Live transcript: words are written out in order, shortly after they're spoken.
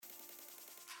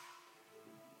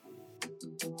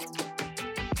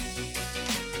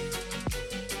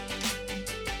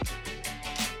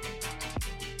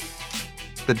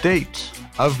the date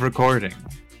of recording,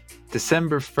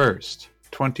 December 1st,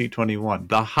 2021.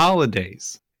 The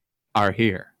holidays are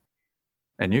here.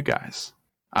 And you guys,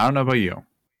 I don't know about you,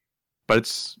 but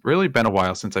it's really been a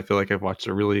while since I feel like I've watched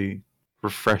a really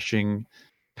refreshing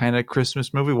kind of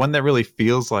Christmas movie. One that really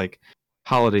feels like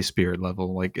holiday spirit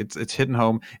level. Like it's hitting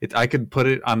home. I could put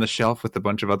it on the shelf with a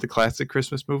bunch of other classic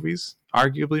Christmas movies,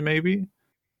 arguably maybe,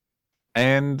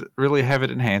 and really have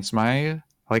it enhance my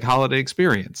holiday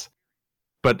experience.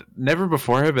 But never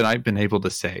before have I been able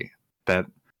to say that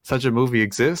such a movie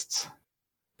exists,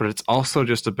 but it's also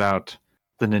just about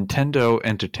the Nintendo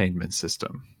Entertainment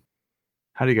System.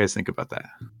 How do you guys think about that?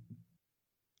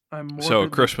 So a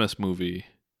Christmas movie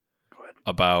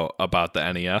about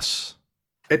the NES?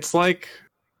 It's like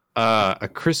A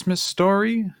Christmas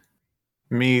Story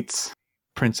meets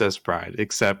Princess Bride,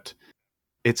 except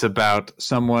it's about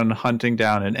someone hunting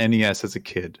down an NES as a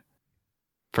kid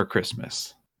for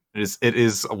Christmas. It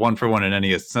is a one-for-one in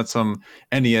NES. It's not some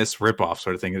NES ripoff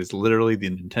sort of thing. It is literally the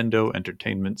Nintendo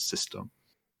Entertainment System.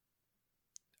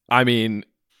 I mean,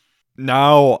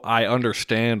 now I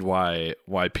understand why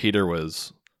Peter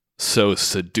was so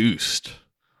seduced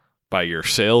by your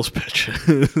sales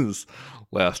pitches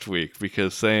last week,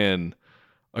 because saying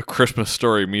A Christmas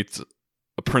Story meets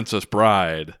A Princess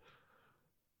Bride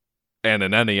and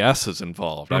an NES is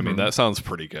involved. Mm-hmm. I mean, that sounds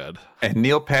pretty good. And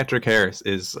Neil Patrick Harris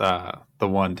is the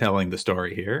one telling the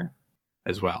story here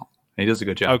as well. He does a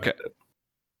good job.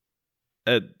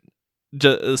 Okay.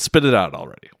 Just spit it out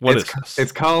already. What is this?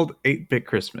 It's called 8-Bit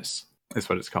Christmas, is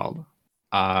what it's called.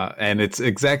 And it's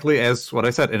exactly as what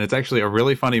I said. And it's actually a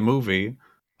really funny movie.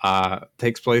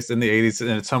 Takes place in the 80s.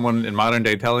 And it's someone in modern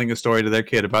day telling a story to their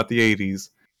kid about the 80s.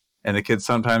 And the kid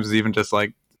sometimes is even just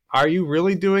like, are you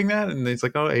really doing that? And it's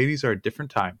like, oh, 80s are a different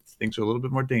time. Things are a little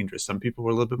bit more dangerous. Some people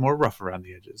were a little bit more rough around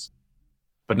the edges.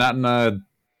 But not in a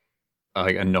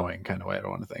annoying kind of way, I don't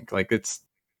want to think. Like it's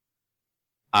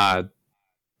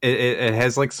it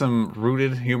has like some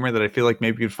rooted humor that I feel like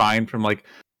maybe you'd find from like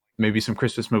maybe some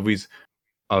Christmas movies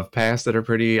of past that are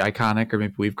pretty iconic or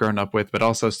maybe we've grown up with, but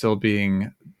also still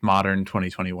being modern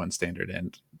 2021 standard.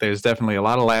 And there's definitely a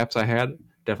lot of laughs I had.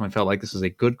 Definitely felt like this is a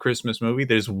good Christmas movie.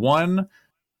 There's one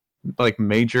like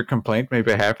major complaint,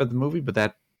 maybe half of the movie, but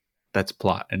that's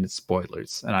plot and it's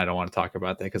spoilers. And I don't want to talk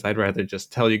about that because I'd rather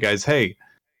just tell you guys, hey,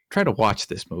 try to watch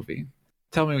this movie.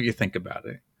 Tell me what you think about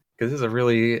it. Because this is a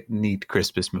really neat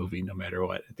Christmas movie, no matter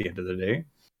what, at the end of the day.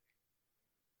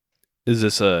 Is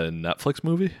this a Netflix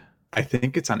movie? I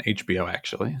think it's on HBO,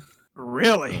 actually.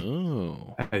 Really?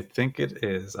 Oh. I think it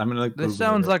is. I'm gonna. This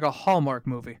sounds like a Hallmark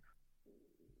movie.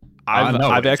 I've been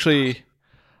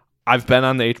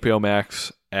on the HBO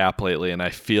Max app lately, and I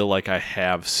feel like I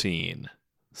have seen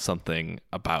something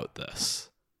about this.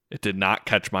 It did not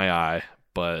catch my eye,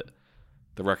 but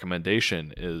the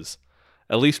recommendation is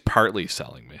at least partly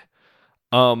selling me.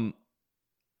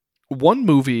 One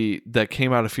movie that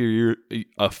came out a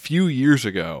few years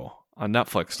ago on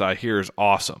Netflix that I hear is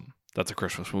awesome. That's a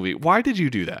Christmas movie. Why did you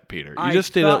do that, Peter? You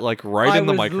just did it like right in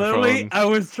the microphone.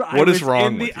 What is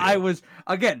wrong with you?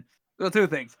 Again, two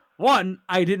things. One,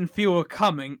 I didn't feel it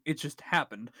coming. It just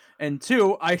happened. And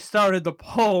two, I started to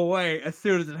pull away as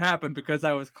soon as it happened because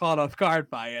I was caught off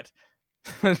guard by it.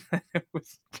 It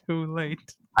was too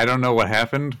late. I don't know what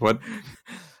happened. What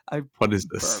is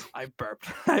this? I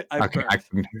burped. I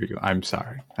couldn't hear you. I'm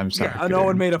sorry. Yeah, no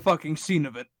one made a fucking scene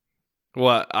of it.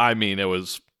 Well, I mean, it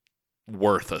was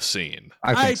worth a scene.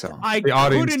 I think so. The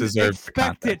audience deserves the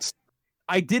context.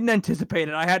 I didn't anticipate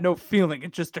it. I had no feeling.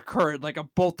 It just occurred like a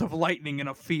bolt of lightning in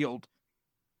a field.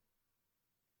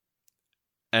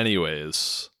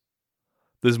 Anyways,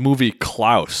 this movie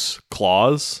Klaus,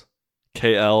 Klaus,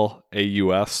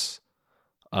 Klaus,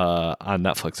 on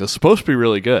Netflix is supposed to be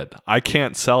really good. I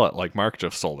can't sell it like Mark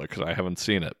just sold it because I haven't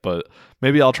seen it, but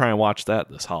maybe I'll try and watch that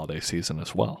this holiday season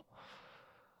as well.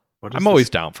 I'm always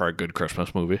down for a good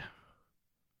Christmas movie.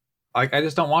 I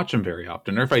just don't watch them very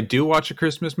often. Or if I do watch a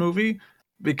Christmas movie,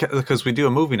 because we do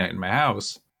a movie night in my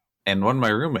house, and one of my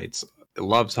roommates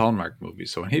loves Hallmark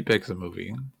movies. So when he picks a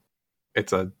movie,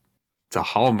 it's a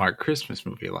Hallmark Christmas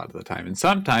movie a lot of the time. And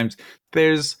sometimes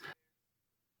there's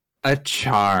a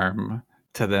charm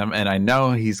to them, and I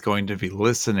know he's going to be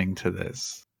listening to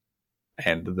this.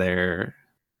 And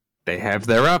they have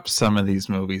their ups, some of these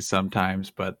movies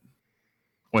sometimes, but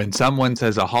when someone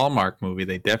says a Hallmark movie,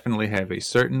 they definitely have a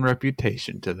certain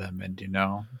reputation to them. And,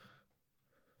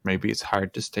 maybe it's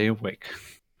hard to stay awake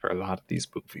for a lot of these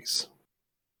movies.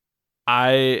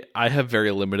 I have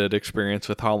very limited experience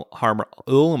with Hallmark.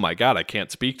 Oh my God, I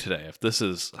can't speak today. If this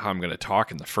is how I'm going to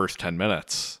talk in the first 10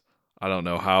 minutes, I don't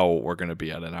know how we're going to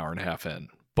be at an hour and a half in.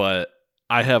 But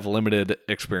I have limited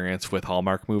experience with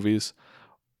Hallmark movies.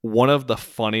 One of the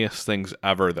funniest things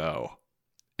ever, though,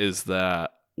 is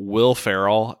that Will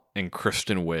Ferrell and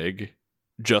Kristen Wiig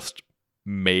just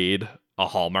made a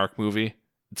Hallmark movie.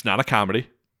 It's not a comedy.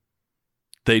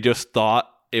 They just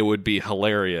thought it would be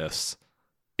hilarious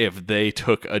if they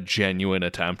took a genuine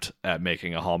attempt at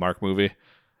making a Hallmark movie.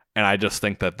 And I just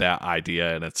think that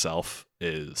idea in itself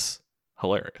is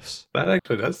hilarious. That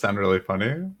actually does sound really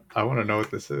funny. I want to know what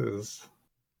this is.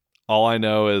 All I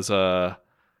know is,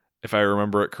 if I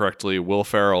remember it correctly, Will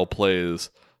Ferrell plays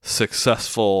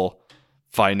successful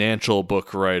financial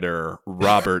book writer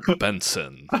Robert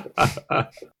Benson. But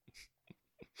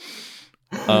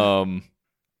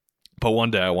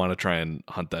one day I want to try and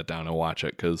hunt that down and watch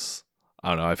it because, I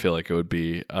don't know, I feel like it would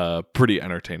be a pretty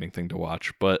entertaining thing to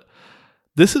watch. But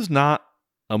this is not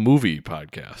a movie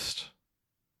podcast.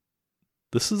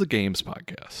 This is a games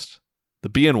podcast. The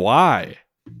BNY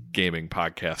Gaming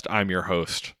Podcast. I'm your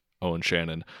host, Owen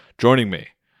Shannon. Joining me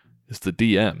is the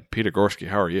DM, Peter Gorski.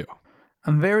 How are you?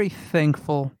 I'm very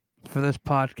thankful for this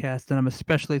podcast, and I'm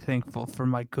especially thankful for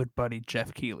my good buddy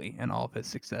Jeff Keighley and all of his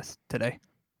success today.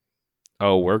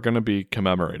 Oh, we're going to be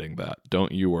commemorating that.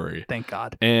 Don't you worry. Thank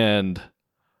God. And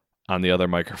on the other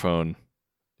microphone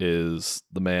is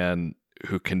the man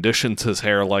who conditions his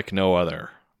hair like no other,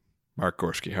 Mark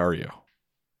Gorski. How are you?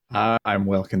 I'm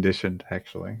well conditioned,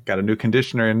 actually. Got a new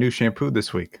conditioner and new shampoo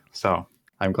this week. So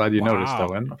I'm glad you noticed,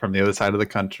 Owen, from the other side of the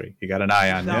country. You got an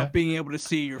eye on you. Without being able to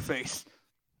see your face.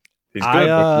 He's good.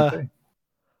 What can you say?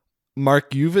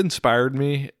 Mark, you've inspired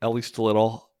me at least a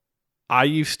little. I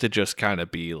used to just kind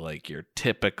of be like your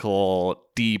typical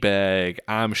D-bag.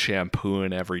 I'm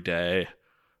shampooing every day.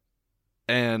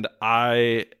 And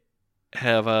I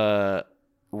have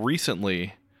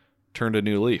recently turned a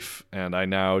new leaf, and I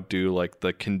now do like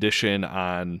the condition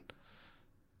on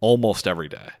almost every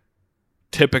day.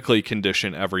 Typically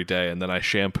condition every day, and then I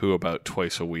shampoo about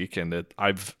twice a week, and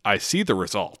I see the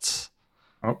results.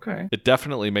 Okay. It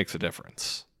definitely makes a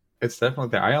difference. It's definitely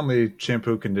there. I only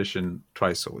shampoo condition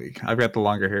twice a week. I've got the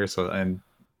longer hair, and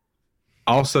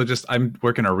also just I'm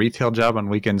working a retail job on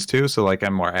weekends too, so like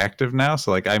I'm more active now.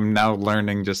 So like I'm now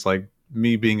learning, just like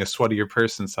me being a sweatier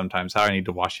person sometimes, how I need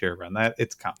to wash hair around that.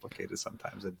 It's complicated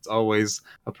sometimes. It's always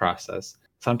a process.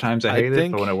 Sometimes I hate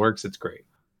it, but when it works, it's great.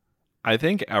 I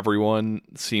think everyone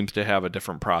seems to have a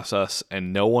different process,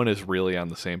 and no one is really on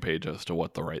the same page as to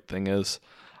what the right thing is.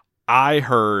 I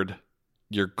heard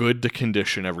you're good to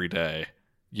condition every day.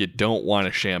 You don't want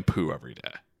to shampoo every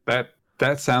day.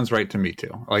 That sounds right to me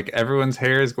too. Like everyone's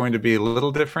hair is going to be a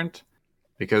little different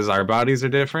because our bodies are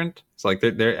different. It's like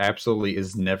there absolutely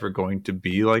is never going to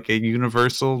be like a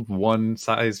universal one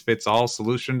size fits all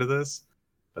solution to this.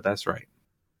 But that's right.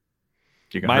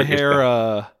 My hair,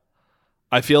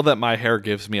 I feel that my hair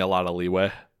gives me a lot of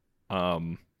leeway.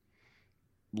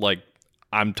 Like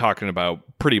I'm talking about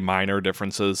pretty minor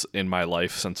differences in my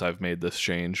life since I've made this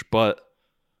change, but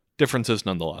differences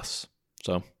nonetheless.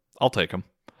 So I'll take them.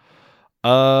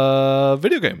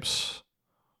 Video games.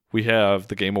 We have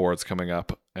the Game Awards coming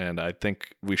up, and I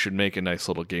think we should make a nice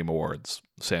little Game Awards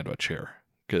sandwich here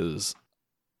because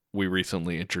we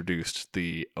recently introduced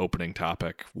the opening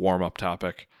topic, warm-up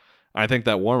topic. I think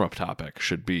that warm-up topic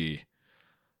should be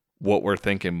what we're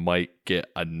thinking might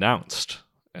get announced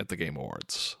at the Game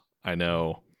Awards. I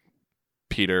know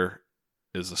Peter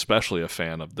is especially a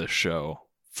fan of this show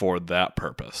for that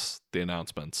purpose, the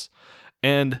announcements.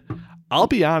 And I'll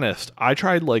be honest, I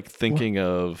tried like thinking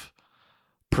of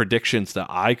predictions that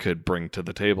I could bring to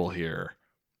the table here,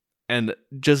 and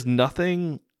just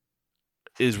nothing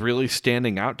is really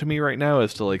standing out to me right now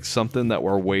as to like something that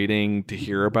we're waiting to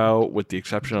hear about, with the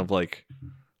exception of like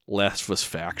Last of Us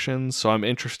Factions. So I'm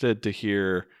interested to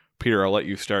hear, Peter, I'll let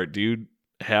you start. Do you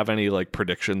have any like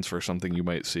predictions for something you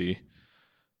might see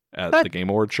at the Game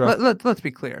Awards show? Let's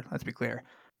be clear.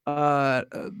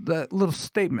 That little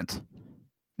statement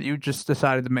that you just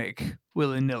decided to make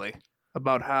willy-nilly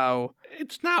about how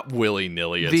it's not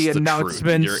willy-nilly, it's the the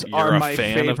announcements truth. are You're a my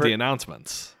fan favorite. of the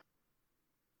announcements.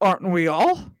 Aren't we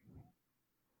all?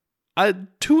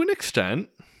 To an extent.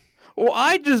 Well,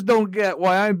 I just don't get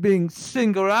why I'm being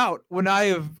singled out when I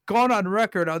have gone on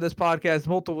record on this podcast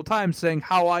multiple times saying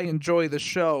how I enjoy the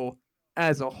show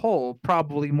as a whole,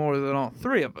 probably more than all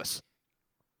three of us.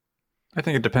 I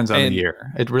think it depends on the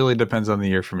year. It really depends on the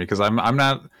year for me, because I'm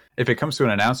not, if it comes to an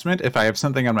announcement, if I have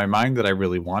something on my mind that I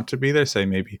really want to be there, say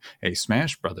maybe a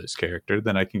Smash Brothers character,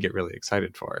 then I can get really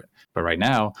excited for it. But right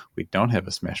now, we don't have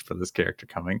a Smash Brothers character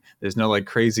coming. There's no like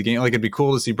crazy game. Like it'd be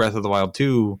cool to see Breath of the Wild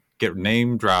 2 get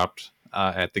name dropped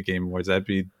at the Game Awards. That'd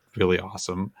be really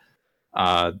awesome.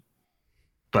 But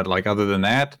like other than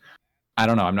that, I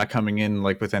don't know. I'm not coming in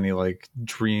like with any like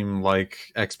dream like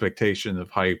expectation of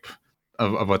hype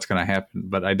of what's going to happen,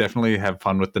 but I definitely have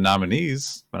fun with the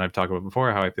nominees. But I've talked about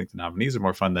before how I think the nominees are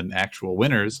more fun than actual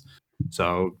winners.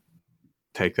 So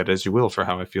take that as you will for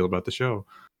how I feel about the show.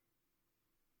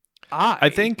 I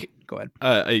think. Go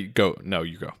ahead. Go. No,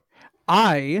 you go.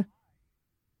 I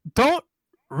don't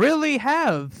really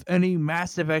have any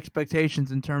massive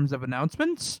expectations in terms of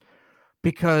announcements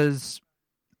because,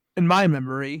 in my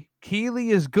memory,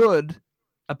 Keighley is good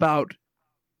about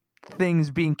things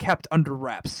being kept under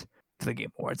wraps for the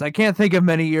Game Awards. I can't think of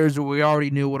many years where we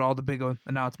already knew what all the big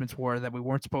announcements were that we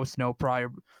weren't supposed to know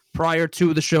prior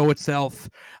to the show itself.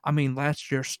 I mean,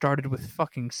 last year started with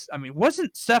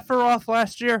wasn't Sephiroth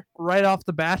last year right off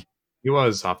the bat? He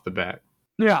was off the bat.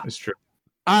 Yeah. It's true.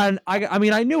 And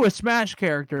I knew a Smash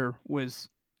character was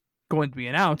going to be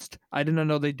announced. I didn't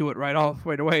know they'd do it right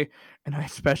away, and I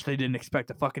especially didn't expect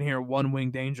to fucking hear One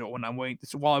Winged Angel while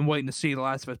I'm waiting to see The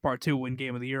Last of Us Part 2 win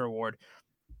Game of the Year award.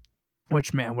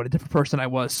 Which, man, what a different person I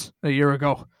was a year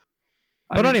ago.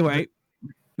 But anyway,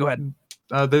 go ahead.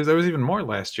 There was even more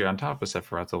last year on top of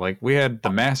Sephiroth. So, like, we had the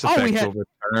Mass Effect will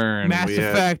return. Mass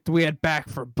Effect. We had Back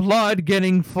 4 Blood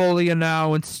getting fully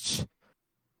announced.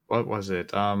 What was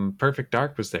it? Perfect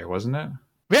Dark was there, wasn't it?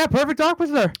 Yeah, Perfect Dark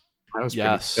was there.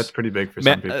 That's pretty big for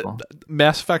some people.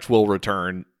 Mass Effect will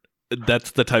return.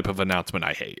 That's the type of announcement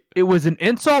I hate. It was an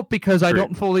insult because I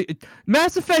don't fully...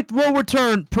 Mass Effect will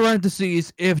return,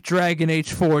 parentheses, if Dragon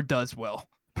Age 4 does well,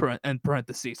 and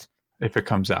parentheses. If it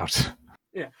comes out.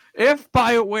 Yeah. If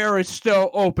BioWare is still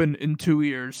open in 2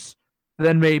 years,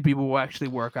 then maybe we'll actually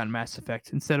work on Mass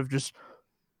Effect instead of just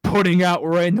putting out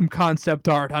random concept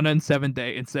art on N7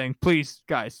 Day and saying, please,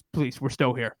 guys, please, we're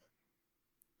still here.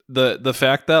 The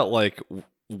fact that, like,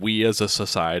 we as a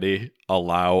society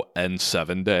allow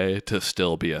N7 Day to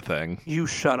still be a thing. You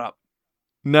shut up.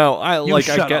 No, I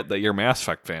get that you're Mass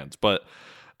Effect fans, but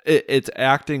it's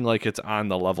acting like it's on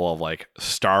the level of like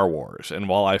Star Wars. And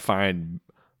while I find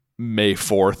May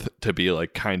 4th to be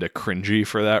like kind of cringy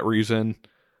for that reason,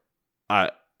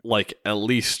 I like at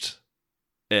least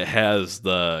it has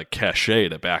the cachet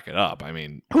to back it up. I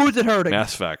mean, who's it hurting?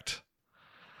 Mass Effect.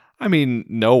 I mean,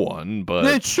 no one, but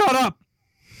then shut up.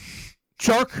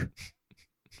 Jerk.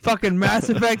 Fucking Mass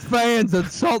Effect fans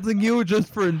insulting you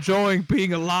just for enjoying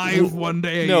being alive one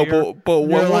day a year. No, but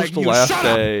when was the last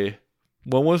day?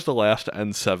 When was the last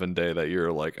N7 Day that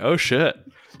you're like, oh shit?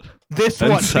 This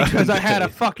one, because I had a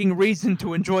fucking reason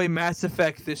to enjoy Mass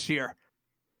Effect this year.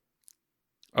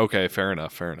 Okay, fair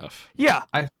enough. Yeah.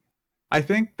 I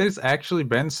think there's actually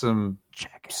been some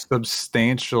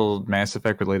substantial Mass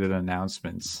Effect related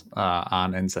announcements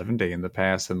on N7 Day in the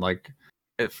past, and like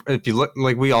if you look,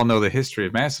 like, we all know the history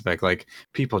of Mass Effect, like,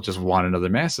 people just want another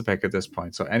Mass Effect at this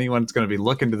point. So anyone's going to be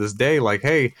looking to this day like,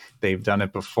 hey, they've done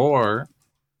it before,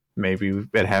 maybe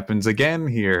it happens again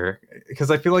here,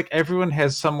 because I feel like everyone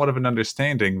has somewhat of an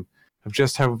understanding of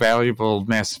just how valuable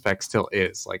Mass Effect still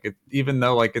is. Like, even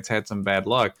though like it's had some bad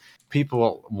luck,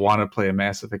 people want to play a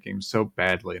Mass Effect game so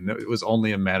badly, and it was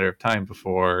only a matter of time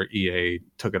before EA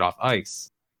took it off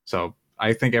ice. So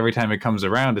I think every time it comes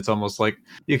around, it's almost like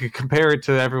you could compare it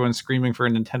to everyone screaming for a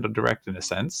Nintendo Direct in a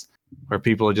sense, where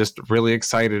people are just really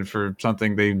excited for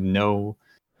something they know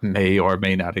may or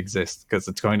may not exist, because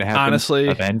it's going to happen honestly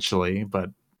eventually. But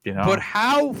you know, but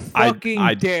how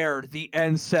fucking dare the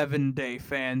N7 Day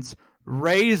fans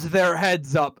raise their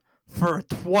heads up for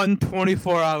one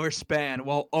 24-hour span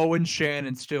while Owen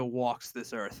Shannon still walks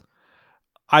this earth?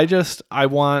 I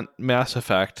want Mass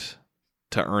Effect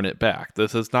to earn it back.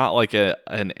 This is not like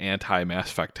an anti-Mass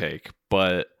Effect take,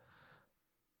 but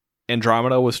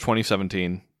Andromeda was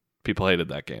 2017. People hated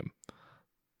that game.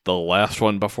 The last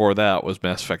one before that was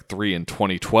Mass Effect 3 in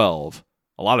 2012.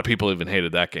 A lot of people even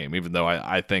hated that game, even though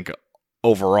I think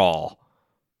overall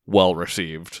well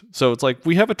received. So it's like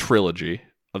we have a trilogy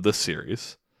of this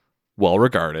series, well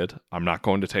regarded. I'm not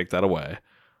going to take that away.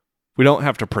 We don't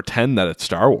have to pretend that it's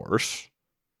Star Wars,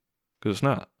 because it's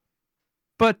not.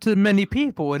 But to many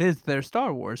people, it is their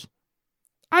Star Wars.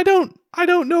 I don't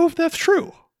know if that's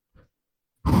true.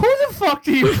 Who the fuck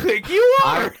do you think you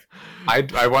are?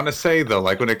 I want to say though,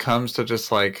 like, when it comes to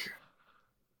just like,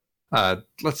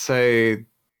 let's say,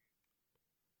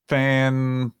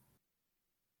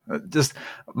 just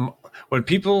when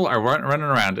people are running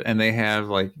around and they have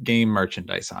like game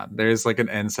merchandise on, there's like an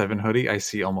N7 hoodie I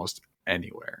see almost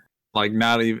anywhere. Like,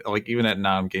 not even like even at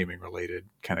non-gaming related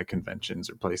kind of conventions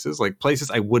or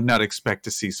places I would not expect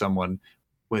to see someone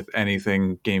with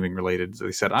anything gaming related. So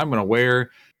they said, I'm going to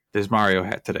wear this Mario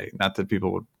hat today. Not that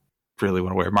people would really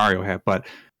want to wear a Mario hat, but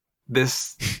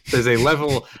there's a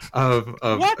level of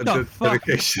What the fuck?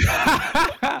 dedication.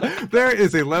 There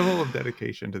is a level of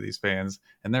dedication to these fans,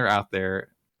 and they're out there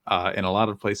in a lot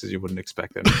of places you wouldn't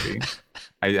expect them to be.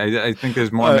 I think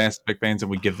there's more Mass Effect fans than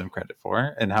we give them credit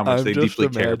for, and how much they deeply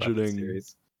care about the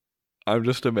series. I'm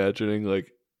just imagining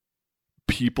like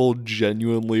people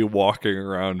genuinely walking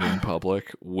around in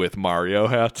public with Mario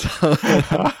hats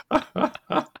on.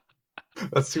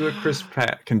 Let's see what Chris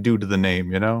Pratt can do to the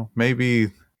name, you know?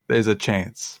 Maybe there's a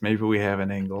chance. Maybe we have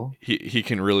an angle. He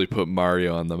can really put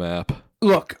Mario on the map.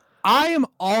 Look, I am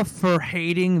all for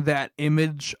hating that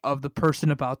image of the person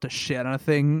about to shit on a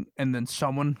thing, and then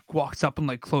someone walks up and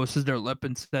like closes their lip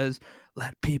and says,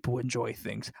 "Let people enjoy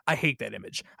things." I hate that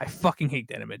image. I fucking hate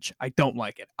that image. I don't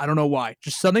like it. I don't know why.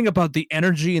 Just something about the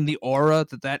energy and the aura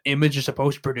that image is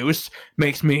supposed to produce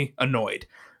makes me annoyed.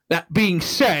 That being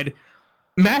said,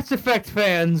 Mass Effect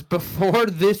fans before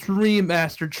this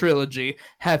remastered trilogy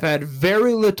have had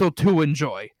very little to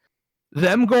enjoy.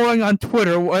 Them going on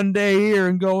Twitter one day here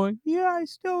and going, "Yeah, I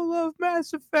still love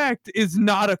Mass Effect," is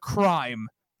not a crime.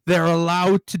 They're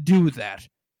allowed to do that.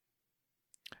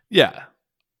 Yeah.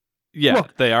 Yeah,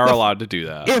 Look, they are allowed to do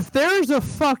that. If there's a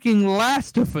fucking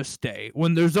Last of Us Day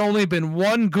when there's only been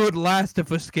one good Last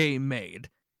of Us game made,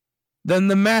 then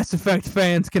the Mass Effect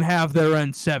fans can have their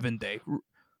N7 Day.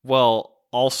 Well,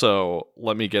 also,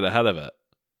 let me get ahead of it.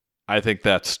 I think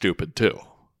that's stupid too.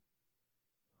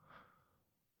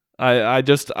 I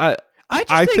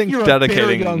think you're dedicating a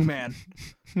very young man.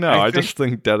 No, I just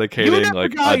think dedicating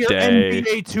like a your day.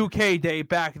 NBA 2K day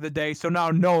back in the day, so now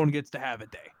no one gets to have a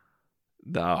day.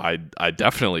 No, I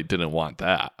definitely didn't want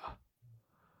that.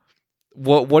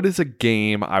 What is a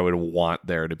game I would want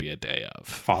there to be a day of?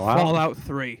 Fallout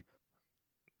 3.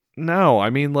 No, I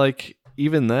mean like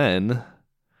even then,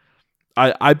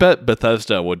 I bet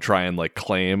Bethesda would try and like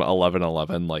claim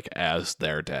 11/11 like as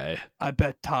their day. I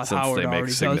bet Todd since Howard they make already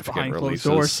does significant behind releases.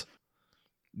 closed doors.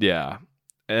 Yeah,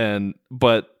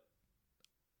 but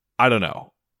I don't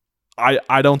know.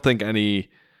 I don't think any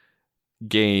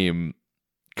game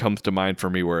comes to mind for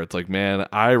me where it's like, man,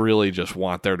 I really just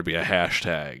want there to be a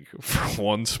hashtag for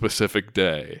one specific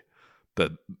day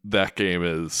that game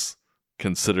is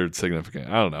considered significant.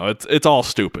 I don't know. It's all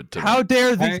stupid to me. How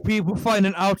dare these people find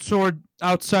an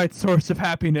outside source of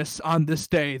happiness on this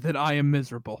day that I am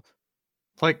miserable?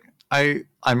 Like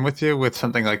I'm with you with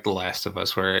something like The Last of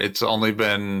Us, where there's only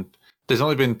been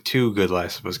 2 good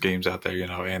Last of Us games out there, you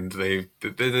know, and they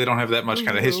don't have that much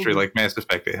kind of history like Mass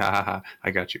Effect.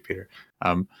 I got you, Peter.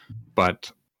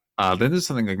 But then there's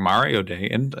something like Mario Day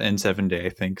and 7 Day, I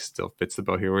think, still fits the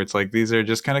bill here, where it's like these are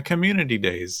just kind of community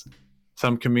days.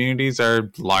 Some communities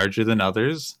are larger than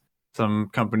others. Some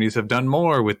companies have done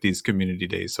more with these community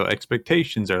days, so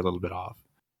expectations are a little bit off.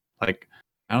 Like,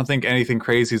 I don't think anything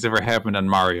crazy has ever happened on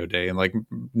Mario Day, and like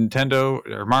Nintendo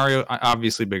or Mario,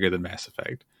 obviously bigger than Mass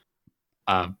Effect.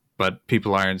 But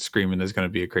people aren't screaming there's going to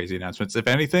be a crazy announcement. If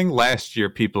anything, last year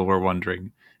people were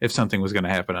wondering if something was going to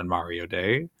happen on Mario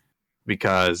Day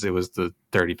because it was the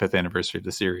 35th anniversary of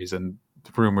the series, and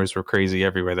the rumors were crazy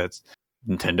everywhere that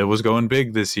Nintendo was going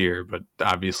big this year, but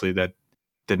obviously that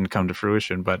didn't come to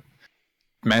fruition. But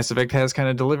Mass Effect has kind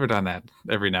of delivered on that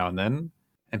every now and then,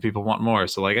 and people want more.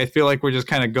 So like I feel like we're just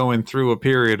kind of going through a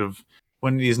period of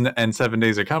when these N7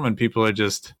 days are coming, people are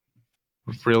just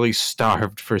really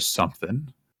starved for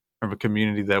something from a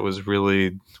community that was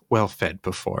really well fed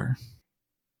before.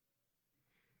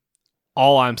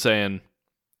 All I'm saying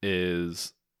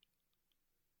is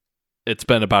it's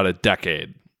been about a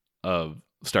decade of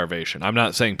starvation. I'm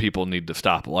not saying people need to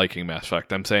stop liking Mass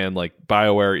Effect. I'm saying like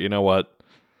BioWare, you know what?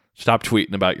 Stop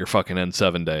tweeting about your fucking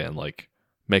N7 Day and like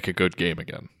make a good game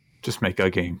again. Just make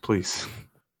a game, please.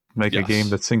 Make a game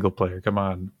that's single player. Come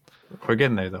on. We're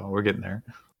getting there though. We're getting there.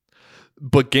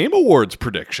 But Game Awards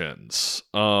predictions.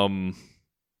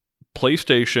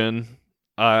 PlayStation.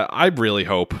 I really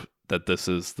hope that this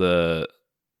is the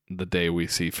day we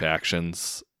see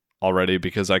factions already,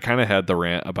 because I kind of had the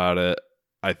rant about it.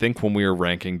 I think when we were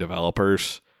ranking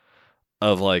developers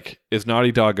of like, is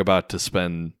Naughty Dog about to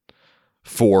spend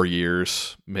 4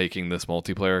 years making this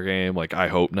multiplayer game? Like, I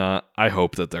hope not. I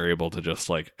hope that they're able to just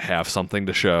like have something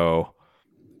to show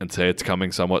and say it's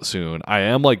coming somewhat soon. I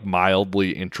am like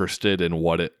mildly interested in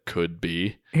what it could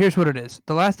be. Here's what it is.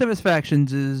 The Last of Us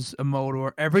Factions is a mode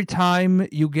where every time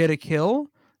you get a kill,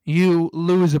 you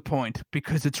lose a point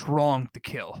because it's wrong to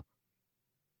kill.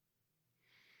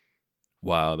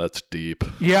 Wow, that's deep.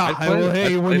 Yeah,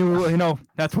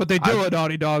 that's what they do at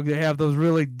Naughty Dog. They have those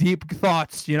really deep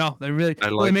thoughts, you know. They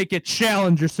really make you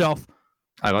challenge yourself.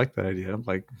 I like that idea.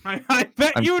 Like, I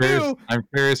bet you do. I'm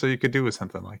curious what you could do with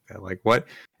something like that. Like, what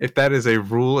if that is a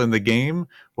rule in the game?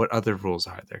 What other rules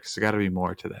are there? Because there got to be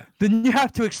more to that. Then you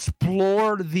have to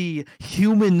explore the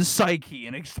human psyche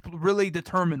and really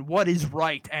determine what is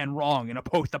right and wrong in a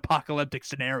post-apocalyptic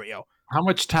scenario. How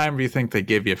much time do you think they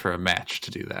give you for a match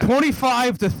to do that?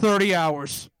 25 to 30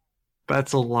 hours.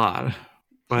 That's a lot.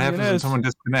 What It happens when is. someone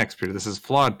disconnects, Peter? This is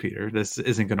flawed, Peter. This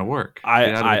isn't going to work. I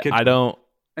don't.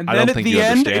 And I then don't at think the you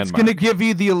end, understand, it's going to Mark. give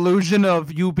you the illusion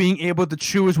of you being able to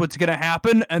choose what's going to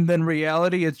happen, and then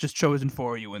reality is just chosen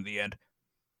for you in the end.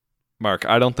 Mark,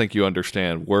 I don't think you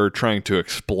understand. We're trying to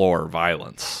explore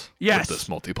violence Yes. with this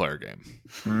multiplayer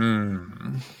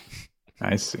game.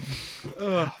 I see.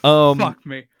 Ugh, fuck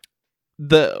me.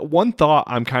 The one thought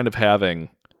I'm kind of having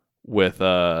with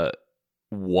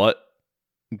what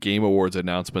Game Awards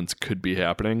announcements could be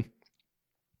happening,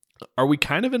 are we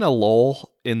kind of in a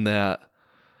lull in that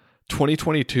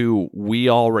 2022, we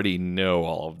already know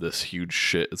all of this huge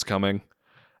shit is coming,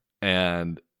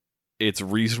 and it's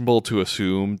reasonable to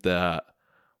assume that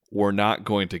we're not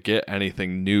going to get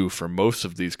anything new from most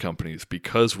of these companies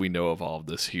because we know of all of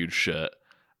this huge shit.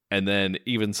 And then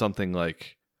even something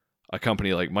like a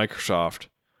company like Microsoft,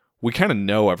 we kind of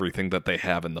know everything that they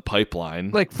have in the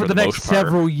pipeline. Like for the next most part.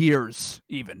 several years,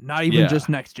 even. Not even just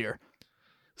next year.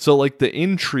 So like the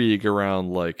intrigue around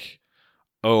like,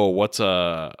 oh, what's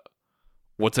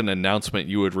an announcement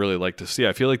you would really like to see?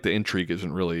 I feel like the intrigue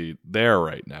isn't really there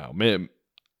right now.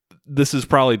 This is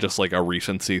probably just like a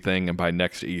recency thing, and by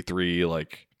next E3,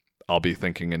 like I'll be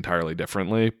thinking entirely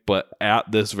differently. But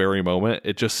at this very moment,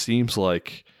 it just seems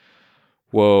like,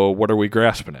 whoa, what are we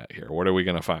grasping at here? What are we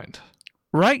going to find?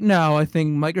 Right now, I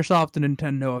think Microsoft and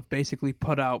Nintendo have basically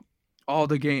put out all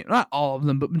the games, not all of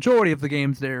them, but majority of the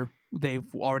games they've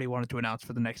already wanted to announce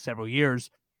for the next several years.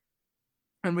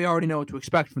 And we already know what to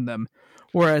expect from them.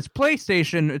 Whereas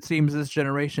PlayStation, it seems this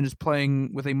generation is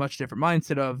playing with a much different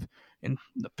mindset of, in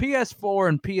the PS4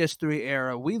 and PS3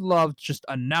 era, we loved just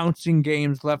announcing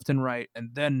games left and right and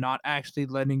then not actually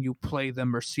letting you play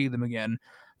them or see them again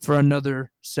for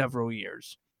another several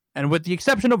years. And with the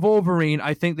exception of Wolverine,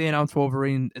 I think they announced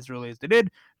Wolverine as early as they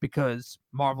did because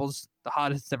Marvel's the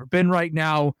hottest it's ever been right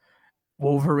now.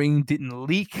 Wolverine didn't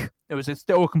leak. It was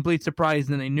still a complete surprise,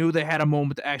 and they knew they had a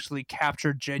moment to actually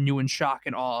capture genuine shock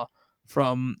and awe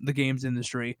from the games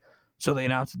industry. So they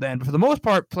announced it then. But for the most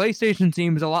part, PlayStation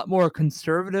seems a lot more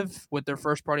conservative with their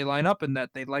first-party lineup in that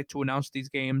they'd like to announce these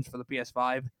games for the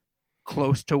PS5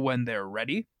 close to when they're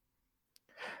ready.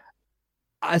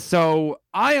 So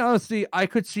I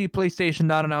could see PlayStation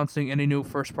not announcing any new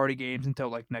first-party games until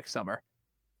like next summer,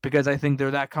 because I think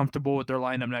they're that comfortable with their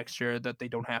lineup next year that they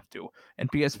don't have to.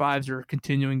 And PS5s are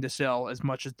continuing to sell as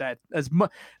much as that, as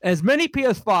many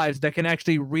PS5s that can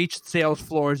actually reach sales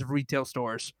floors of retail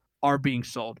stores are being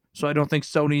sold. So I don't think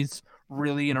Sony's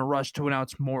really in a rush to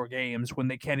announce more games when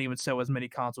they can't even sell as many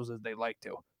consoles as they'd like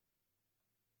to.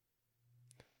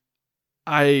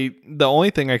 The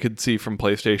only thing I could see from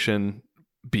PlayStation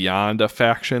beyond a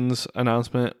Factions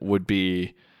announcement would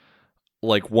be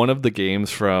like one of the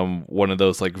games from one of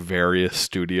those like various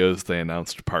studios they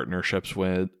announced partnerships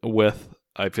with.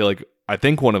 I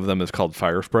think one of them is called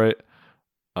Firesprite.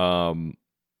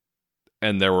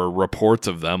 And there were reports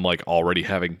of them like already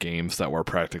having games that were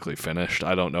practically finished.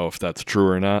 I don't know if that's true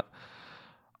or not.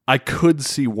 I could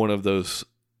see one of those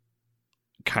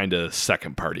kind of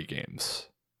second party games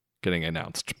getting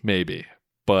announced, maybe.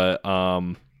 But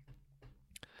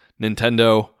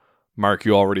Nintendo, Mark,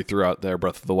 you already threw out their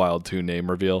Breath of the Wild 2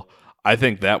 name reveal. I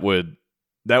think that would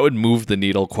move the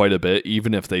needle quite a bit,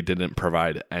 even if they didn't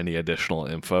provide any additional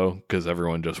info, because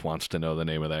everyone just wants to know the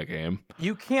name of that game.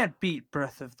 You can't beat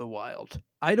Breath of the Wild.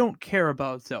 I don't care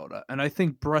about Zelda, and I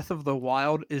think Breath of the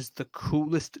Wild is the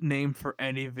coolest name for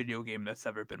any video game that's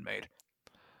ever been made.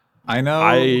 I know.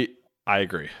 I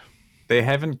agree. They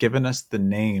haven't given us the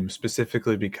name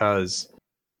specifically because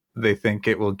they think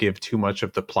it will give too much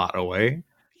of the plot away.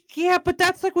 Yeah, but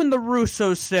that's like when the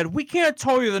Russos said, we can't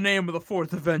tell you the name of the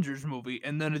fourth Avengers movie,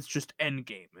 and then it's just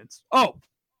Endgame. It's,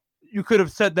 you could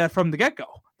have said that from the get-go.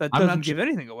 That doesn't give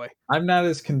anything away. I'm not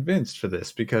as convinced for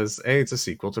this because it's a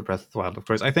sequel to Breath of the Wild, of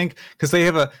course. I think because they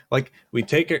have we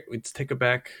take a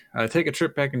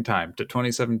trip back in time to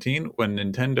 2017 when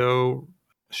Nintendo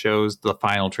shows the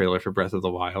final trailer for Breath of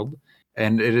the Wild,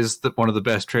 and it is one of the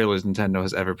best trailers Nintendo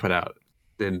has ever put out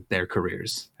in their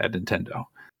careers at Nintendo.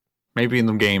 Maybe in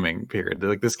the gaming period.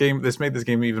 Like this made this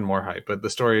game even more hype, but the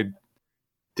story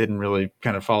didn't really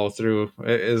kind of follow through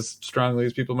as strongly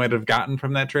as people might have gotten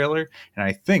from that trailer. And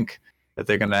I think that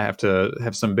they're going to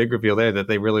have some big reveal there, that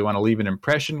they really want to leave an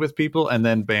impression with people, and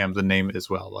then bam, the name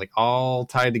as well, like all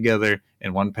tied together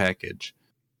in one package,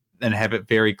 and have it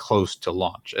very close to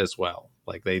launch as well.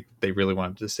 Like they really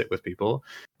wanted to sit with people,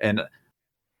 and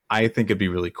I think it'd be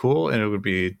really cool, and it would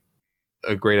be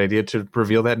a great idea to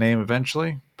reveal that name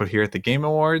eventually. But here at the Game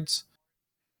Awards,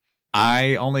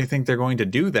 I only think they're going to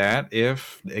do that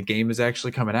if a game is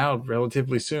actually coming out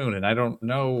relatively soon, and I don't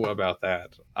know about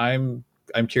that.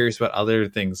 I'm curious about other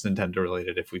things Nintendo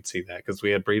related, if we'd see that, because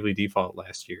we had Bravely Default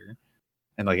last year,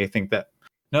 and like I think that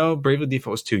no, Bravely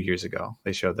Default was 2 years ago.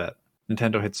 They showed that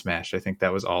Nintendo had Smash. I think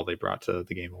that was all they brought to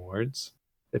the Game Awards,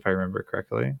 if I remember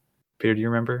correctly. Peter, do you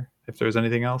remember if there was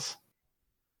anything else?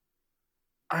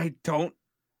 I don't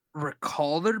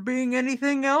recall there being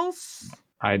anything else.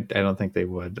 I don't think they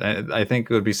would. I think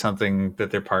it would be something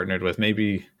that they're partnered with.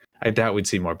 Maybe I doubt we'd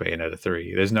see more Bayonetta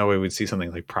 3. There's no way we'd see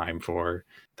something like Prime 4.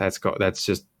 That's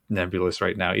just nebulous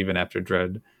right now, even after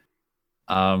Dread.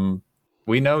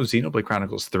 We know Xenoblade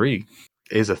Chronicles 3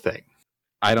 is a thing.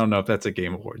 I don't know if that's a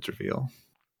Game Awards reveal.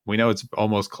 We know it's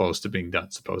almost close to being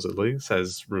done, supposedly,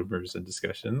 says rumors and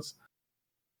discussions.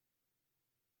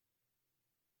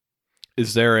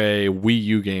 Is there a Wii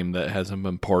U game that hasn't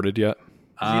been ported yet?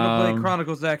 Xenoblade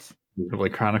Chronicles X.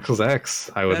 Xenoblade Chronicles X.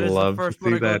 I would that is love the first to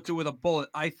one see I go that. to with a bullet.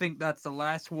 I think that's the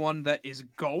last one that is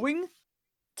going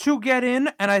to get in,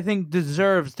 and I think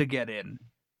deserves to get in.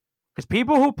 Because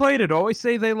people who played it always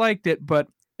say they liked it, but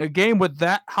a game with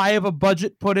that high of a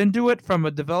budget put into it from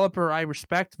a developer I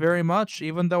respect very much,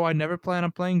 even though I never plan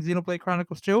on playing Xenoblade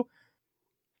Chronicles 2,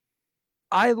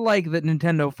 I like that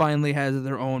Nintendo finally has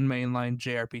their own mainline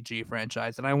JRPG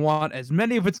franchise, and I want as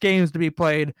many of its games to be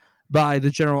played by the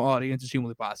general audience as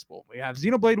humanly possible. We have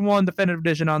Xenoblade 1 Definitive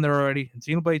Edition on there already, and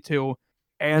Xenoblade 2,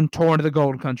 and Torn to the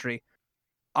Gold Country.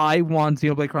 I want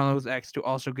Xenoblade Chronicles X to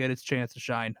also get its chance to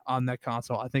shine on that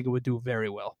console. I think it would do very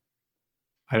well.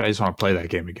 I just want to play that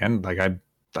game again. Like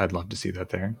I'd love to see that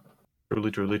there.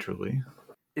 Truly.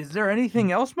 Is there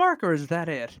anything else, Mark, or is that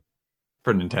it?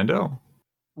 For Nintendo?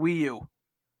 Wii U.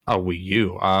 Oh, Wii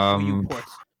U. Wii U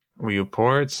ports. Wii U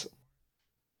ports.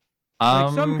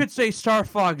 Like some could say Star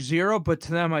Fox Zero, but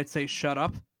to them I'd say shut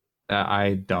up.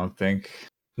 I don't think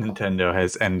Nintendo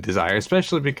has any desire,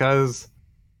 especially because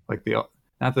like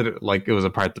not that it was a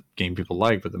part of the game people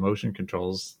like, but the motion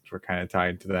controls were kind of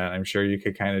tied to that. I'm sure you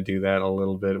could kind of do that a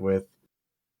little bit with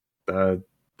the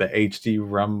HD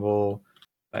Rumble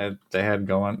that they have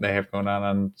going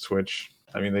on Switch.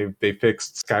 I mean, they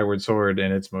fixed Skyward Sword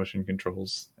and its motion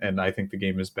controls, and I think the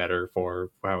game is better for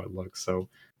how it looks. So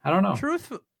I don't know.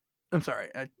 I'm sorry.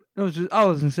 All I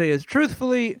was gonna say is,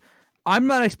 truthfully, I'm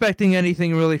not expecting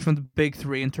anything really from the big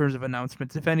three in terms of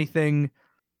announcements. If anything,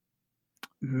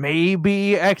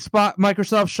 maybe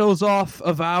Microsoft shows off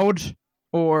Avowed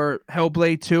or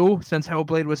Hellblade 2, since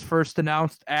Hellblade was first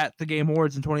announced at the Game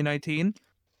Awards in 2019.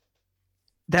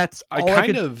 That's all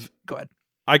Go ahead.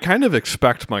 I kind of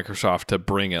expect Microsoft to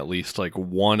bring at least like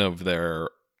one of their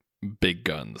big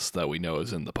guns that we know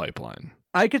is in the pipeline.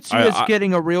 I could see us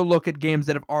getting a real look at games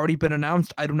that have already been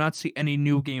announced. I do not see any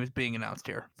new games being announced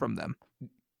here from them.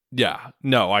 Yeah,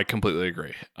 no, I completely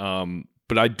agree.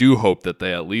 But I do hope that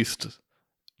they at least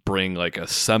bring like a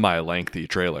semi-lengthy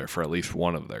trailer for at least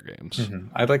one of their games. Mm-hmm.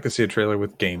 I'd like to see a trailer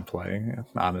with gameplay.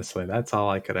 Honestly, that's all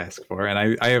I could ask for.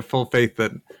 And I have full faith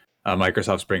that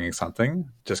Microsoft's bringing something,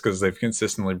 just because they've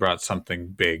consistently brought something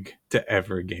big to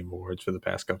every Game Awards for the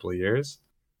past couple of years.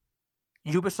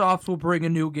 Ubisoft will bring a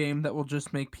new game that will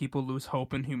just make people lose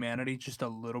hope in humanity just a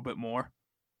little bit more.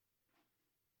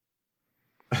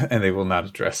 And they will not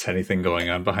address anything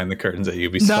going on behind the curtains at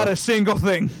Ubisoft. Not a single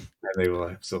thing. And they will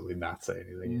absolutely not say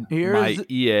anything.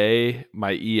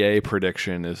 My EA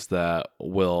prediction is that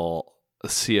we'll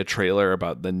see a trailer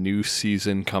about the new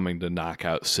season coming to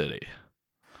Knockout City.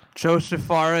 Joseph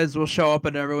Fares will show up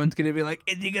and everyone's going to be like,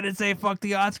 is he going to say fuck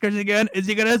the Oscars again? Is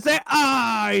he going to say,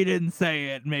 he didn't say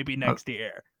it, maybe next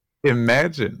year?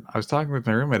 Imagine, I was talking with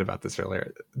my roommate about this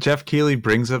earlier. Jeff Keighley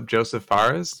brings up Joseph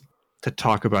Fares to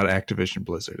talk about Activision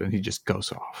Blizzard, and he just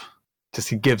goes off.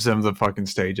 He gives them the fucking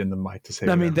stage and the mic to say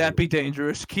I mean, that'd be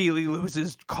dangerous. Keighley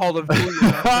loses Call of Duty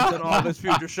and all his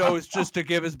future shows just to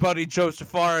give his buddy Joseph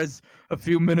Fares a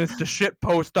few minutes to shit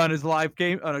post on his live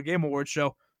game on a Game Awards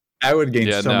show. I would gain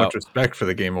much respect for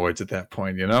the Game Awards at that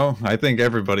point, you know? I think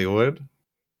everybody would.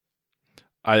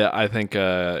 I think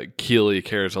Keighley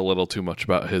cares a little too much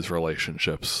about his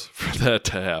relationships for that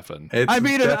to happen.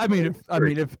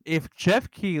 If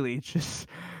Jeff Keighley just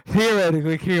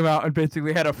theoretically came out and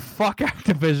basically had a fuck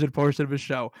Activision portion of his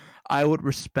show, I would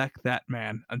respect that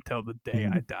man until the day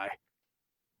I die.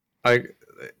 Like,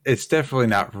 it's definitely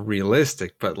not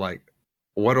realistic, but like,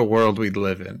 what a world we'd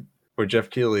live in. Where Jeff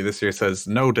Keighley this year says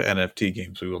no to NFT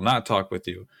games. We will not talk with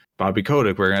you. Bobby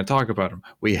Kotick, we're going to talk about him.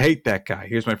 We hate that guy.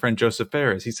 Here's my friend Joseph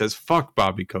Ferris. He says, fuck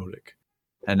Bobby Kotick.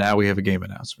 And now we have a game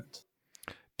announcement.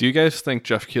 Do you guys think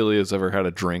Jeff Keighley has ever had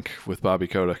a drink with Bobby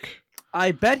Kotick?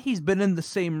 I bet he's been in the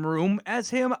same room as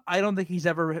him. I don't think he's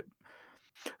ever.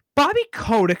 Bobby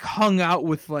Kotick hung out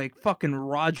with like fucking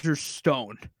Roger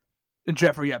Stone and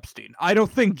Jeffrey Epstein. I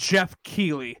don't think Jeff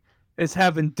Keighley is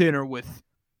having dinner with.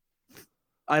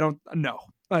 I don't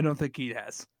think he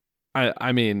has.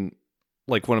 I mean,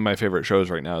 like one of my favorite shows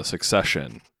right now is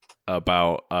Succession,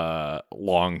 about a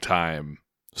longtime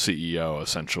CEO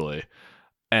essentially.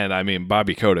 And I mean,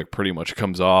 Bobby Kotick pretty much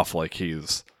comes off like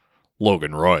he's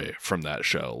Logan Roy from that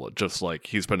show. Just like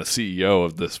he's been a CEO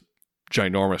of this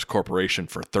ginormous corporation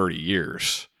for 30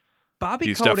 years.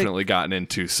 He's definitely gotten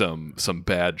into some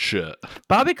bad shit.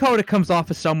 Bobby Kotick comes off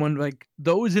as someone like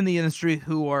those in the industry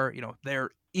who are, they're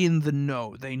in the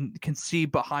know. They can see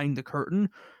behind the curtain.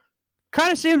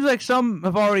 Kind of seems like some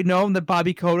have already known that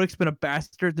Bobby Kotick's been a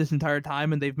bastard this entire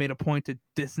time, and they've made a point to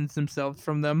distance themselves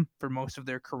from them for most of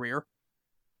their career.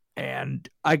 And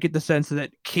I get the sense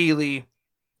that Keighley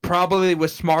probably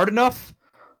was smart enough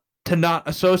to not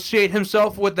associate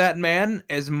himself with that man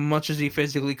as much as he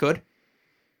physically could.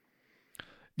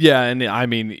 Yeah, and I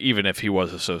mean, even if he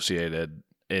was associated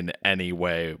in any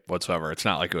way whatsoever, it's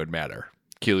not like it would matter.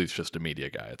 Keighley's just a media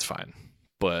guy. It's fine.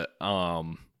 But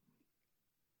to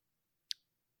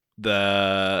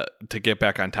get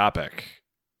back on topic,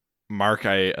 Mark,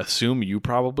 I assume you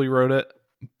probably wrote it,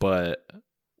 but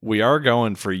we are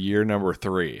going for year number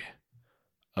 3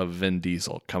 of Vin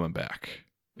Diesel coming back.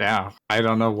 Yeah, I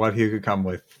don't know what he could come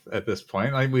with at this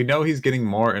point. Like, we know he's getting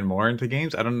more and more into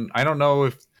games. I don't know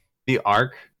if the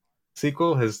Ark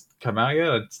sequel has come out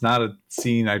yet. It's not a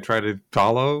scene I try to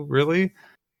follow really,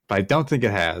 but I don't think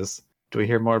it has. Do we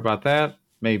hear more about that?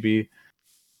 Maybe.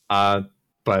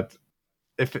 But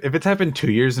if it's happened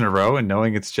 2 years in a row and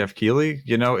knowing it's Jeff Keighley,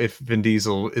 if Vin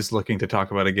Diesel is looking to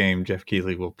talk about a game, Jeff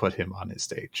Keighley will put him on his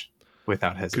stage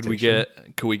without hesitation.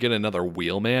 Could we get another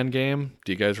Wheelman game?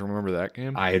 Do you guys remember that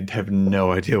game? I have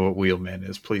no idea what Wheelman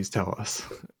is. Please tell us.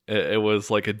 It was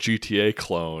like a GTA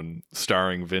clone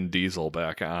starring Vin Diesel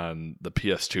back on the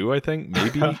PS2, I think.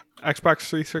 Maybe Xbox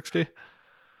 360.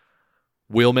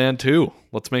 Wheelman 2.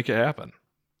 Let's make it happen.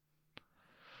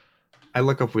 I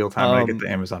look up Wheel Time and I get the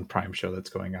Amazon Prime show that's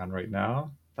going on right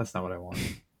now. That's not what I want.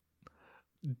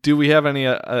 Do we have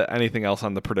anything else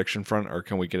on the prediction front, or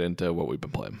can we get into what we've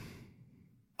been playing?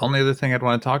 Only other thing I'd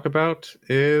want to talk about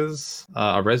is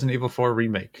a Resident Evil 4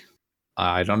 remake.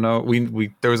 I don't know.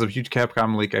 We there was a huge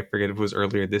Capcom leak. I forget if it was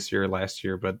earlier this year or last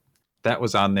year, but that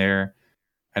was on there.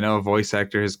 I know a voice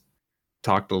actor has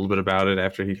talked a little bit about it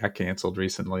after he got canceled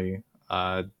recently,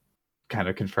 kind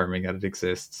of confirming that it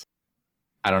exists.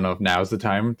 I don't know if now's the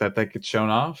time that gets shown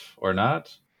off or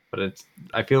not, but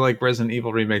I feel like Resident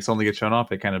Evil remakes only get shown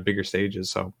off at kind of bigger stages,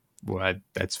 so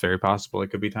that's very possible. It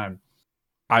could be time.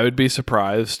 I would be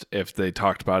surprised if they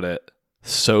talked about it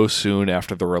so soon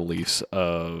after the release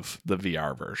of the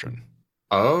VR version.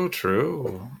 Oh,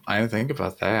 true. I didn't think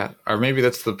about that. Or maybe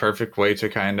that's the perfect way to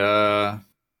kind of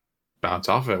bounce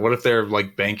off it. What if they're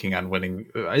like banking on winning?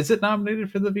 Is it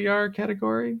nominated for the VR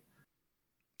category?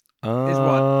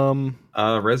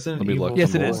 Resident Evil 4.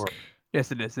 Yes, it is.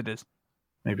 Yes, it is. It is.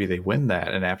 Maybe they win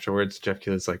that, and afterwards Jeff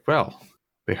Keighley's like, well,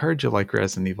 we heard you like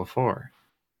Resident Evil 4.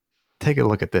 Take a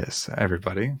look at this,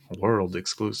 everybody. World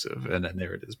exclusive. And then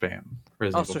there it is, bam.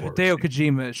 Also, Hideo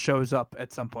Kojima shows up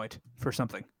at some point for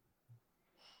something.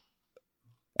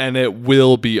 And it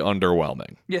will be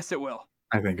underwhelming. Yes, it will.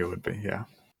 I think it would be, yeah.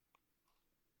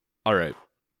 All right.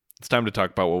 It's time to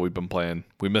talk about what we've been playing.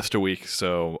 We missed a week,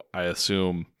 so I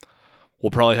assume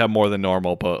we'll probably have more than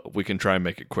normal, but we can try and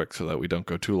make it quick so that we don't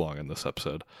go too long in this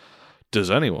episode. Does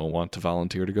anyone want to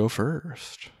volunteer to go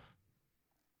first?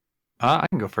 I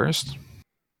can go first.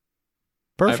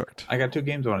 Perfect. I got 2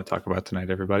 games I want to talk about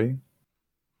tonight, everybody.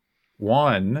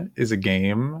 One is a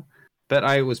game that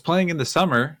I was playing in the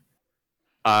summer.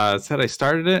 Said I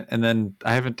started it, and then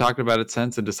I haven't talked about it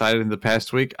since, and decided in the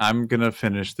past week I'm going to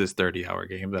finish this 30-hour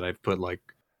game that I've put like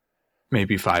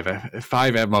maybe 5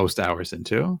 at most hours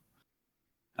into.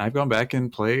 I've gone back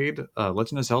and played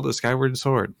Legend of Zelda Skyward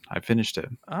Sword. I finished it.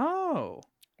 Oh.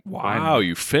 Wow,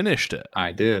 you finished it.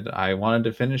 I did. I wanted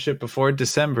to finish it before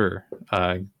December.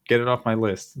 Get it off my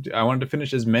list. I wanted to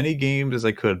finish as many games as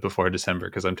I could before December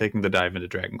because I'm taking the dive into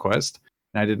Dragon Quest.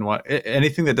 And I didn't want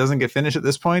anything that doesn't get finished at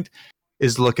this point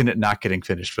is looking at not getting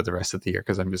finished for the rest of the year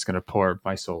because I'm just going to pour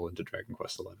my soul into Dragon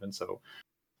Quest XI. So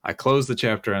I closed the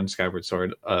chapter on Skyward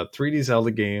Sword, a 3D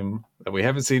Zelda game that we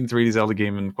haven't seen 3D Zelda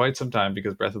game in quite some time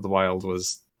because Breath of the Wild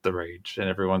was the rage, and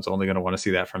everyone's only going to want to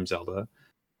see that from Zelda.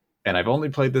 And I've only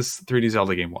played this 3D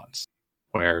Zelda game once,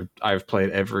 where I've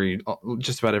played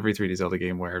just about every 3D Zelda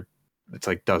game where it's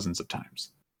like dozens of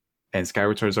times. And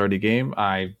Skyward Sword's already a game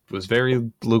I was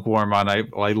very lukewarm on.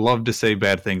 I love to say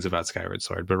bad things about Skyward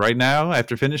Sword, but right now,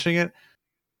 after finishing it,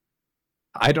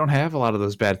 I don't have a lot of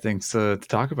those bad things to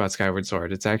talk about Skyward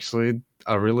Sword. It's actually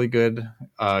a really good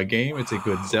game. It's a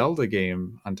good Zelda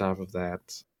game on top of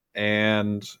that.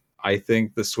 And I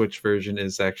think the Switch version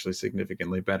is actually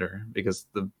significantly better because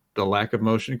the lack of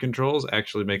motion controls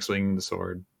actually makes swinging the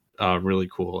sword really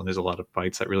cool. And there's a lot of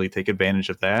fights that really take advantage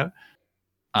of that.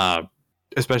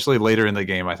 Especially later in the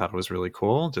game, I thought it was really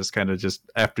cool. Just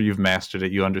after you've mastered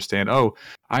it, you understand, oh,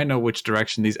 I know which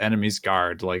direction these enemies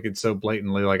guard. Like, it's so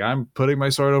blatantly like, I'm putting my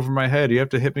sword over my head. You have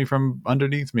to hit me from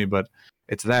underneath me, but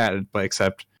it's that. But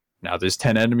except now there's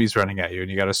 10 enemies running at you, and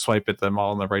you got to swipe at them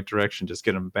all in the right direction. Just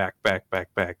get them back,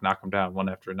 knock them down one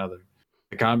after another.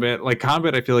 The combat,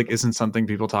 I feel like isn't something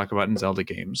people talk about in Zelda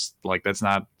games. Like, that's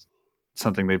not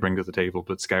something they bring to the table.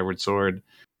 But Skyward Sword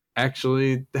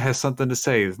actually has something to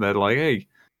say that, like, hey,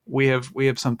 we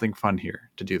have something fun here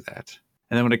to do that.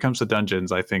 And then when it comes to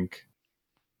dungeons, I think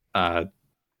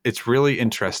it's really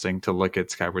interesting to look at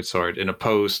Skyward Sword in a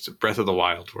post Breath of the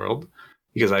Wild world,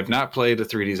 because I've not played a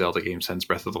 3D Zelda game since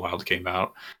Breath of the Wild came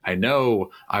out. I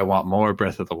know I want more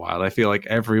Breath of the Wild. I feel like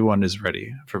everyone is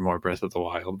ready for more Breath of the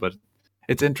Wild, but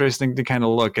it's interesting to kind of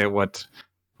look at what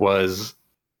was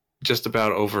just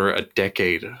about over a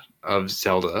decade of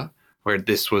Zelda, where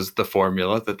this was the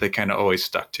formula that they kind of always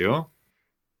stuck to,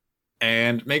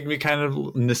 and make me kind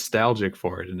of nostalgic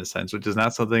for it in a sense, which is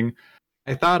not something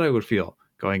I thought I would feel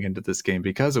going into this game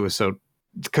because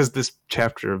this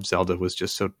chapter of Zelda was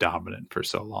just so dominant for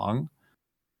so long.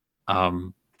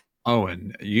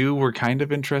 Owen, you were kind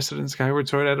of interested in Skyward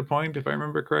Sword at a point, if I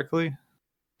remember correctly.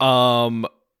 I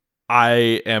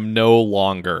am no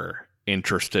longer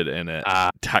interested in it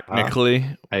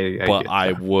technically, but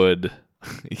I would.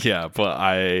 Yeah, but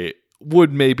I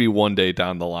would maybe one day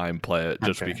down the line play it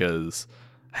just because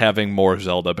having more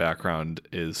Zelda background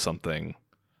is something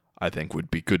I think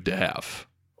would be good to have.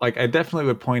 Like, I definitely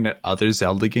would point at other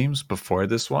Zelda games before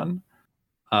this one.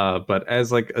 But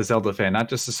as like a Zelda fan, not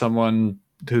just as someone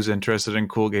who's interested in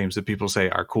cool games that people say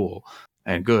are cool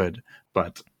and good,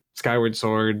 but Skyward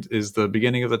Sword is the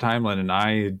beginning of the timeline,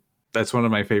 and that's one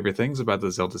of my favorite things about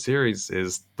the Zelda series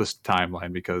is this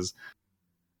timeline, because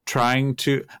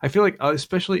I feel like,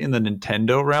 especially in the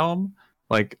Nintendo realm,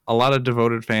 like a lot of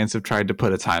devoted fans have tried to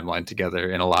put a timeline together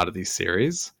in a lot of these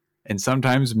series, and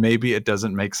sometimes maybe it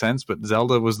doesn't make sense, but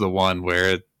Zelda was the one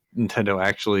where Nintendo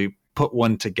actually put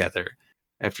one together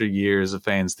after years of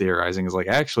fans theorizing. Is like,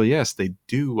 actually, yes, they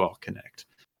do all connect,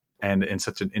 and in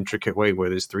such an intricate way where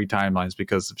there's 3 timelines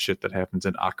because of shit that happens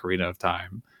in Ocarina of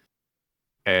Time.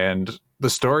 And the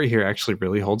story here actually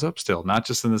really holds up still, not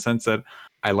just in the sense that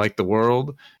I like the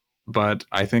world, but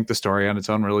I think the story on its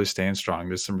own really stands strong.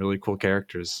 There's some really cool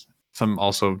characters, some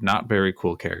also not very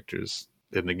cool characters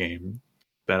in the game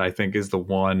that I think is the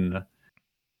one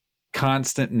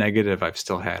constant negative I've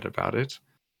still had about it.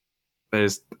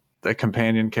 There's the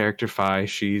companion character, Fi.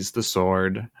 She's the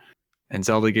sword. And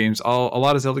Zelda games, a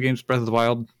lot of Zelda games, Breath of the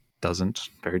Wild doesn't.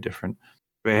 Very different.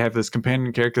 They have this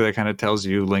companion character that kind of tells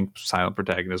you, Link, silent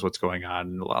protagonist, what's going on.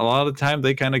 And a lot of the time,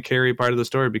 they kind of carry part of the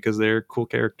story because they're cool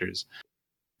characters.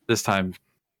 This time,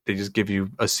 they just give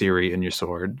you a Siri in your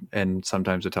sword, and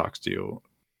sometimes it talks to you.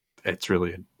 It's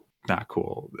really not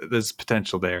cool. There's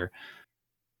potential there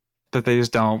that they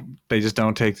just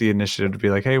don't take the initiative to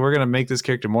be like, hey, we're gonna make this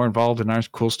character more involved in our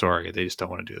cool story. They just don't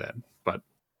want to do that.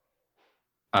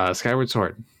 But Skyward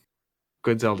Sword,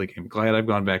 good Zelda game. Glad I've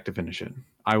gone back to finish it.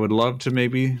 I would love to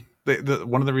maybe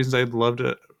one of the reasons I'd love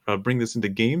to bring this into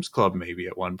Games Club maybe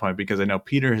at one point, because I know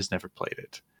Peter has never played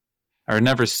it, or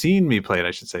never seen me play it,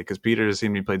 I should say, because Peter has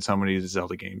seen me play so many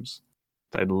Zelda games.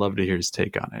 I'd love to hear his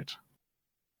take on it.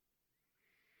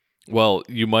 Well,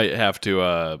 you might have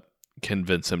to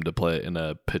convince him to play it in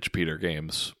a Pitch Peter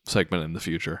Games segment in the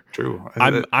future. True.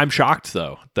 I'm shocked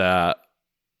though that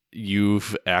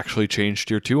you've actually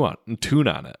changed your tune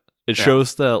on it. It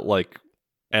shows that, like,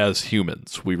 as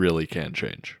humans, we really can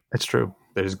change. It's true.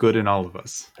 There's good in all of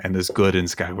us, and there's good in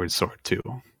Skyward Sword too.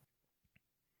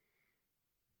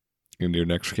 In your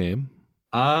next game?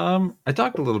 I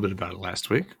talked a little bit about it last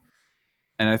week,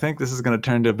 and I think this is going to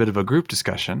turn to a bit of a group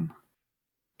discussion.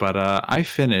 But I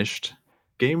finished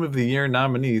Game of the Year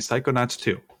nominee Psychonauts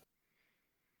 2.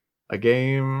 A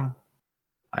game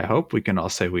I hope we can all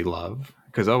say we love,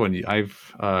 Because Owen,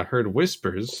 I've heard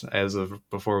whispers as of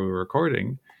before we were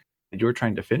recording that you were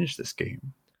trying to finish this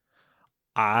game.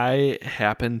 I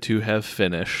happen to have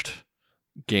finished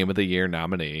Game of the Year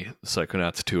nominee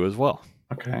Psychonauts 2 as well.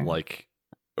 Okay. Like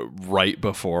right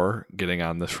before getting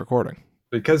on this recording.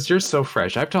 Because you're so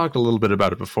fresh. I've talked a little bit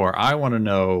about it before. I want to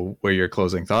know where your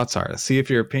closing thoughts are. See if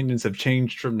your opinions have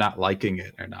changed from not liking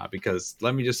it or not. Because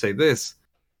let me just say this.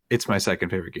 It's my second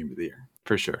favorite game of the year.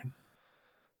 For sure.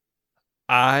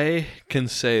 I can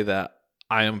say that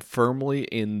I am firmly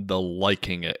in the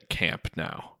liking it camp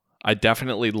now. I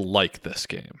definitely like this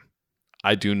game.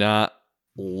 I do not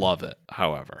love it,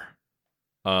 however.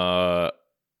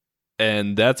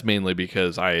 And that's mainly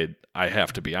because I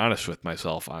have to be honest with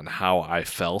myself on how I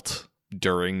felt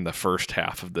during the first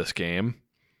half of this game,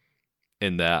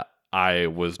 in that I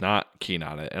was not keen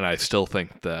on it, and I still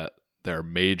think that there are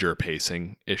major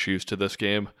pacing issues to this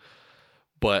game.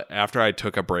 But after I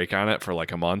took a break on it for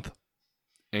like a month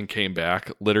and came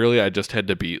back, literally I just had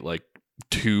to beat like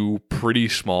 2 pretty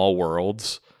small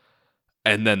worlds,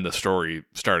 and then the story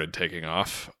started taking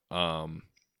off.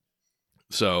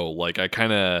 So like I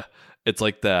kind of, it's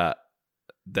like that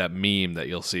meme that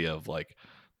you'll see of like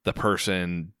the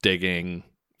person digging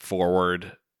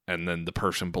forward and then the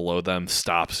person below them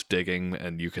stops digging,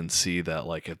 and you can see that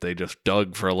like if they just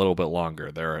dug for a little bit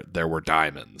longer, there were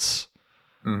diamonds.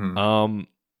 Mm-hmm.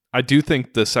 I do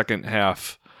think the second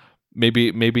half,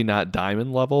 maybe not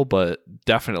diamond level, but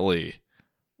definitely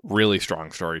really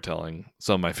strong storytelling.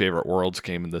 Some of my favorite worlds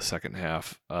came in the second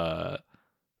half.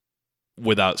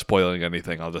 Without spoiling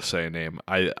anything, I'll just say a name.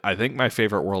 I think my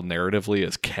favorite world narratively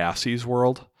is Cassie's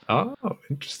world. Oh,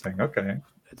 interesting. Okay.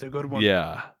 It's a good one.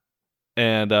 Yeah.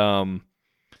 And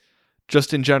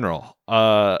just in general,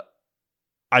 I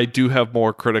do have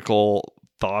more critical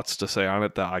thoughts to say on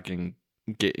it that I can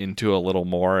get into a little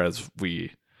more as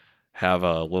we have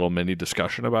a little mini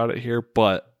discussion about it here.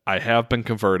 But I have been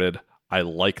converted. I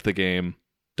like the game.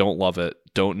 Don't love it.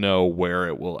 Don't know where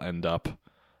it will end up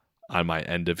on my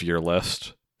end of year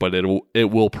list, but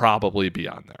it will probably be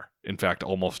on there. In fact,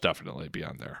 almost definitely be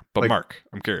on there. But like, Mark,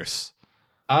 I'm curious.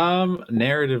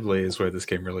 Narratively is where this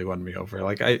game really won me over.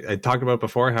 Like I talked about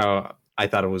before, how I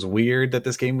thought it was weird that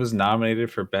this game was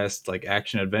nominated for best like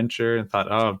action adventure, and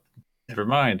thought, oh, never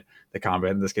mind. The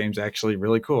combat in this game is actually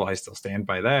really cool. I still stand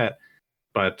by that.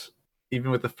 But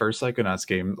even with the first Psychonauts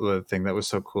game, the thing that was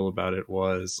so cool about it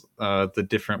was the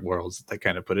different worlds that they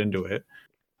kind of put into it.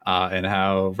 And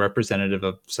how representative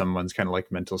of someone's kind of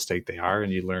like mental state they are,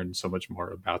 and you learn so much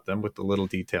more about them with the little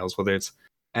details, whether it's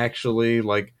actually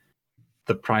like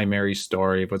the primary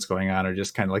story of what's going on, or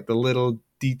just kind of like the little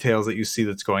details that you see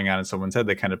that's going on in someone's head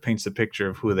that kind of paints a picture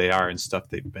of who they are and stuff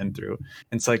they've been through.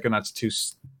 And Psychonauts 2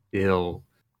 still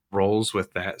rolls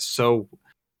with that so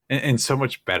and so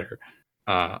much better,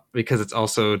 because it's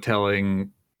also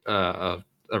telling a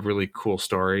really cool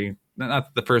story. Not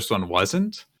that the first one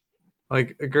wasn't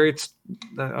like a great.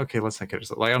 Okay, let's not get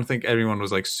it. Like, I don't think everyone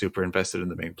was like super invested in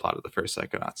the main plot of the first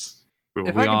Psychonauts.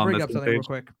 If I can bring up something real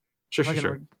quick,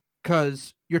 sure.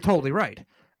 Because you're totally right.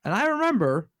 And I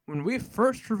remember when we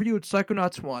first reviewed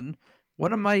Psychonauts 1,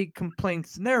 one of my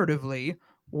complaints narratively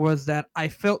was that I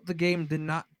felt the game did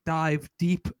not dive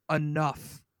deep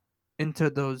enough into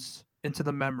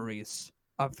the memories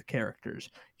of the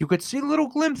characters. You could see little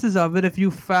glimpses of it if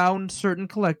you found certain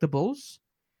collectibles,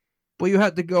 but you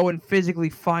had to go and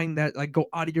physically find that, like go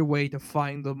out of your way to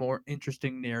find the more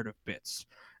interesting narrative bits.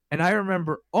 And I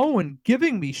remember Owen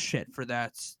giving me shit for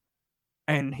that,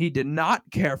 and he did not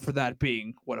care for that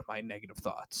being one of my negative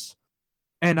thoughts.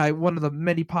 And one of the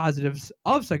many positives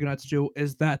of Psychonauts 2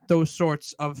 is that those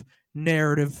sorts of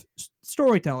narrative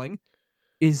storytelling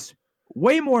is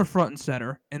way more front and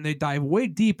center, and they dive way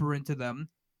deeper into them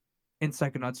in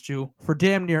Psychonauts 2 for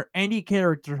damn near any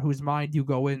character whose mind you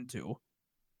go into.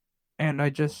 And I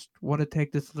just want to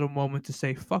take this little moment to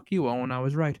say, fuck you, Owen, I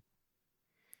was right.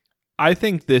 I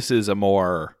think this is a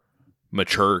more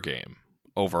mature game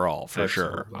overall, for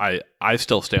Absolutely. sure. I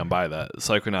still stand by that.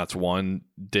 Psychonauts 1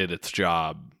 did its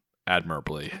job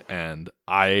admirably, and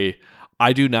I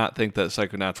do not think that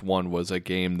Psychonauts 1 was a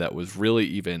game that was really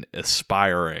even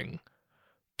aspiring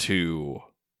to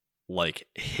like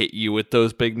hit you with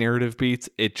those big narrative beats.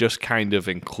 It just kind of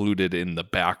included in the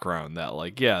background that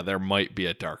like, yeah, there might be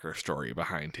a darker story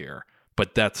behind here,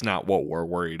 but that's not what we're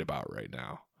worried about right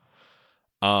now.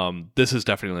 This is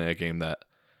definitely a game that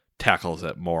tackles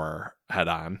it more head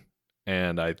on,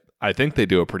 and I think they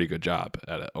do a pretty good job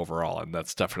at it overall, and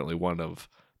that's definitely one of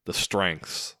the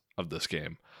strengths of this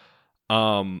game.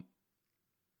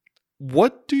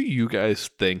 What do you guys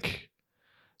think,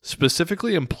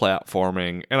 specifically in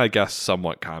platforming and I guess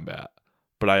somewhat combat,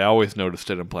 but I always noticed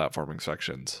it in platforming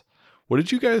sections. What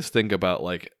did you guys think about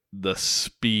like the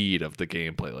speed of the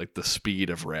gameplay, like the speed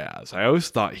of Raz? I always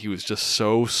thought he was just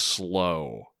so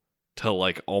slow to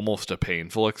like almost a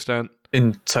painful extent.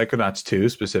 In Psychonauts 2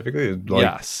 specifically? Like,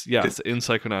 yes, in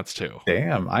Psychonauts 2.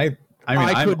 Damn, I mean,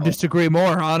 I couldn't disagree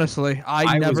more, honestly.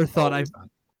 I never thought I...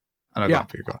 Yeah.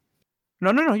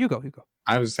 No, you go.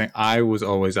 I was saying I was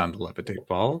always on the levitate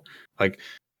ball. Like,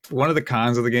 one of the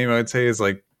cons of the game, I would say, is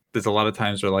like there's a lot of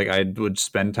times where like I would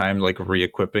spend time like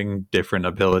re-equipping different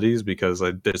abilities because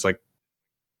like, there's like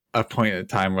a point in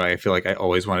time where I feel like I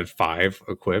always wanted 5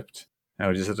 equipped. And I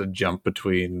would just have to jump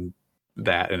between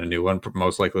that and a new one,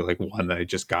 most likely like one that I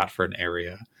just got for an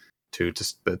area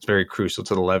that's very crucial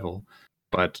to the level.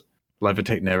 But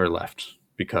levitate never left,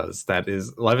 because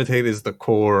levitate is the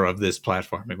core of this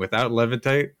platforming. Without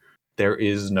levitate, there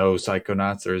is no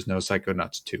Psychonauts, there is no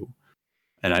Psychonauts 2.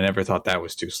 And I never thought that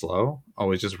was too slow,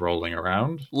 always just rolling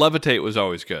around. Levitate was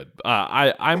always good.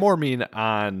 I more mean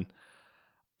on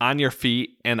your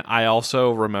feet, and I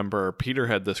also remember Peter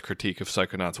had this critique of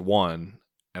Psychonauts 1,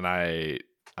 and I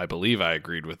believe I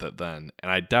agreed with it then,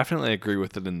 and I definitely agree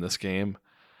with it in this game,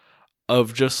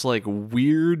 of just like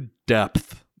weird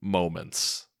depth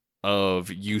moments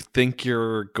of you think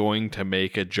you're going to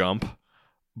make a jump,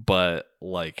 but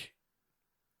like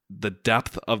the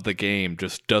depth of the game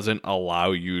just doesn't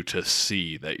allow you to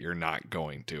see that you're not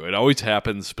going to. It always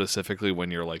happens specifically when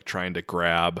you're like trying to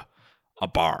grab a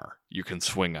bar you can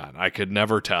swing on. I could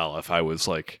never tell if I was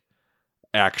like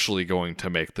actually going to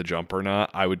make the jump or not.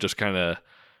 I would just kind of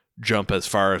jump as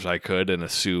far as I could and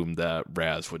assume that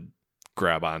Raz would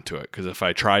grab onto it, because if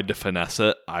I tried to finesse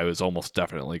it, I was almost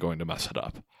definitely going to mess it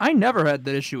up. I never had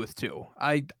that issue with 2.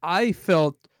 I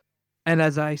felt, and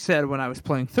as I said when I was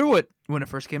playing through it when it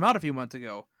first came out a few months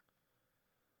ago,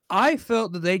 I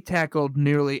felt that they tackled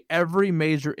nearly every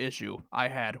major issue I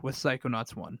had with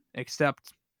Psychonauts 1,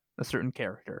 except a certain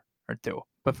character or 2.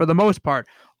 But for the most part,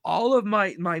 all of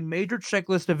my major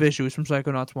checklist of issues from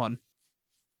Psychonauts 1,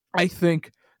 I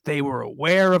think they were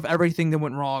aware of everything that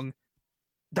went wrong.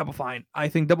 Double Fine. I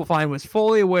think Double Fine was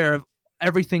fully aware of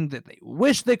everything that they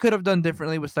wish they could have done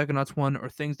differently with Psychonauts 1, or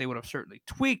things they would have certainly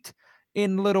tweaked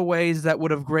in little ways that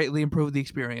would have greatly improved the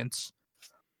experience.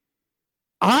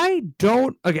 I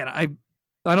don't think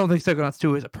Psychonauts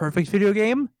 2 is a perfect video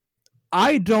game.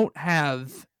 I don't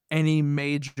have any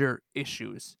major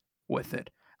issues with it.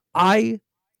 I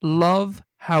love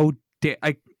how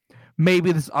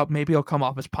maybe I'll come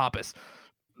off as pompous.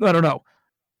 I don't know.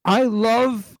 I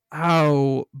love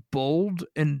how bold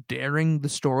and daring the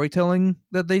storytelling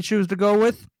that they choose to go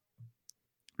with,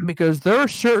 because there are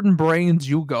certain brains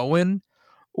you go in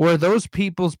where those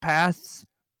people's pasts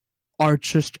are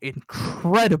just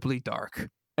incredibly dark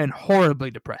and horribly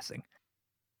depressing.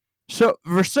 So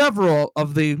for several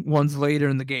of the ones later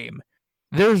in the game,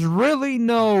 there's really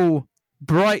no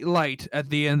bright light at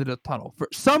the end of the tunnel. For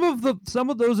some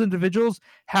of those individuals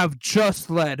have just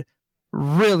led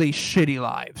really shitty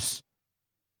lives,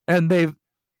 and the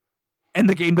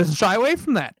game doesn't shy away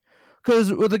from that,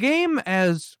 because with the game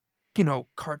as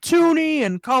cartoony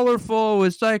and colorful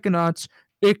as Psychonauts,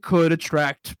 it could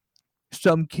attract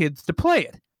some kids to play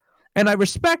it. And I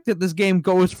respect that this game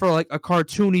goes for like a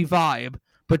cartoony vibe,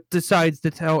 but decides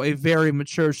to tell a very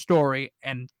mature story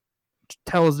and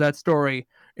tells that story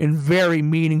in very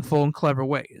meaningful and clever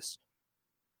ways.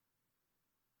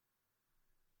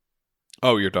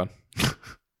 Oh, you're done.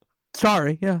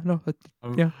 Sorry. Yeah, no.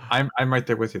 Yeah. I'm right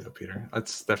there with you though, Peter.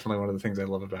 That's definitely one of the things I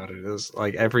love about it. Is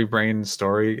like every brain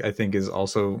story, I think, is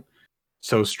also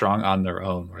so strong on their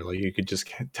own, where like you could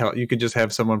just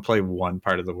have someone play one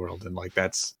part of the world, and like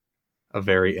that's a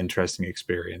very interesting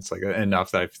experience, like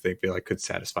enough that I feel like could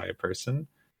satisfy a person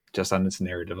just on its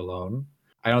narrative alone.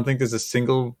 I don't think there's a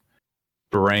single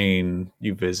brain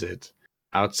you visit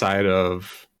outside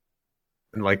of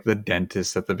like the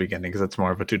dentist at the beginning, because that's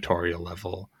more of a tutorial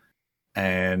level,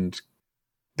 and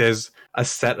there's a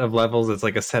set of levels. It's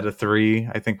like a set of 3.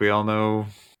 I think we all know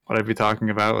what I'd be talking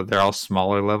about. They're all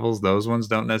smaller levels. Those ones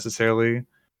don't necessarily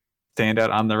stand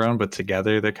out on their own, but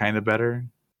together they're kind of better.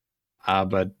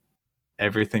 But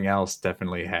everything else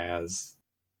definitely has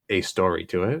a story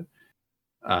to it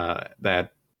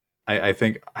that I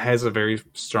think has a very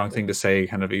strong thing to say,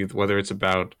 kind of whether it's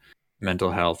about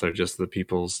mental health or just the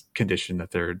people's condition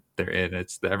that they're in.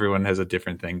 It's everyone has a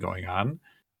different thing going on,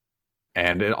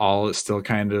 and it all is still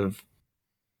kind of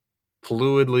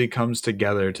fluidly comes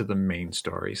together to the main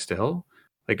story still.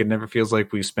 Like it never feels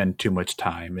like we spend too much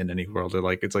time in any world, or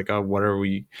like it's like, oh, what are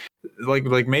we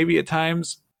like maybe at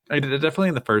times definitely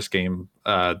in the first game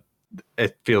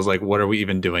it feels like, what are we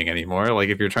even doing anymore? Like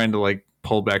if you're trying to like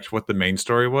pull back to what the main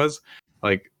story was.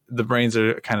 Like the brains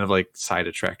are kind of like side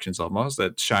attractions almost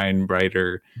that shine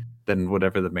brighter than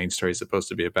whatever the main story is supposed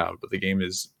to be about. But the game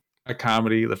is a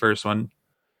comedy, the first one,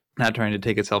 not trying to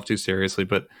take itself too seriously,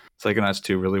 but Psychonauts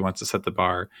 2 really wants to set the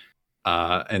bar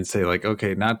and say like,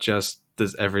 okay, not just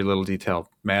does every little detail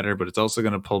matter, but it's also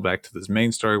going to pull back to this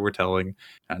main story we're telling.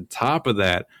 On top of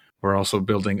that, we're also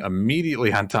building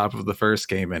immediately on top of the first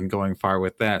game and going far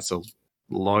with that. So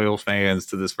loyal fans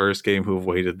to this first game who have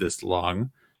waited this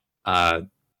long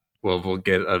will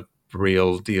get a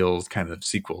real deal kind of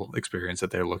sequel experience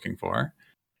that they're looking for.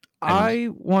 And I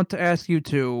want to ask you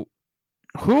two,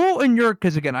 who in your,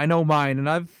 because again, I know mine, and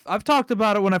I've talked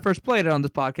about it when I first played it on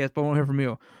this podcast, but I want to hear from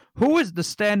you. Who is the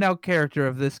standout character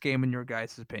of this game in your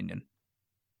guys' opinion?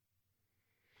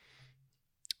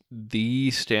 The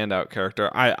standout character,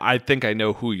 I think I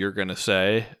know who you're gonna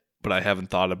say, but I haven't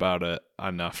thought about it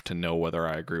enough to know whether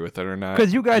I agree with it or not.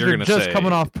 Because you guys You're are gonna just say-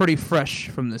 coming off pretty fresh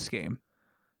from this game.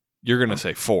 You're gonna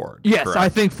say Ford. Yes, correct? I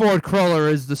think Ford Cruller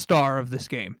is the star of this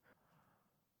game.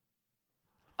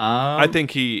 I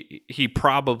think he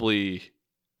probably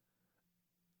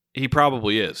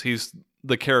is. He's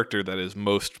the character that is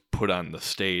most put on the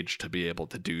stage to be able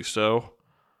to do so.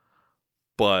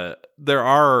 But there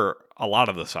are a lot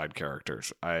of the side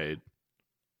characters I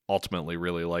ultimately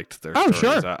really liked their Oh,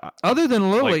 stories. sure. Other than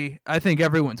Lily, I think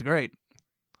everyone's great.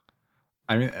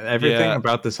 I mean, everything Yeah.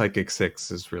 about the Psychic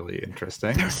Six is really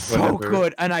interesting. They're so Whatever-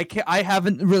 good, and I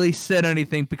haven't really said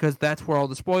anything because that's where all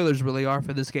the spoilers really are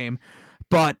for this game.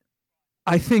 But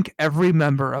I think every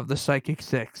member of the Psychic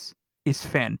Six is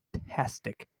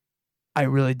fantastic. I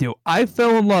really do. I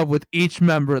fell in love with each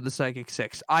member of the Psychic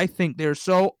Six. I think they're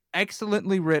so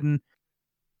excellently written.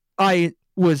 I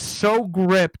was so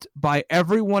gripped by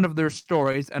every one of their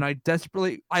stories, and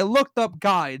I looked up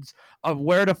guides of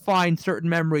where to find certain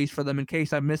memories for them in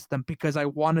case I missed them, because I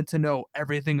wanted to know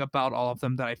everything about all of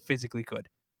them that I physically could.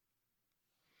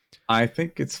 I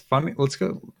think it's funny. Let's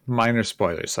go minor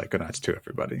spoilers, Psychonauts 2,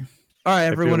 everybody. All right,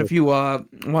 feel everyone, like- if you want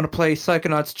to play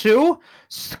Psychonauts 2,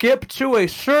 skip to a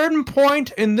certain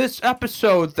point in this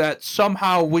episode that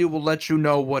somehow we will let you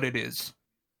know what it is.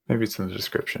 Maybe it's in the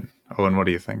description. Owen, what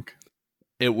do you think?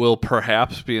 It will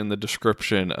perhaps be in the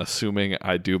description, assuming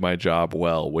I do my job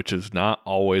well, which is not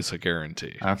always a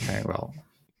guarantee. Okay, well,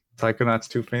 Psychonauts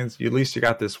 2 fans, at least you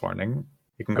got this warning.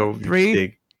 You can go 3,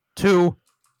 dig. 2,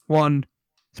 1,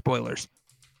 spoilers.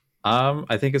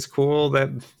 I think it's cool that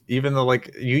even though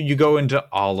like you go into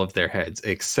all of their heads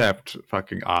except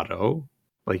fucking Otto,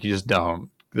 like you just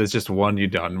don't. There's just one you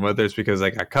don't, whether it's because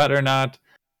I got cut or not.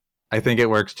 I think it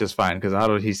works just fine because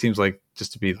Otto, he seems like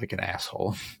just to be like an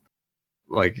asshole.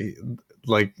 like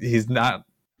he's not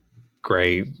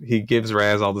great. He gives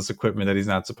Raz all this equipment that he's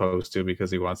not supposed to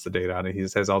because he wants the data on it. He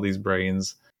just has all these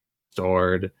brains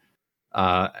stored.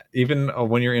 Even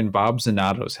when you're in Bob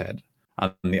Zanotto's head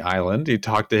on the island, you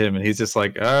talk to him and he's just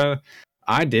like,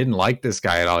 I didn't like this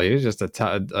guy at all. He was just a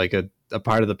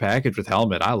part of the package with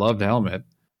Helmet. I loved Helmet.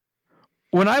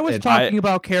 When I was And talking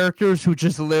about characters who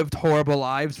just lived horrible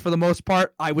lives for the most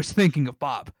part, I was thinking of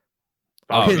Bob.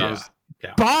 Oh, His-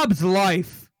 yeah. Bob's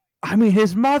life. I mean,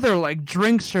 his mother like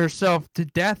drinks herself to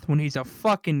death when he's a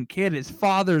fucking kid. His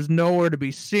father's nowhere to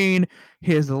be seen.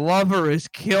 His lover is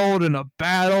killed in a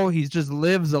battle. He just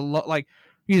lives like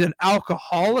he's an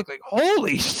alcoholic. Like,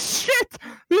 holy shit!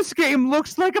 This game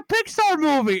looks like a Pixar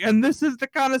movie, and this is the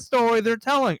kind of story they're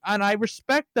telling, and I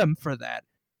respect them for that.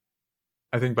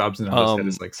 I think Bob Zanotto's head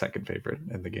is like second favorite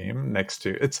in the game, next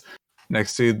to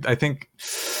I think.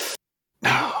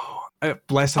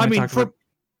 Last time I mean, talked for about.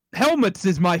 Helmets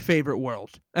is my favorite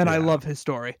world, and I Yeah. love his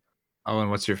story. Owen,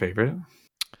 what's your favorite?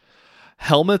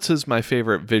 Helmets is my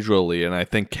favorite visually, and I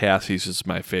think Cassie's is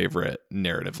my favorite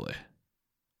narratively.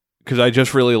 Because I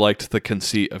just really liked the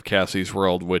conceit of Cassie's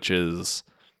world, which is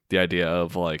the idea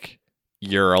of like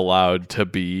you're allowed to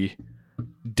be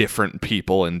different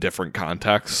people in different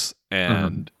contexts,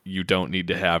 and you don't need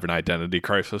to have an identity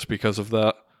crisis because of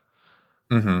that.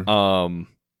 Mm-hmm.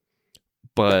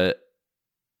 But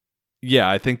yeah,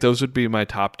 I think those would be my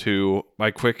top two.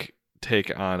 My quick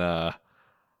take on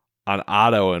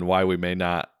Otto and why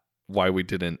we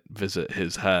didn't visit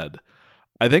his head.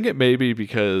 I think it may be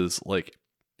because like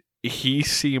he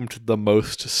seemed the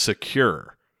most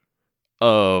secure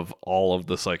of all of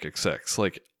the Psychic Six.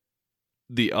 Like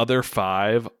the other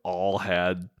five all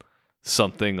had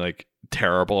something like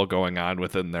terrible going on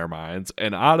within their minds,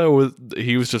 and Otto was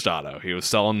just Otto. He was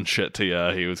selling shit to you,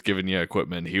 he was giving you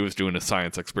equipment, he was doing his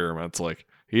science experiments. Like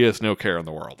he has no care in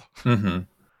the world. Mm-hmm.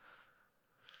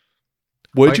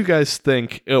 What did you guys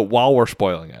think while we're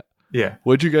spoiling it? Yeah.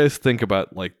 What'd you guys think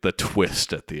about like the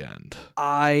twist at the end?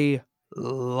 I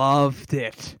loved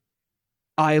it.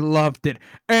 I loved it.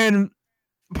 And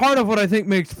part of what I think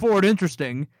makes Ford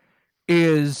interesting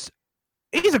is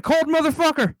he's a cold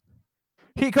motherfucker.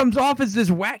 He comes off as this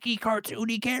wacky,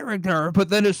 cartoony character, but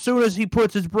then as soon as he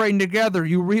puts his brain together,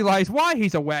 you realize why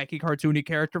he's a wacky, cartoony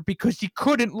character, because he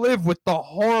couldn't live with the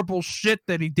horrible shit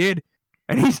that he did.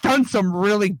 And he's done some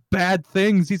really bad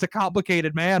things. He's a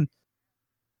complicated man.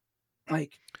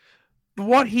 Like,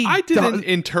 what he I didn't does...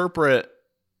 interpret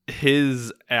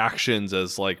his actions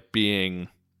as like being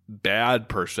bad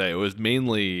per se. It was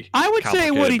mainly I would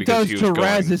say what he does to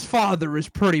Raz's father is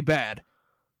pretty bad.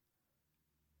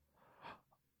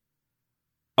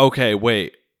 Okay,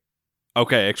 wait.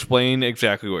 Okay, explain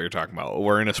exactly what you're talking about.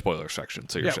 We're in a spoiler section,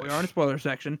 so you're safe. We are in a spoiler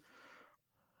section.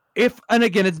 And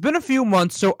again, it's been a few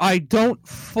months, so I don't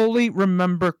fully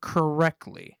remember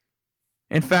correctly.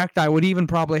 In fact, I would even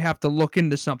probably have to look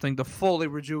into something to fully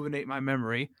rejuvenate my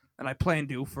memory, and I plan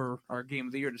to for our Game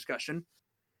of the Year discussion.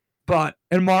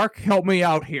 And Mark, help me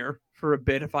out here for a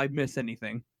bit if I miss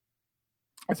anything.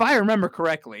 If I remember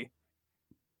correctly,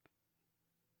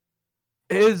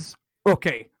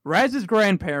 Raz's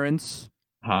grandparents,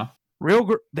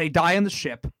 they die in the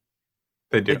ship.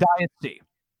 They do. They die at sea.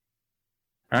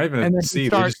 I don't even see.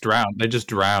 They just drowned. They just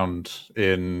drowned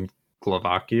in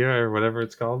Slovakia or whatever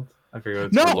it's called. I forget.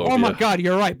 It's called. Oh my God,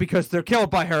 you're right, because they're killed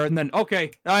by her, and then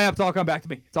it's all come back to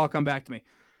me. It's all come back to me.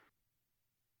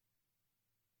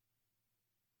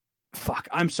 Fuck,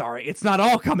 I'm sorry. It's not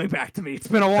all coming back to me. It's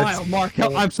been a while, Mark.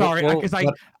 I'm sorry, because I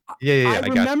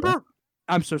remember.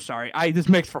 I'm so sorry. This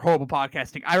makes for horrible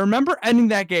podcasting. I remember ending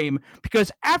that game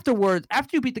because afterwards,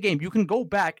 after you beat the game, you can go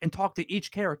back and talk to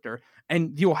each character,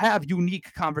 and you'll have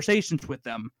unique conversations with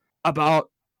them about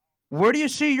where do you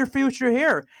see your future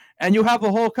here? And you have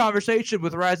a whole conversation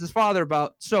with Raz's father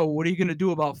about, so what are you going to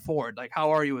do about Ford? Like, how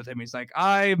are you with him? He's like,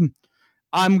 I'm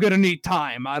going to need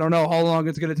time. I don't know how long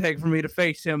it's going to take for me to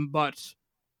face him, but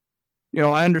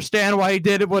I understand why he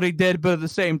did what he did, but at the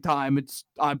same time,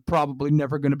 I'm probably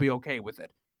never going to be okay with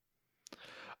it.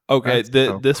 Okay,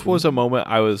 this was a moment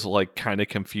I was like kind of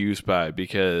confused by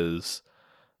because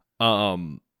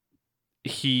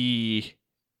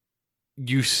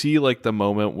you see like the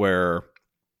moment where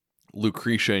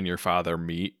Lucretia and your father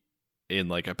meet in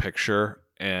like a picture,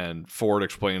 and Ford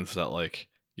explains that like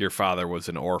your father was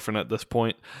an orphan at this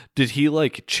point. Did he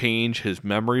like change his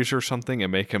memories or something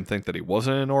and make him think that he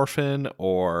wasn't an orphan,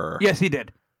 or? Yes, he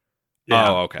did.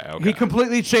 Yeah. Oh, okay. He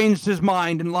completely changed his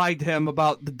mind and lied to him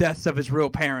about the deaths of his real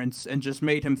parents and just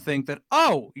made him think that,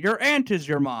 oh, your aunt is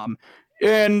your mom.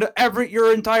 And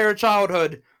your entire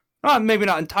childhood, maybe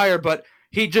not entire, but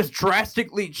he just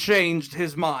drastically changed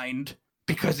his mind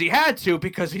because he had to,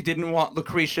 because he didn't want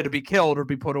Lucretia to be killed or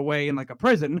be put away in like a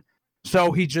prison.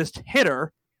 So he just hid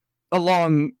her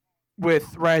along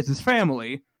with Raz's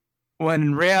family, when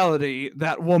in reality,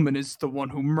 that woman is the one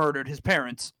who murdered his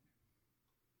parents.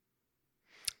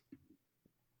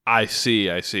 I see.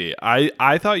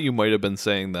 I thought you might have been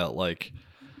saying that, like,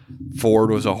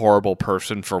 Ford was a horrible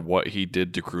person for what he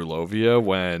did to Grulovia,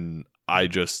 when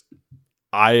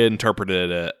I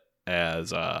interpreted it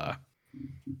as,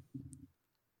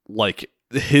 like,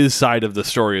 his side of the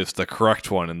story is the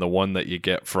correct one, and the one that you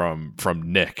get from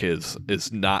Nick is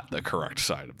not the correct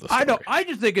side of the story. I know. I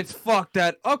just think it's fucked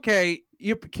that, okay,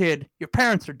 your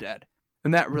parents are dead,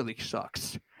 and that really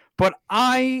sucks. But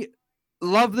I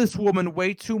love this woman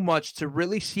way too much to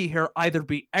really see her either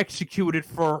be executed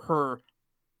for her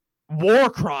war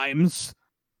crimes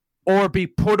or be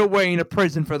put away in a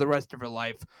prison for the rest of her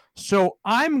life. So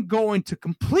I'm going to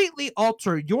completely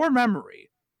alter your memory,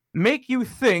 make you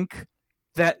think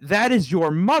that is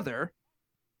your mother,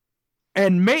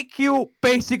 and make you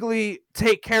basically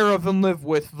take care of and live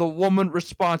with the woman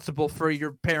responsible for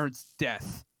your parents'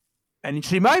 death. And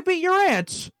she might be your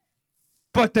aunt,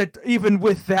 but that even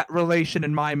with that relation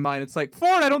in my mind, it's like,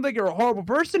 Ford, I don't think you're a horrible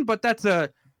person, but it's a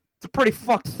pretty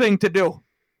fucked thing to do.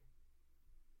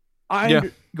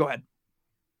 Go ahead.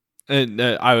 And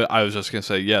I was just gonna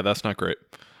say, yeah, that's not great.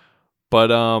 But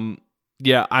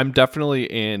yeah, I'm definitely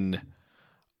in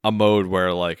a mode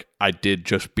where like I did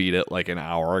just beat it like an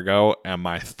hour ago, and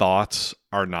my thoughts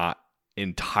are not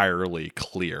entirely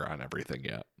clear on everything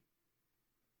yet.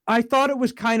 I thought it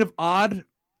was kind of odd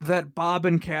that Bob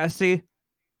and Cassie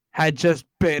had just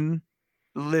been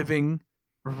living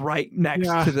right next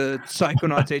to the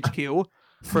Psychonauts HQ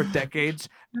for decades.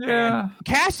 Yeah. And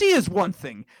Cassie is one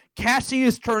thing. Cassie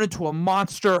has turned into a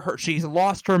monster. She's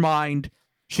lost her mind.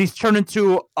 She's turned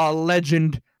into a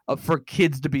legend for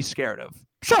kids to be scared of.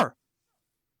 Sure.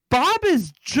 Bob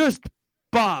is just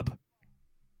Bob.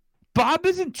 Bob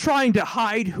isn't trying to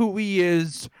hide who he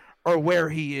is or where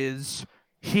he is.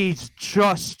 He's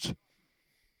just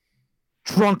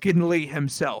drunkenly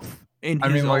himself in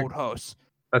his old house.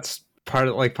 That's part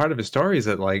of his story is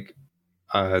that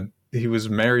he was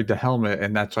married to Helmet,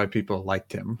 and that's why people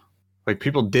liked him. Like,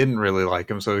 people didn't really like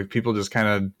him, so people just kind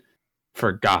of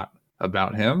forgot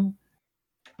about him.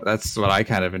 That's what I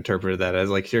kind of interpreted that as.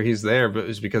 Like, sure, he's there, but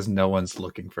it's because no one's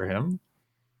looking for him.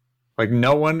 Like,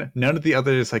 none of the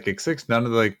other Psychic Six, none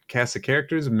of the cast of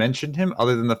characters mentioned him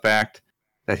other than the fact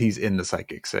that he's in the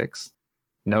Psychic Six.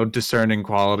 No discerning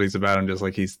qualities about him, just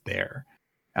like he's there.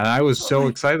 And I was so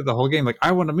excited the whole game. Like,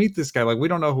 I want to meet this guy. Like, we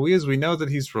don't know who he is. We know that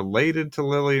he's related to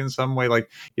Lily in some way. Like,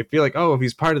 you feel like, oh, if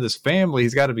he's part of this family,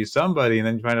 he's got to be somebody. And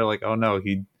then you find out, like, oh, no,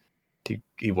 he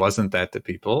wasn't that to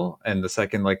people. And the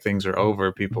second, like, things are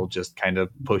over, people just kind of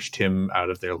pushed him out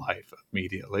of their life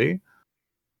immediately.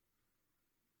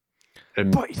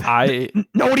 And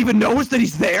no one even knows that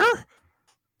he's there?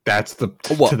 That's to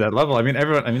that level. I mean,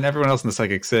 everyone else in the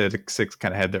Psychic Six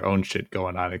kind of had their own shit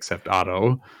going on, except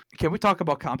Otto. Can we talk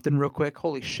about Compton real quick?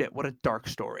 Holy shit, what a dark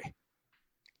story.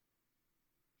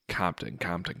 Compton.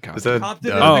 Is that,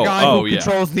 Compton is the guy who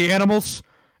controls the animals,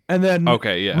 and then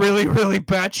really, really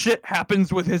bad shit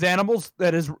happens with his animals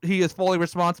that he is fully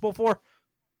responsible for.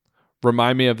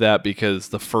 Remind me of that, because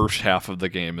the first half of the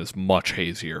game is much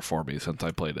hazier for me since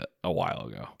I played it a while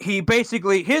ago.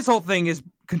 His whole thing is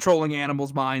controlling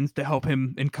animals' minds to help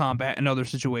him in combat and other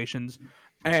situations.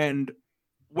 And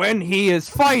when they're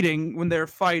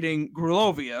fighting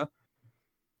Grulovia,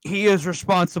 he is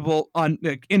responsible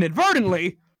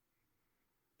inadvertently.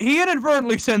 He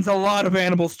inadvertently sends a lot of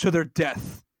animals to their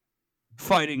death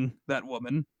fighting that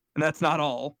woman. And that's not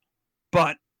all.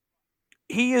 But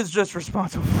he is just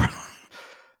responsible for...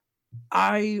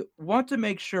 I want to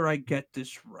make sure I get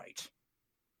this right.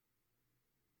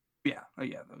 Yeah.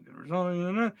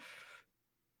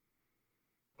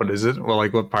 What is it? Well,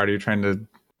 like, what part are you trying to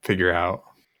figure out?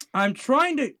 I'm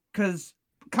trying to, because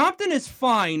Compton is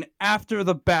fine after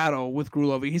the battle with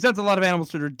Grulovia. He sends a lot of animals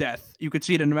to their death. You could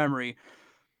see it in the memory.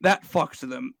 That fucks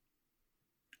them.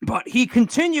 But he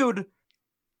continued.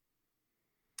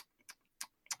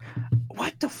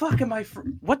 What the fuck am I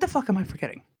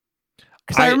forgetting?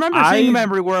 Because I remember seeing a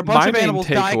memory where a bunch of animals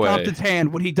die Compton's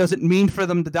hand when he doesn't mean for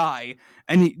them to die,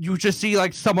 and you just see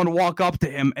like someone walk up to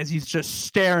him as he's just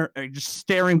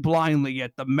staring blindly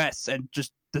at the mess and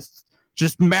just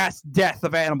mass death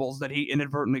of animals that he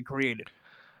inadvertently created.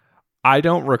 I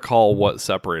don't recall what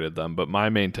separated them, but my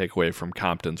main takeaway from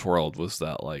Compton's world was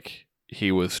that like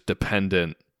he was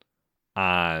dependent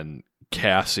on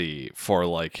Cassie for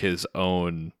like his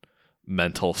own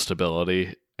mental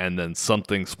stability. And then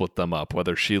something split them up,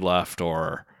 whether she left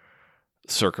or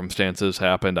circumstances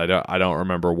happened. I don't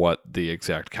remember what the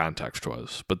exact context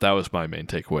was, but that was my main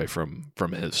takeaway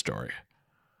from his story.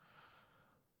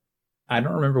 I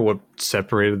don't remember what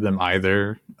separated them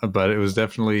either, but it was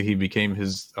definitely he became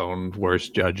his own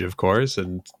worst judge, of course,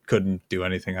 and couldn't do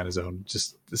anything on his own.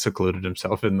 Just secluded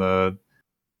himself in the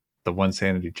one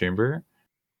sanity chamber.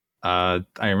 I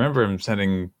remember him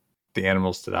sending the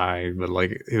animals to die, but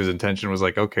like his intention was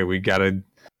like, okay, we gotta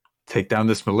take down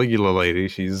this Maligula lady,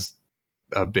 she's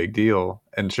a big deal.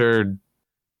 And sure,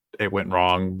 it went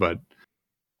wrong, but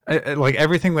like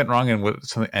everything went wrong in what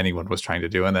something anyone was trying to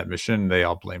do in that mission. They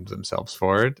all blamed themselves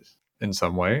for it in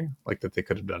some way, like that they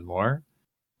could have done more,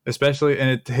 especially. And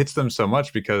it hits them so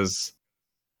much because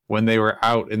when they were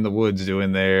out in the woods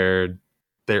doing their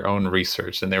own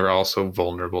research, and they were also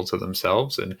vulnerable to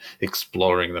themselves and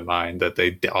exploring the mind, that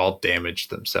they all damaged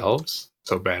themselves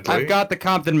so badly. I've got the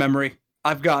Compton memory.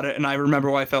 I've got it, and I remember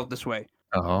why I felt this way.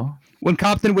 Oh. When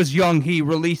Compton was young, he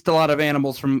released a lot of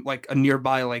animals from like a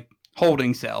nearby like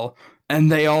holding cell,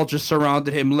 and they all just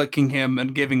surrounded him, licking him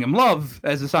and giving him love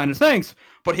as a sign of thanks.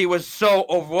 But he was so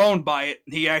overwhelmed by it,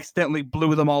 he accidentally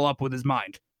blew them all up with his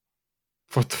mind.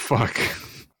 What the fuck?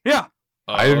 Yeah.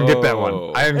 I didn't get that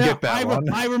one.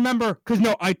 I remember,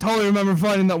 because I totally remember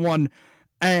finding that one,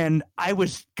 and I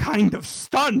was kind of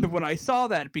stunned when I saw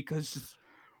that, because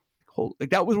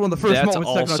that was one of the first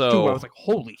moments where I was like,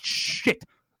 holy shit.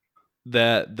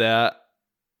 That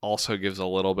also gives a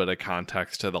little bit of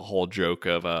context to the whole joke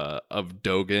of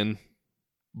Dogen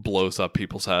blows up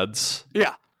people's heads.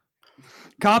 Yeah.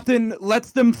 Compton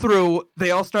lets them through,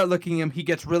 they all start looking at him, he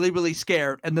gets really, really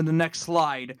scared, and then the next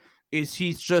slide is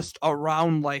he's just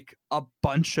around like a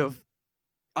bunch of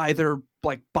either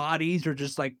like bodies or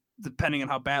just like, depending on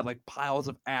how bad, like piles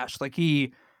of ash. Like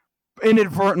he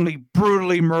inadvertently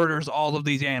brutally murders all of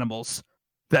these animals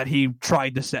that he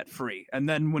tried to set free. And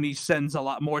then when he sends a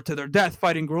lot more to their death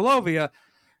fighting Grulovia,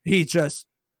 he just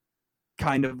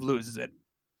kind of loses it.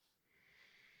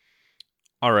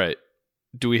 All right.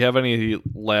 Do we have any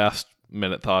last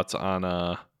minute thoughts on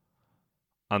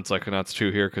Psychonauts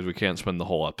 2 here? Because we can't spend the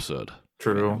whole episode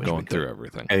True. going through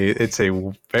everything. It's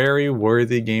a very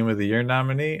worthy Game of the Year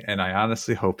nominee, and I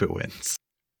honestly hope it wins.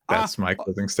 That's my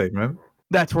closing statement.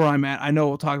 That's where I'm at. I know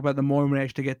we'll talk about the more when we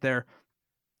actually get there.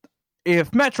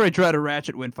 If Metroid Dread or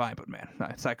Ratchet win, fine, but man,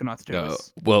 Psychonauts 2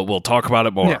 is... We'll talk about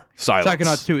it more. Yeah. Silence.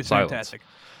 Psychonauts 2 is Silence. fantastic.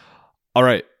 All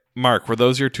right, Mark, were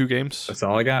those your 2 games? That's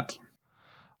all I got.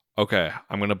 Okay,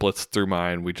 I'm going to blitz through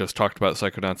mine. We just talked about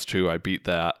Psychonauts 2. I beat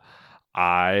that.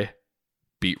 I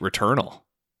beat Returnal,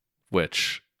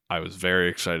 which I was very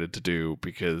excited to do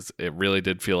because it really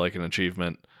did feel like an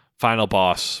achievement. Final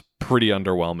boss, pretty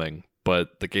underwhelming,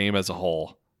 but the game as a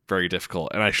whole, very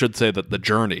difficult. And I should say that the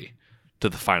journey to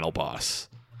the final boss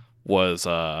was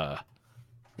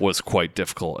quite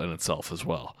difficult in itself as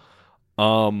well.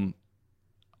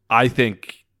 I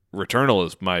think Returnal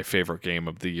is my favorite game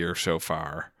of the year so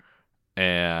far,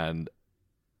 and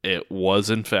it was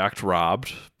in fact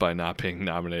robbed by not being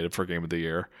nominated for Game of the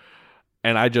Year.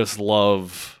 And I just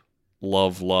love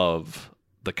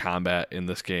the combat in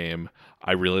this game.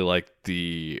 I really like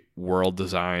the world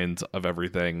designs of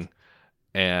everything,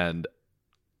 and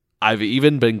I've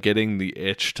even been getting the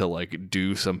itch to like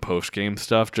do some post-game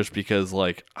stuff just because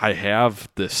like I have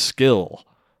this skill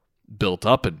built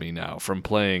up in me now from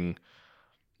playing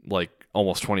like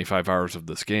almost 25 hours of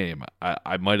this game.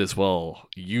 I might as well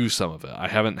use some of it. I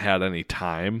haven't had any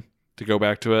time to go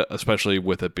back to it, especially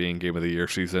with it being Game of the Year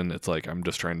season. It's like I'm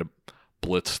just trying to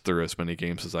blitz through as many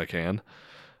games as I can.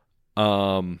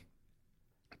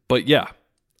 But yeah,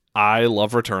 I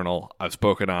love Returnal. I've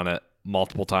spoken on it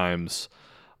multiple times.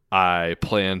 I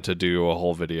plan to do a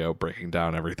whole video breaking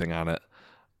down everything on it.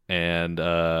 And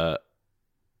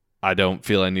I don't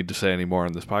feel I need to say any more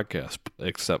on this podcast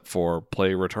except for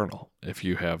play Returnal if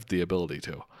you have the ability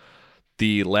to.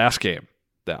 The last game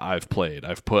that I've played,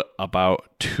 I've put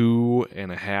about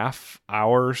 2.5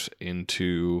 hours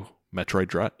into Metroid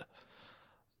Dread.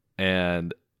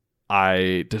 And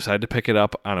I decided to pick it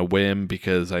up on a whim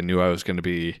because I knew I was going to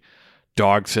be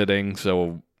dog sitting.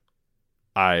 So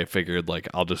I figured like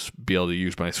I'll just be able to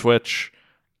use my Switch,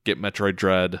 get Metroid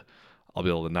Dread. I'll be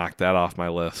able to knock that off my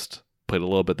list. Played a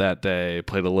little bit that day,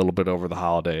 played a little bit over the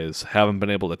holidays. Haven't been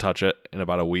able to touch it in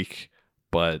about a week,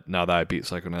 but now that I beat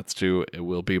Psychonauts 2, it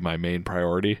will be my main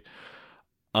priority.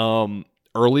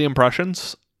 Early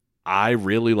impressions, I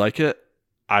really like it.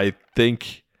 I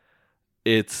think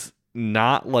it's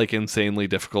not like insanely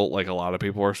difficult like a lot of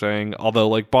people are saying, although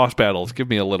like boss battles give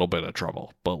me a little bit of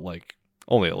trouble, but like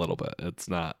only a little bit. It's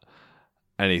not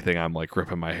anything I'm like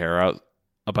ripping my hair out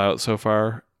about so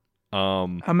far. How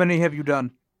many have you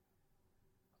done?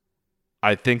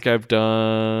 I think I've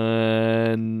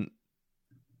done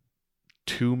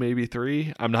 2, maybe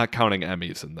 3. I'm not counting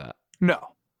Emmys in that. No.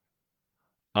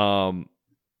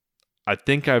 I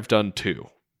think I've done 2.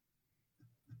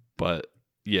 But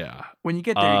yeah. When you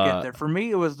get there, you get there. For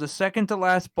me, it was the second to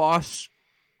last boss,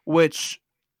 which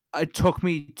it took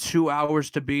me 2 hours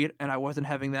to beat, and I wasn't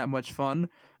having that much fun.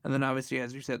 And then obviously,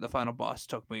 as you said, the final boss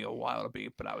took me a while to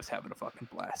beat, but I was having a fucking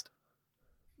blast.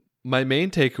 My main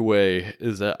takeaway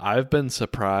is that I've been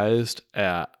surprised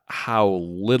at how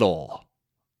little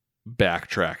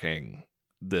backtracking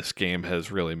this game has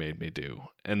really made me do.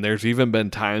 And there's even been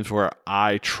times where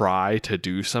I try to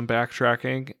do some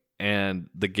backtracking and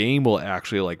the game will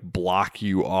actually like block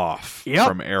you off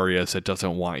from areas it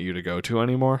doesn't want you to go to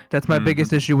anymore. That's my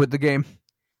biggest issue with the game.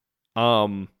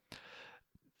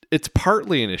 It's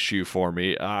partly an issue for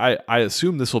me. I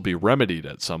assume this will be remedied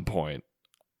at some point.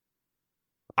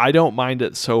 I don't mind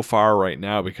it so far right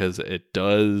now because it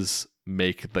does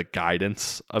make the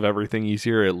guidance of everything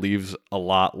easier. It leaves a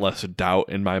lot less doubt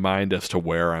in my mind as to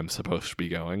where I'm supposed to be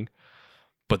going.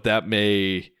 But that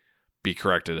may be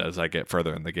corrected as I get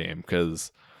further in the game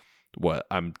because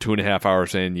I'm 2.5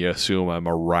 hours in. You assume I'm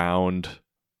around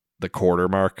the quarter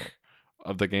mark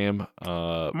of the game.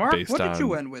 Mark, what did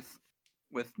you end with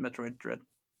Metroid Dread?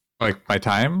 Like my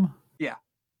time? Yeah.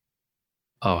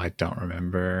 Oh, I don't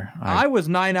remember. I was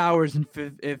 9 hours and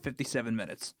 57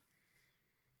 minutes.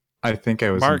 I think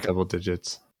I was in double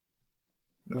digits.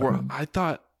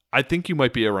 I think you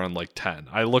might be around like 10.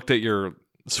 I looked at your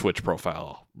Switch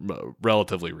profile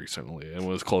relatively recently and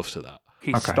was close to that.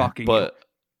 He's stalking but you.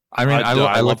 I mean,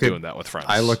 I love doing that with friends.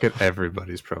 I look at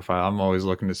everybody's profile. I'm always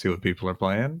looking to see what people are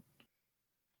playing.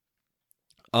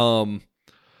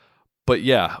 But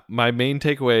yeah, my main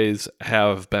takeaways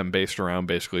have been based around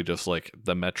basically just like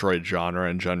the Metroid genre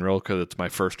in general because it's my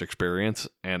first experience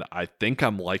and I think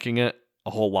I'm liking it a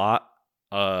whole lot.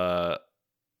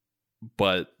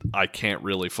 but I can't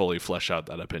really fully flesh out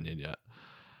that opinion yet.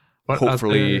 What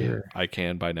Hopefully, other, I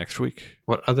can by next week.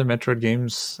 what other Metroid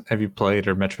games have you played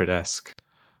or Metroid-esque?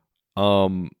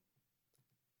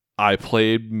 I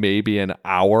played maybe an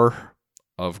hour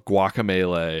of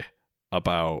Guacamelee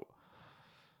about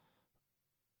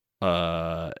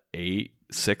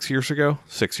 6 years ago.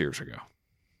 6 years ago.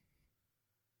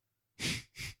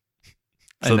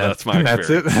 So And that's my that's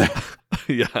experience.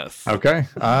 it. Yes. Okay.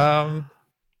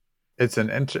 It's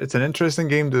an interesting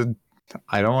game to.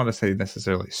 I don't want to say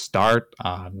necessarily start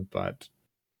on, but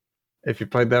if you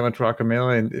played that much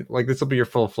Guacamelee, and like this will be your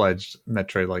full-fledged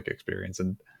Metroid-like experience.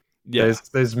 And Yeah.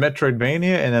 there's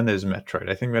Metroidvania, and then there's Metroid.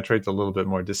 I think Metroid's a little bit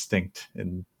more distinct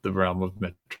in the realm of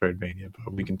Metroidvania,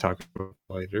 but we can talk about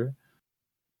it later.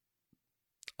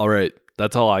 All right.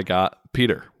 That's all I got.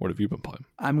 Peter, what have you been playing?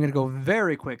 I'm going to go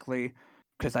very quickly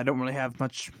because I don't really have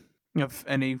much of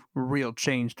any real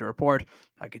change to report.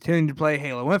 I continue to play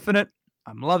Halo Infinite.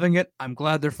 I'm loving it. I'm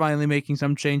glad they're finally making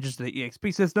some changes to the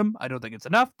EXP system. I don't think it's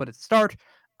enough, but it's a start.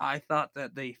 I thought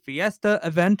that the Fiesta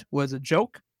event was a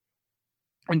joke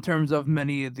in terms of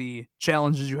many of the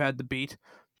challenges you had to beat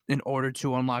in order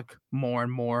to unlock more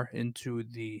and more into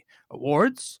the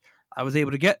awards. I was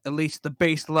able to get at least the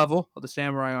base level of the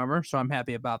samurai armor, so I'm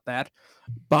happy about that.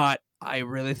 But I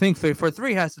really think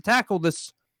 343 has to tackle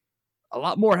this a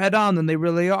lot more head on than they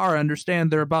really are. I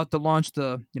understand they're about to launch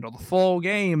the full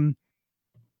game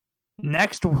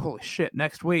next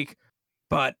week.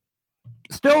 But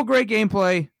still great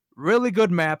gameplay, really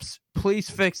good maps. Please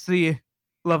fix the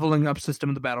leveling up system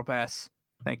of the battle pass.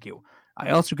 Thank you.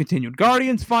 I also continued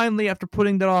Guardians finally after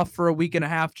putting that off for a week and a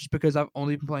half just because I've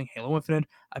only been playing Halo Infinite.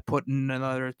 I put in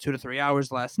another 2 to 3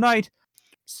 hours last night.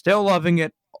 Still loving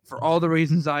it for all the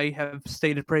reasons I have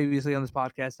stated previously on this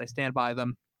podcast. I stand by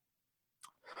them.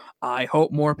 I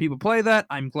hope more people play that.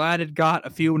 I'm glad it got a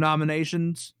few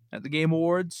nominations at the Game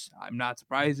Awards. I'm not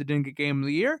surprised it didn't get Game of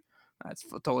the Year. That's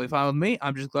totally fine with me.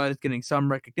 I'm just glad it's getting some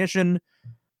recognition.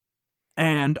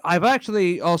 And I've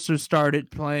actually also started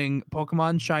playing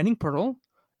Pokemon Shining Pearl,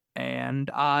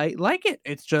 and I like it.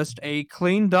 It's just a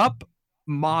cleaned up,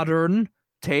 modern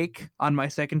take on my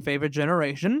second favorite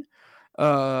generation.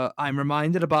 I'm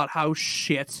reminded about how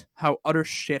utter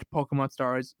shit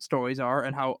Pokemon stories are,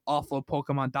 and how awful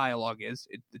Pokemon dialogue is.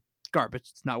 It's garbage.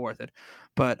 It's not worth it.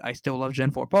 But I still love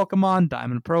Gen 4 Pokemon.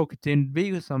 Diamond Pro continue to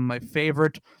be some of my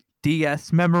favorite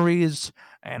DS memories.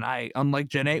 And unlike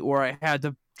Gen 8, where I had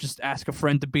to just ask a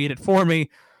friend to beat it for me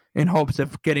in hopes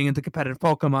of getting into competitive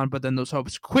Pokemon, but then those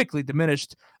hopes quickly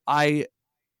diminished, I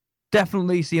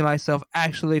definitely see myself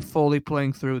actually fully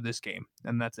playing through this game.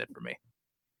 And that's it for me.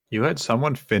 You had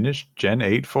someone finish Gen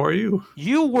 8 for you?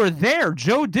 You were there.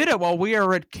 Joe did it while we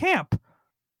were at camp.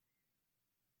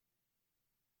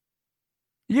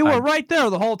 You were right there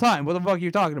the whole time. What the fuck are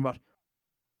you talking about?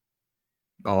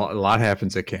 A lot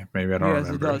happens at camp. Maybe I don't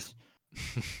remember. Yes,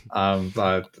 it does.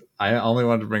 But I only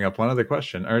wanted to bring up one other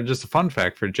question, or just a fun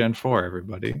fact for Gen 4,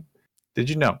 everybody. Did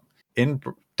you know, in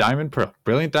Diamond Pearl,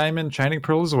 Brilliant Diamond, Shining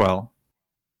Pearl as well,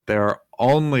 there are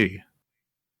only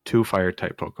 2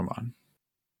 Fire-type Pokemon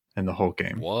in the whole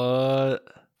game. What?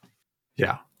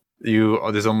 Yeah.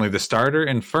 There's only the starter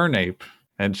and Fernape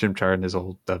and Chimchar in his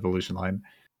old evolution line.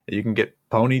 You can get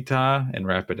Ponyta and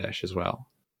Rapidash as well.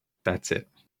 That's it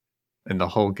in the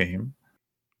whole game.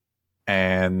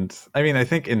 And I mean, I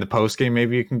think in the post game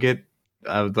maybe you can get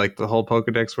like the whole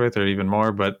Pokedex worth or even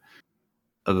more, but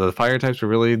the fire types are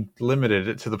really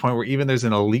limited to the point where even there's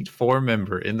an Elite Four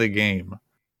member in the game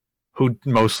who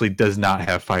mostly does not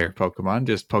have fire Pokemon,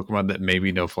 just Pokemon that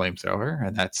maybe know Flamethrower,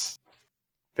 and that's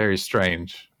very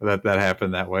strange that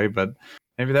happened that way. But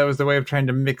maybe that was the way of trying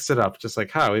to mix it up, just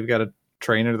like we've got a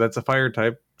trainer that's a fire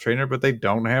type trainer, but they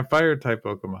don't have fire type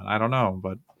Pokemon. I don't know,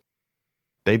 but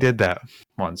they did that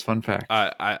once. Fun fact.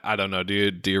 I don't know.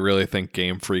 Do you really think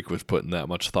Game Freak was putting that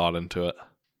much thought into it?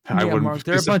 I wouldn't. Mark,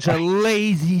 they're a bunch of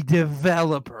lazy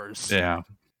developers. Yeah.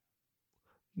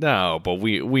 No, but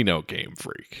we know Game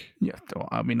Freak. Yeah.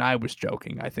 I mean, I was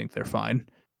joking. I think they're fine.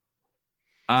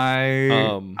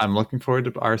 I'm looking forward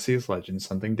to Arceus Legends,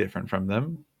 something different from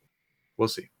them. We'll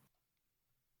see.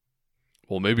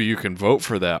 Well, maybe you can vote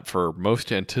for that for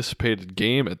most anticipated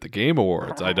game at the Game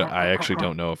Awards. I actually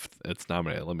don't know if it's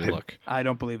nominated. Let me look. I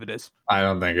don't believe it is. I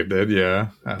don't think it did.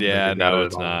 Yeah. Yeah, no,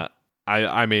 it's not.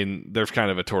 I mean, there's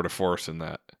kind of a tour de force in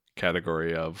that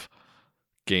category of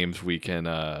games we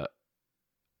can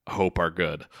hope are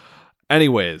good.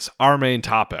 Anyways, our main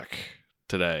topic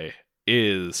today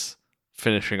is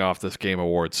finishing off this Game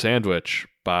Awards sandwich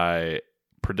by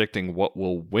predicting what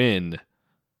will win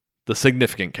the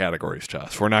significant categories to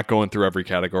us. We're not going through every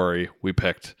category. We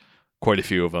picked quite a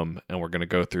few of them, and we're going to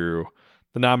go through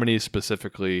the nominees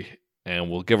specifically, and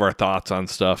we'll give our thoughts on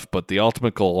stuff. But the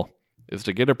ultimate goal is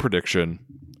to get a prediction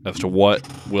as to what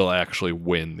will actually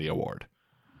win the award.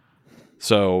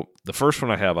 So the first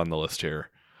one I have on the list here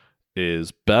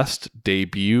is Best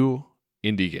Debut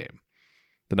Indie Game.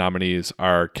 The nominees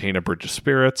are Kena Bridge of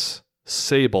Spirits,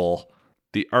 Sable,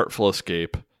 The Artful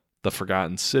Escape, The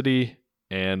Forgotten City,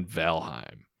 and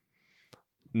Valheim.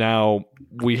 Now,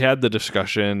 we had the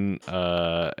discussion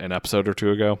an episode or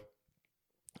two ago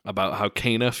about how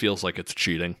Kena feels like it's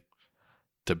cheating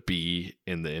to be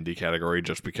in the indie category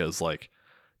just because like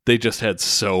they just had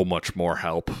so much more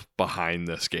help behind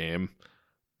this game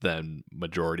than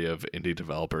majority of indie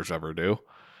developers ever do.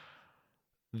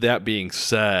 That being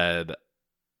said,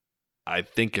 I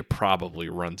think it probably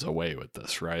runs away with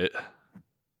this, right?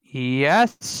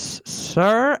 Yes,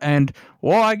 sir. And,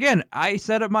 well, again, I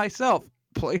said it myself.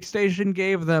 PlayStation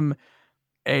gave them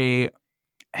a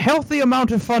healthy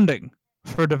amount of funding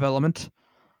for development.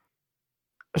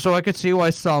 So I could see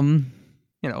why some,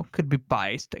 could be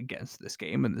biased against this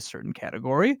game in this certain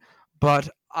category. But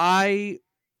I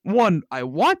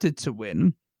wanted to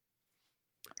win.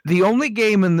 The only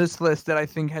game in this list that I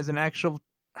think has an actual...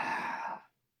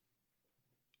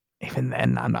 Even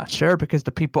then, I'm not sure, because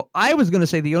I was going to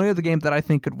say the only other game that I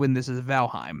think could win this is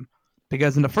Valheim.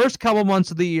 Because in the first couple months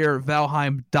of the year,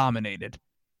 Valheim dominated.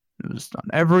 It was on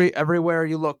everywhere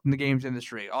you looked in the games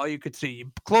industry. All you could see,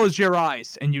 you close your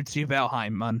eyes and you'd see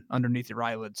Valheim underneath your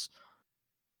eyelids.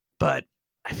 But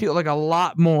I feel like a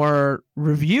lot more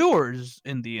reviewers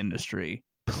in the industry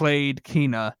played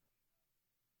Kena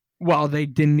while they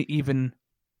didn't even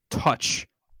touch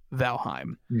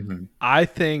Valheim. Mm-hmm. I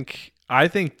think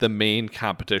the main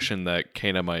competition that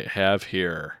Kena might have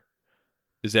here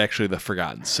is actually The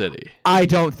Forgotten City. I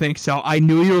don't think so. I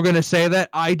knew you were going to say that.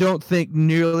 I don't think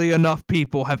nearly enough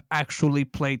people have actually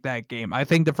played that game. I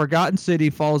think The Forgotten City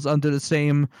falls under the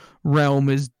same realm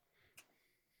as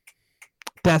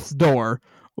Death's Door,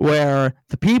 where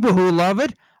the people who love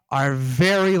it are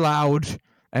very loud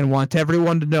and want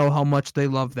everyone to know how much they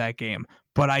love that game.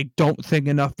 But I don't think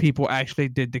enough people actually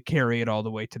did to carry it all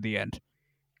the way to the end.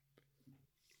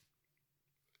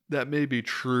 That may be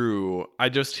true. I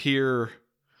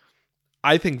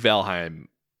think Valheim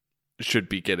should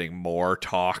be getting more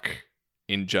talk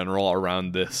in general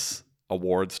around this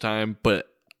awards time, but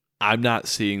I'm not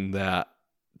seeing that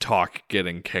talk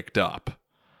getting kicked up.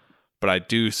 But I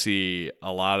do see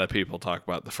a lot of people talk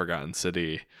about The Forgotten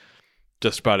City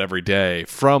just about every day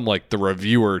from like the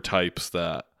reviewer types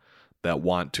that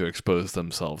want to expose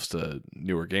themselves to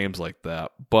newer games like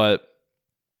that. But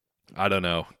I don't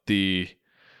know. The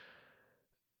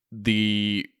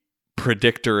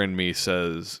predictor in me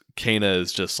says Kena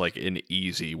is just like an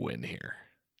easy win here.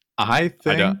 I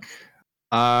think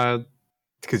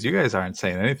because you guys aren't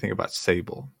saying anything about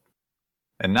Sable.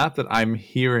 And not that I'm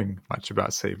hearing much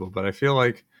about Sable, but I feel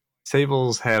like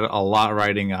Sable's had a lot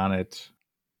riding on it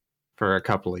for a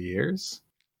couple of years.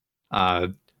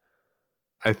 I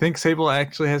think Sable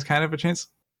actually has kind of a chance.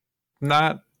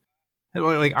 Not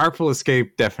like Artful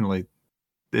Escape definitely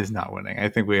is not winning. I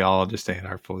think we all understand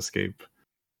Artful Escape.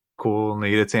 Cool,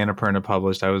 neat. It's Annapurna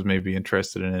published. I was maybe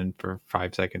interested in it for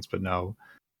 5 seconds, but no.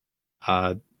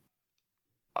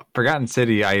 Forgotten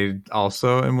City, I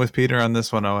also am with Peter on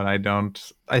this one, and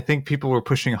I think people were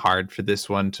pushing hard for this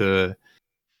one to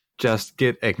just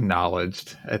get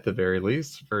acknowledged at the very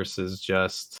least versus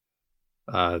just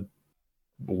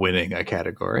winning a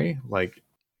category. Like,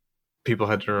 people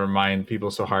had to remind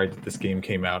people so hard that this game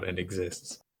came out and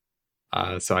exists.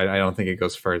 So I don't think it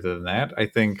goes further than that. I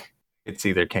think it's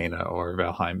either Kena or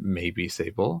Valheim, maybe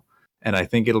Sable. And I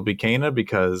think it'll be Kena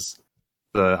because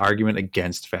the argument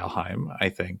against Valheim, I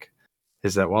think,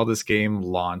 is that while this game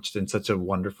launched in such a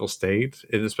wonderful state,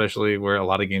 and especially where a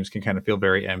lot of games can kind of feel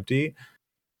very empty,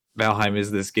 Valheim is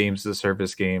this games as a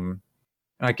service game.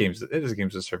 Not games, it is a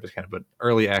games as a service kind of, but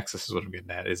early access is what I'm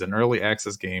getting at. Is an early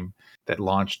access game that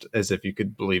launched as if you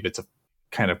could believe it's a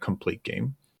kind of complete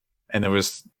game. And there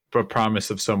was a promise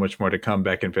of so much more to come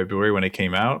back in February when it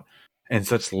came out. And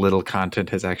such little content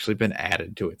has actually been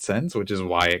added to it since, which is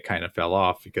why it kind of fell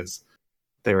off, because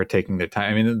they were taking their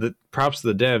time. I mean, the props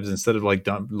to the devs, instead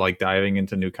of diving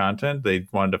into new content, they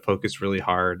wanted to focus really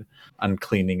hard on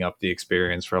cleaning up the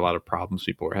experience for a lot of problems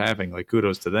people were having. Like,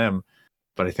 kudos to them.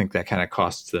 But I think that kind of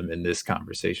costs them in this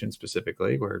conversation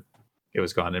specifically, where it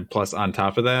was gone. And plus, on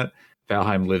top of that,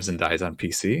 Valheim lives and dies on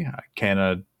PC.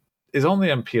 Kena is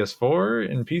only on PS4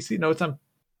 and PC. No, it's on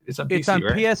PC, It's on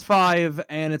right? PS5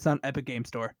 and it's on Epic Game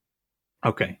Store.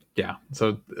 Okay, yeah.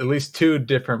 So at least 2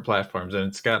 different platforms, and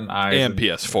it's gotten eyes And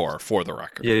PS4, for the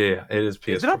record. Yeah. It is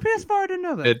PS4. Is it on PS4? I didn't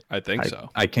know that. I think so.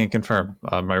 I can't confirm.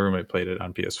 My roommate played it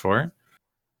on PS4.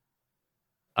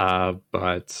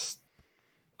 But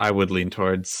I would lean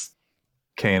towards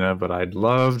Kena, but I'd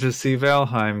love to see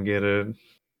Valheim get it.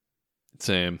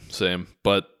 Same.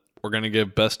 But we're going to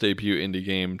give Best Debut Indie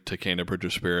Game to Kena Bridge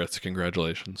of Spirits.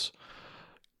 Congratulations.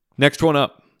 Next one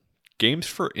up, Games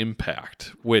for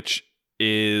Impact, which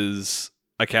is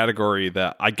a category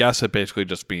that I guess it basically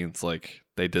just means like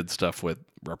they did stuff with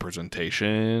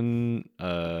representation.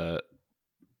 That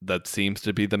seems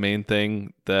to be the main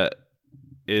thing that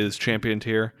is championed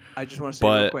here. I just want to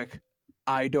say real quick,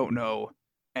 I don't know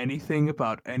anything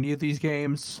about any of these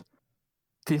games.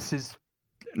 This is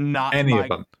not any of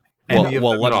them.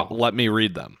 Let me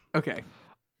read them. Okay.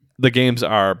 The games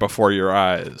are Before Your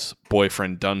Eyes,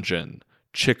 Boyfriend Dungeon,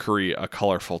 Chicory: A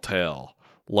Colorful Tale,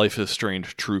 Life is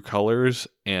Strange: True Colors,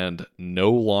 and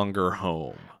No Longer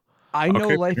Home. I know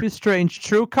Life is Strange: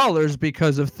 True Colors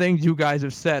because of things you guys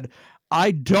have said.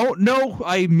 I don't know.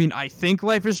 I mean, I think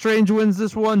Life is Strange wins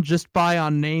this one just by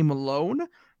on name alone,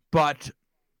 but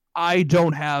I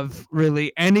don't have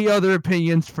really any other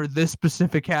opinions for this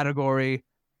specific category.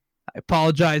 I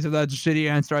apologize if that's a shitty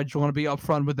answer. I just want to be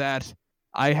upfront with that.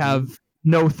 I have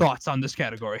no thoughts on this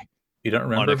category. You don't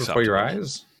remember Before Your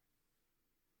Eyes?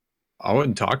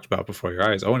 Owen talked about Before Your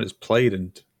Eyes. Owen has played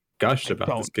and gushed about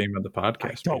this game on the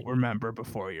podcast. I don't remember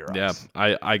Before Your Eyes.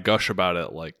 Yeah, I gush about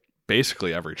it like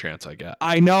basically every chance I get.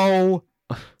 I know,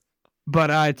 but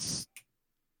it's...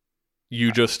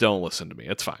 You just don't listen to me.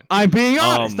 It's fine. I'm being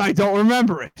honest. I don't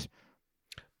remember it.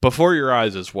 Before Your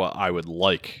Eyes is what I would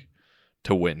like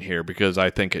to win here because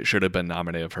I think it should have been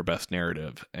nominated for Best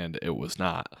Narrative, and it was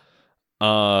not.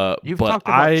 You've talked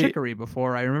about Chicory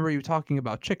before. I remember you talking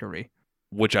about Chicory.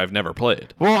 Which I've never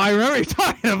played. Well, I remember you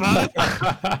talking about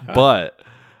it. But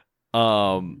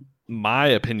my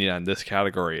opinion on this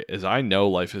category is I know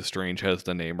Life is Strange has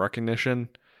the name recognition.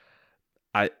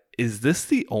 Is this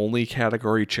the only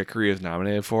category Chicory is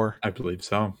nominated for? I believe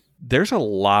so. There's a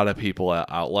lot of people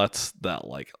at outlets that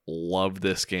like love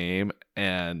this game,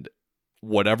 and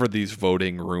whatever these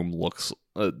voting rooms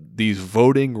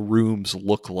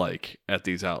look like at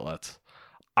these outlets,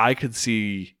 I could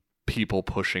see people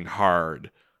pushing hard.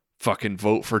 Fucking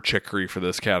vote for Chicory for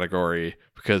this category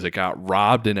because it got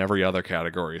robbed in every other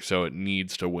category, so it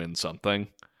needs to win something.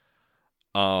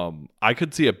 I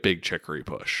could see a big Chicory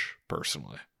push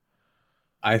personally.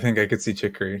 I think I could see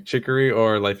Chicory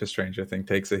or Life is Strange. I think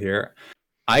takes it here.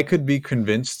 I could be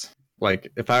convinced.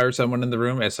 Like, if I were someone in the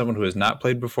room, as someone who has not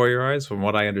played Before Your Eyes, from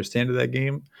what I understand of that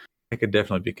game, I could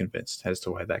definitely be convinced as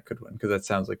to why that could win, because that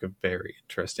sounds like a very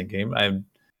interesting game. I'm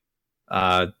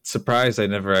surprised I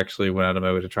never actually went out of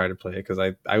my way to try to play it, because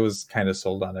I was kind of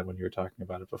sold on it when you were talking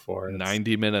about it before.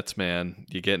 90 minutes, man.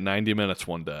 You get 90 minutes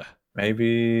one day.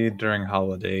 Maybe during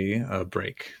holiday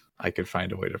break, I could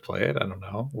find a way to play it. I don't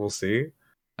know. We'll see.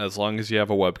 As long as you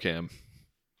have a webcam.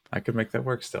 I could make that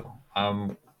work still.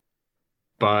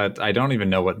 But I don't even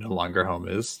know what No Longer Home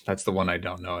is. That's the one I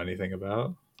don't know anything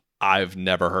about. I've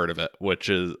never heard of it, which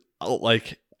is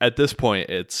like at this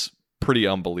point it's pretty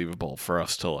unbelievable for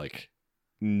us to like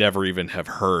never even have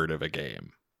heard of a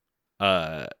game.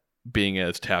 Being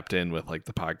as tapped in with like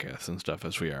the podcasts and stuff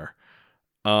as we are.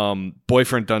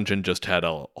 Boyfriend Dungeon just had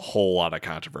a whole lot of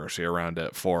controversy around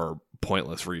it for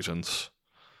pointless reasons.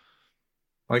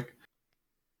 Like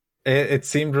it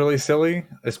seemed really silly,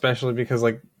 especially because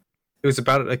like it was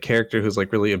about a character who's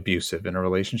like really abusive in a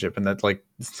relationship, and that's like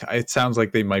it sounds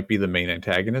like they might be the main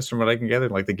antagonist from what I can gather.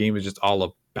 Like the game is just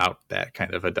all about that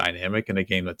kind of a dynamic, and a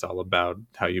game that's all about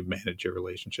how you manage your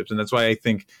relationships. And that's why I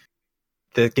think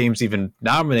that game's even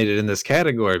nominated in this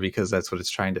category, because that's what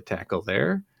it's trying to tackle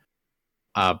there.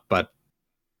 But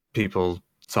people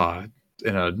saw it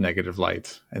in a negative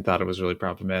light and thought it was really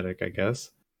problematic, I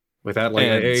guess. With that, like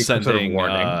a sort of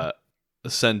warning.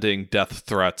 Sending death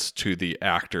threats to the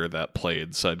actor that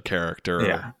played said character.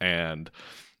 Yeah. And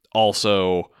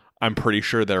also, I'm pretty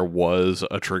sure there was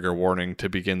a trigger warning to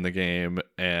begin the game,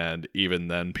 and even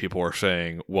then people were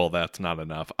saying, well, that's not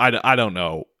enough. I don't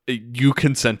know. You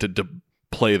consented to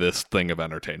play this thing of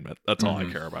entertainment. That's all I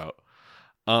care about.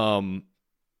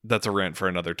 That's a rant for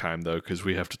another time, though, because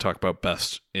we have to talk about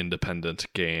Best Independent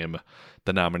Game.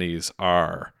 The nominees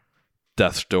are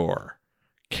Death's Door,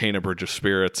 Kena Bridge of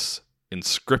Spirits,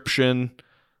 Inscription,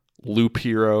 Loop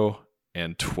Hero,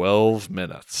 and 12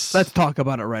 Minutes. Let's talk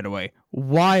about it right away.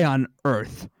 Why on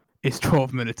earth is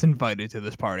 12 Minutes invited to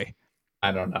this party?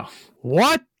 I don't know.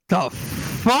 What the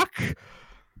fuck?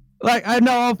 Like, I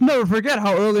know I'll never forget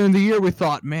how earlier in the year we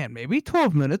thought, man, maybe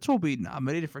 12 Minutes will be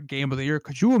nominated for Game of the Year.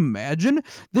 Could you imagine?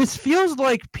 This feels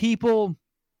like people.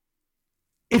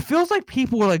 It feels like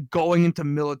people were like going into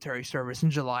military service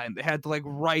in July and they had to like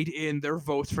write in their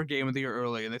votes for Game of the Year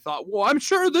early. And they thought, well, I'm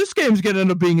sure this game's going to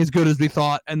end up being as good as we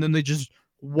thought. And then they just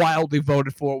wildly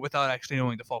voted for it without actually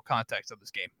knowing the full context of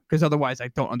this game. Because otherwise, I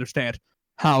don't understand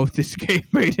how this game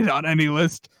made it on any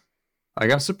list. Like,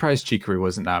 I'm surprised Chicory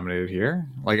wasn't nominated here.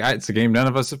 Like, it's a game none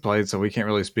of us have played, so we can't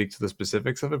really speak to the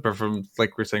specifics of it. But from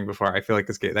like we were saying before, I feel like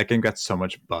that game got so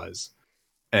much buzz,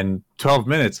 and 12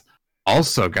 Minutes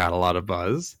also got a lot of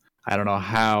buzz. I don't know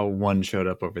how one showed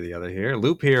up over the other here.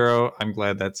 Loop Hero, I'm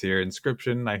glad that's here.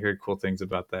 Inscription, I heard cool things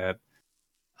about that.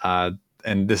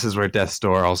 And this is where Death's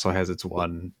Door also has its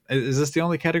one. Is this the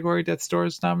only category Death's Door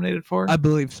is nominated for? I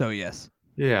believe so, yes.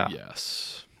 Yeah.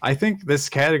 Yes. I think this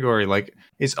category, like,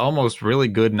 is almost really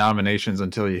good nominations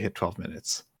until you hit 12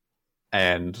 Minutes.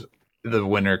 And the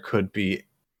winner could be,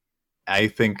 I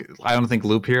don't think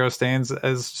Loop Hero stands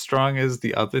as strong as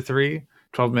the other three.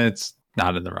 12 Minutes,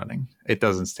 not in the running. It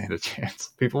doesn't stand a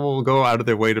chance. People will go out of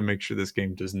their way to make sure this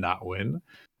game does not win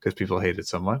because people hate it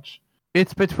so much.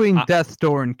 It's between Death's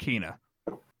Door and Kena.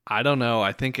 I don't know.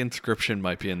 I think Inscription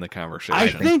might be in the conversation. I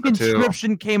think so too.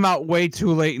 Inscription came out way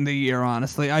too late in the year,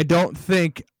 honestly. I don't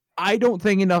think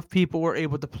enough people were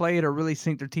able to play it or really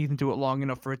sink their teeth into it long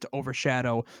enough for it to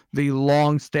overshadow the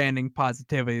long-standing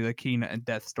positivity that Kena and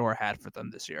Death's Door had for them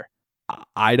this year.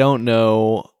 I don't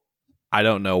know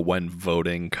when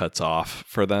voting cuts off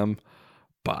for them,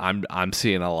 but I'm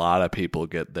seeing a lot of people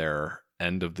get their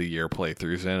end of the year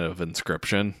playthroughs in of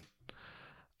Inscription.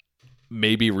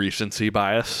 Maybe recency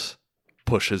bias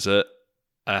pushes it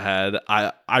ahead.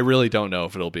 I really don't know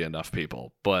if it'll be enough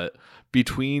people, but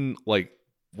between like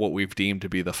what we've deemed to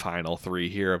be the final three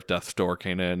here of Death's Door,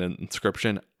 Kena, and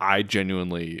Inscription, I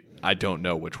don't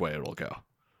know which way it'll go.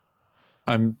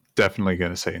 I'm definitely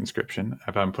going to say Inscription.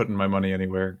 If I'm putting my money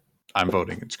anywhere, I'm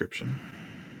voting Inscription.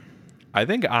 I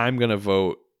think I'm going to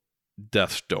vote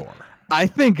Death's Door. I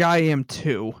think I am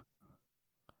too.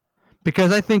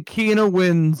 Because I think Kena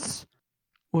wins,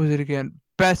 what was it again?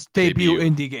 Best debut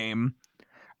indie game.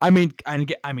 I mean,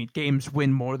 games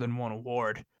win more than one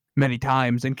award many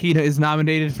times, and Kena is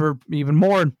nominated for even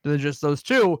more than just those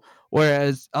two,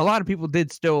 whereas a lot of people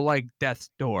did still like Death's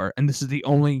Door, and this is the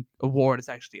only award it's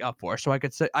actually up for. So I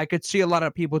could see a lot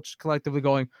of people just collectively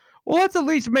going, well, let's at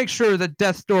least make sure that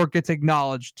Death's Door gets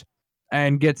acknowledged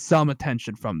and gets some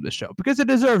attention from the show, because it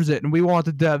deserves it, and we want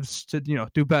the devs to,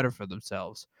 do better for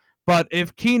themselves. But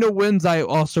if Kena wins, I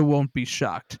also won't be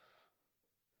shocked.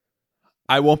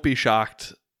 I won't be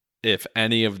shocked if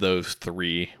any of those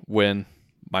three win.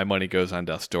 My money goes on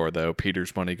Death's Door, though.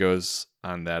 Peter's money goes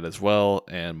on that as well,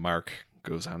 and Mark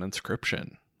goes on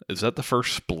Inscription. Is that the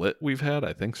first split we've had?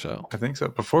 I think so. I think so.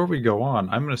 Before we go on,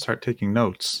 I'm going to start taking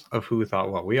notes of who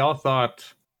thought what. We all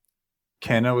thought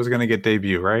Kena was going to get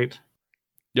debut, right?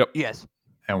 Yep. Yes.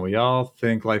 And we all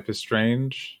think Life is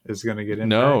Strange is going to get in.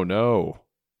 No.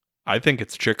 I think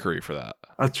it's Chicory for that.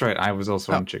 That's right. I was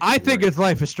also on Chicory. I think it's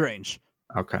Life is Strange.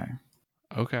 Okay.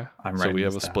 So we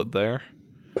have a split there.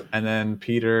 And then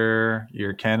Peter,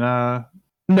 you're Kena.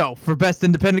 No, for best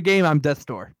independent game, I'm Death's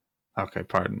Door. Okay,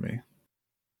 pardon me.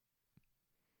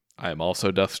 I am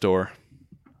also Death's Door.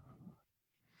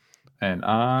 And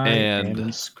I am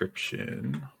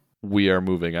Inscription. We are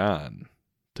moving on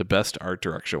to Best Art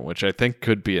Direction, which I think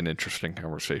could be an interesting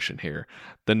conversation here.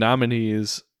 The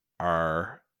nominees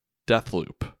are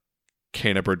Deathloop,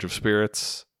 Kena Bridge of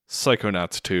Spirits,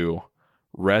 Psychonauts 2,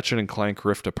 Ratchet & Clank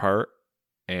Rift Apart,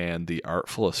 and The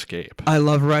Artful Escape. I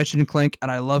love Ratchet & Clank,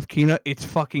 and I love Kena. It's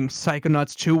fucking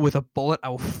Psychonauts 2 with a bullet. I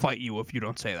will fight you if you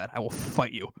don't say that. I will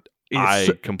fight you. I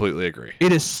completely agree.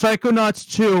 It is Psychonauts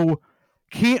 2.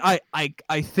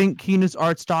 I think Kena's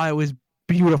art style is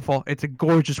beautiful. It's a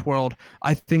gorgeous world.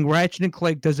 I think Ratchet &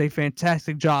 Clank does a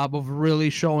fantastic job of really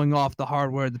showing off the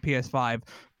hardware of the PS5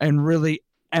 and really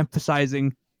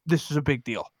emphasizing this is a big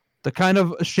deal. The kind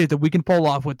of shit that we can pull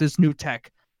off with this new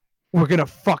tech, we're going to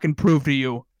fucking prove to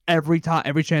you every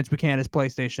chance we can as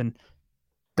PlayStation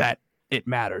that it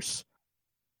matters.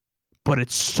 But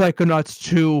it's Psychonauts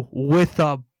 2 with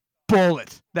a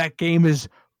bullet. That game is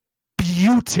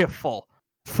beautiful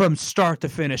from start to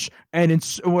finish. And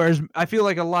whereas I feel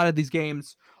like a lot of these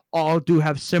games all do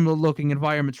have similar looking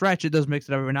environments. Ratchet does mix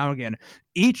it every now and again.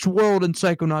 Each world in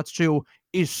Psychonauts 2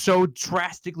 is so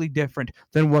drastically different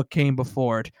than what came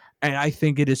before it. And I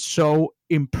think it is so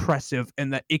impressive in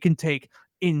that it can take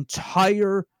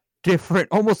entire different,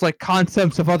 almost like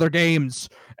concepts of other games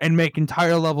and make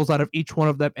entire levels out of each one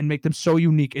of them and make them so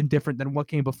unique and different than what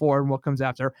came before and what comes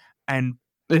after and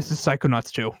This is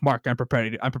Psychonauts 2. Mark, I'm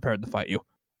prepared to fight you.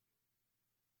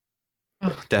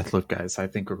 Deathloop, guys. I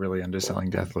think we're really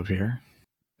underselling Deathloop here.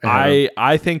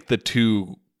 I think the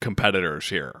two competitors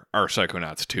here are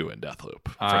Psychonauts 2 and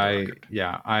Deathloop. I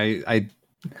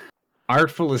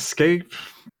Artful Escape,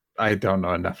 I don't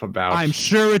know enough about. I'm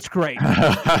sure it's great.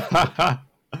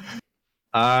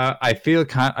 I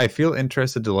feel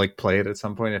interested to like play it at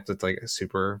some point if it's like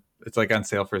it's like on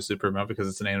sale for a super amount because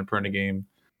it's an Annapurna game.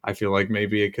 I feel like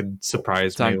maybe it could surprise me.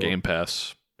 It's on Game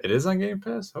Pass. It is on Game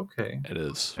Pass? Okay. It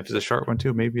is. If it's a short one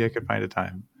too, maybe I could find a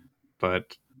time.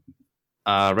 But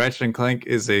Ratchet and Clank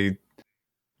is a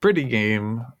pretty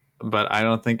game, but I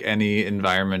don't think any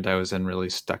environment I was in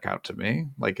really stuck out to me.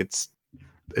 Like it's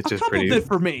just pretty. Did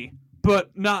for me,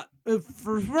 but not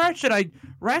for Ratchet. I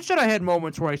had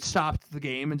moments where I stopped the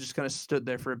game and just kind of stood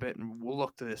there for a bit and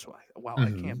looked this way. Wow, I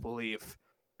can't believe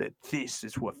that this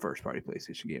is what first-party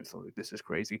PlayStation games look like. This is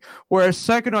crazy. Whereas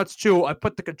Psychonauts 2, I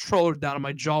put the controller down on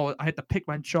my jaw. I had to pick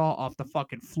my jaw off the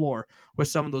fucking floor with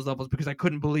some of those levels because I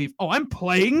couldn't believe, I'm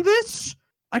playing this?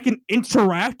 I can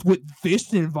interact with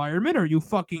this environment? Are you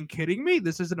fucking kidding me?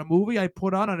 This isn't a movie I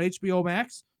put on HBO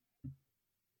Max?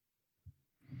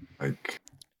 Like,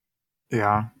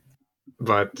 yeah.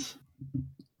 But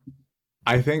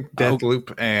I think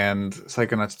Deathloop and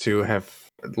Psychonauts 2 have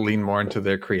leaned more into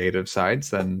their creative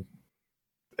sides than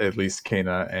at least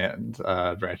Kena and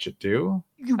Ratchet do.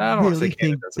 You really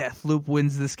think Deathloop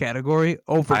wins this category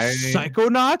over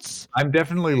Psychonauts? I'm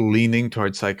definitely leaning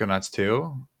towards Psychonauts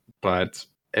 2, but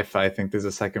if I think there's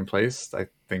a second place, I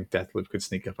think Deathloop could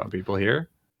sneak up on people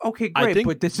here. Okay, great,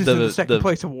 but this isn't the second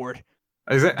place award.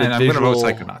 And I'm going to vote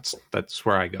Psychonauts. That's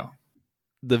where I go.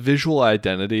 The visual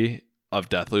identity of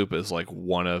Deathloop is like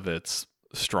one of its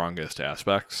strongest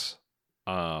aspects.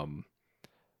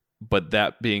 But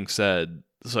that being said,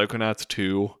 Psychonauts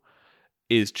 2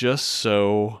 is just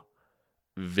so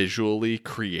visually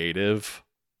creative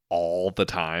all the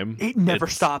time. It never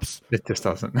stops. It just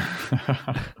doesn't.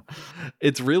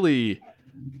 It's really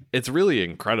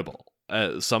incredible.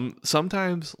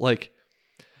 Sometimes like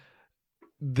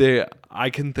I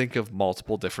can think of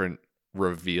multiple different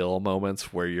reveal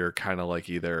moments where you're kind of like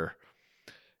either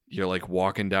you're like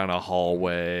walking down a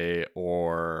hallway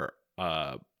or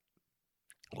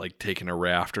like taking a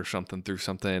raft or something through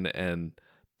something, and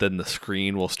then the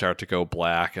screen will start to go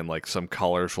black and like some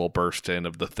colors will burst in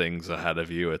of the things ahead of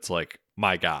you. It's like,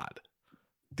 my God,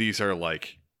 these are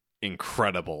like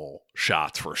incredible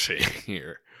shots we're seeing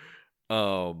here.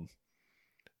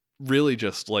 Really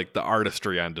just like the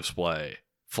artistry on display,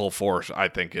 full force, I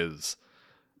think is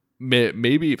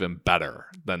maybe even better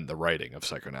than the writing of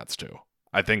Psychonauts 2.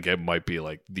 I think it might be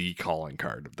like the calling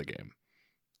card of the game.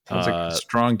 Sounds like a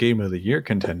strong game of the year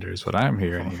contender is what I'm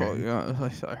hearing here. Yeah,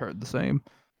 I heard the same.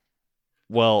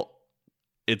 Well,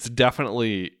 it's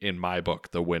definitely, in my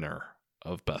book, the winner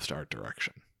of Best Art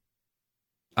Direction.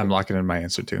 I'm locking in my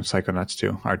answer too. Psychonauts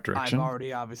 2, Art Direction. I've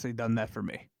already obviously done that for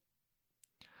me.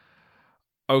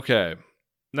 Okay.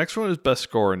 Next one is Best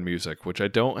Score in Music, which I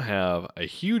don't have a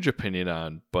huge opinion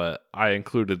on, but I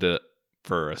included it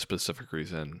for a specific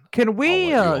reason. Can we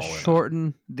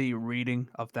shorten the reading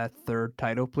of that third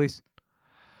title, please?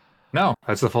 No,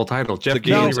 that's the full title. Jeff, the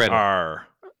games are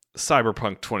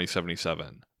Cyberpunk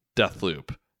 2077,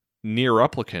 Deathloop, Nier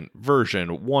Replicant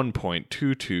version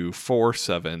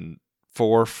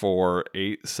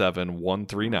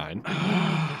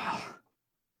 1.22244744871139,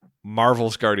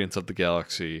 Marvel's Guardians of the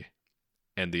Galaxy,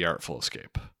 and The Artful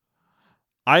Escape.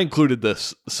 I included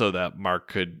this so that Mark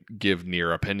could give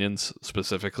Nier opinions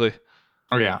specifically.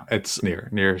 Oh yeah, it's Nier.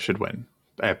 Nier should win.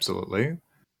 Absolutely.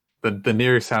 The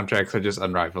Nier soundtracks are just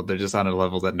unrivaled. They're just on a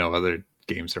level that no other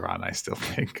games are on, I still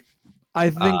think.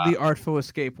 I think The Artful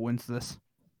Escape wins this.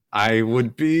 I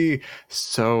would be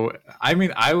so. I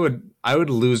mean, I would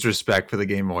lose respect for the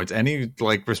Game Awards. Any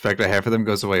like respect I have for them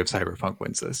goes away if Cyberpunk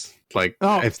wins this. Like,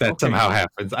 if that somehow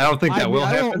happens, I don't think that will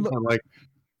happen. But like,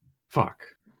 fuck.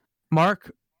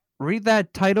 Mark, read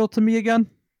that title to me again.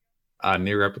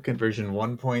 Nier Replicant version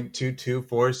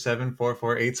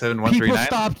 1.224744871139. People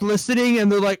stopped listening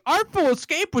and they're like, Artful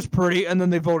Escape was pretty, and then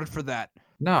they voted for that.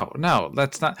 No,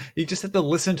 that's not. You just have to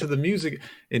listen to the music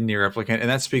in Nier Replicant, and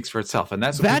that speaks for itself. And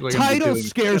that's what that title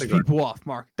scares people off,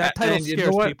 Mark. That title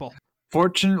scares people.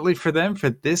 Fortunately for them, for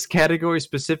this category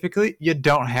specifically, you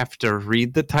don't have to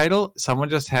read the title. Someone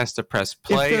just has to press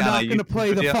play. If they're not going to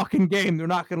play the fucking game, they're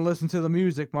not going to listen to the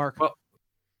music, Mark. Well,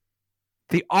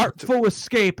 the Artful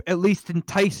Escape at least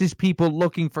entices people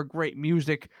looking for great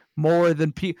music more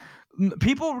than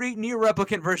people read Nier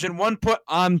Replicant version 1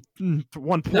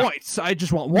 points. I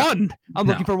just want one. I'm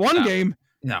looking for one game.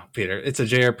 No, Peter, it's a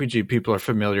JRPG. People are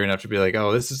familiar enough to be like,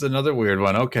 oh, this is another weird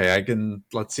one. Okay,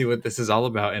 let's see what this is all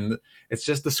about. And it's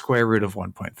just the square root of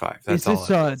 1.5. That's all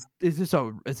it is. Is this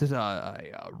a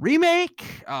remake,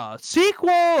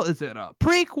 sequel? Is it a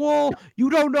prequel? You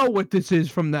don't know what this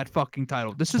is from that fucking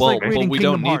title. This is like reading we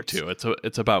Kingdom don't Hearts. need to.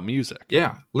 It's about music.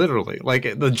 Yeah, literally.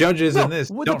 Like the judges in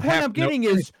this what don't the point have I'm getting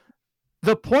is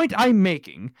the point I'm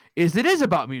making is it is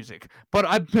about music, but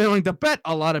I'm willing to bet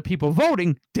a lot of people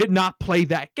voting did not play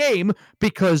that game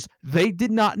because they did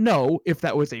not know if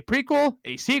that was a prequel,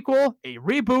 a sequel, a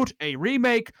reboot, a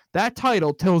remake. That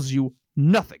title tells you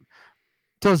nothing.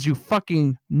 Tells you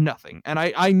fucking nothing. And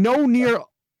I know Nier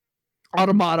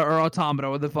Automata or Automata,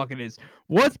 what the fuck it is,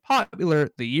 was popular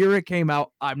the year it came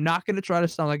out. I'm not going to try to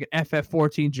sound like an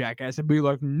FF14 jackass and be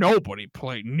like, nobody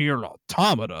played Nier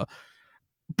Automata.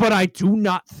 But I do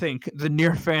not think the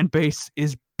Nier fan base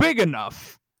is big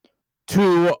enough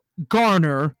to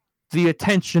garner the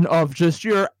attention of just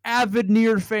your avid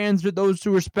Nier fans or those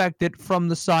who respect it from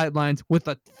the sidelines with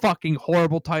a fucking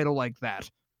horrible title like that.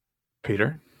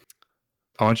 Peter,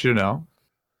 I want you to know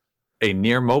a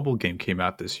Nier mobile game came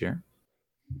out this year.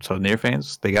 So Nier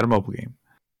fans, they got a mobile game.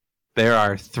 There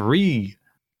are 3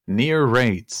 Nier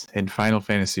raids in Final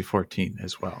Fantasy XIV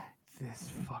as well.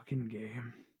 This fucking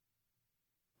game.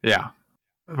 Yeah.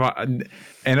 And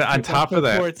on top of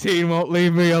that, 14 won't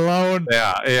leave me alone.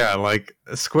 Yeah, like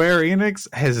Square Enix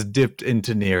has dipped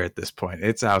into Nier at this point.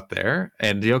 It's out there.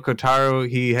 And Yoko Taro,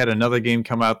 he had another game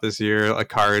come out this year, a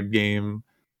card game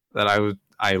that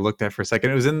I looked at for a second.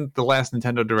 It was in the last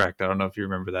Nintendo Direct. I don't know if you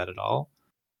remember that at all.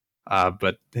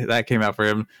 But that came out for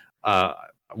him.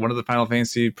 One of the Final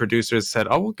Fantasy producers said,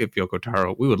 "Oh, we'll give Yoko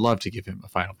Taro. We would love to give him a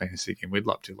Final Fantasy game. We'd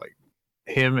love to." Like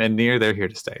him and Nier, they're here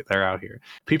to stay. They're out here.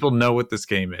 People know what this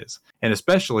game is, and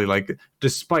especially like,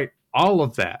 despite all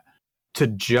of that, to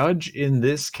judge in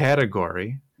this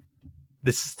category,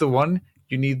 this is the one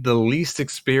you need the least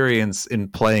experience in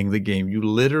playing the game. You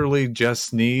literally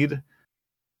just need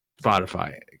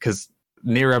Spotify, because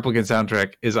Nier Replicant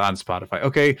soundtrack is on Spotify.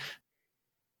 Okay.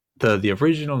 The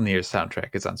original Nier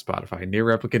soundtrack is on Spotify. Nier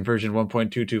Replicant version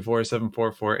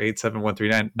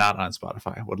 1.22474487139 not on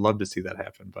Spotify. I would love to see that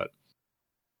happen, but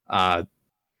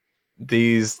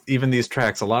these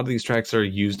tracks, a lot of these tracks are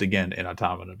used again in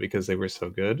Automata because they were so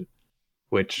good.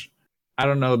 Which I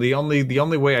don't know. The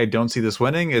only way I don't see this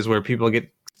winning is where people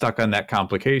get stuck on that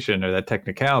complication or that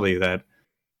technicality that,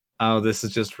 oh, this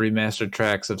is just remastered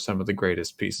tracks of some of the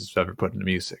greatest pieces ever put into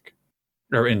music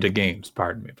or into games.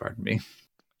 Pardon me.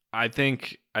 I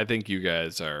think you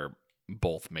guys are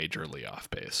both majorly off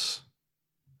base.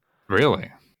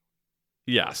 Really?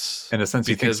 Yes. In a sense,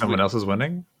 you think someone else is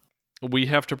winning? We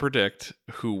have to predict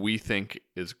who we think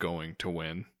is going to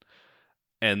win.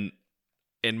 And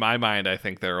in my mind, I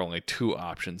think there are only 2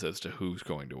 options as to who's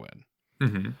going to win.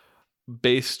 Mm-hmm.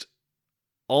 Based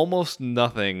almost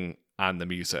nothing on the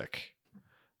music.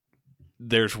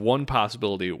 There's one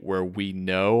possibility where we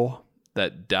know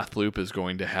that Deathloop is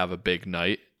going to have a big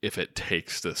night if it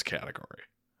takes this category.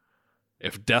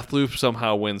 If Deathloop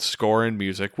somehow wins score and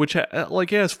music, which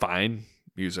is fine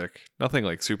music, nothing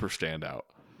like super standout,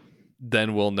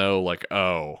 then we'll know like,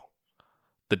 oh,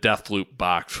 the Deathloop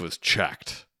box was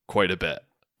checked quite a bit.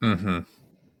 Mm-hmm.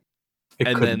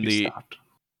 And then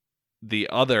the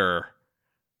other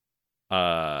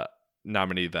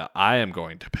nominee that I am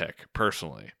going to pick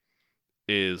personally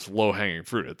is low-hanging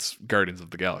fruit. It's Guardians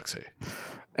of the Galaxy.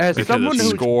 As someone who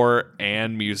score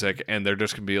and music, and they're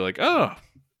just gonna be like, oh,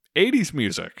 80s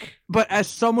music. But as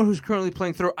someone who's currently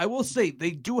playing through, I will say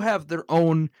they do have their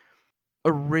own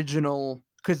original,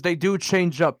 because they do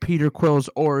change up Peter Quill's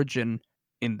origin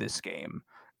in this game,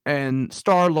 and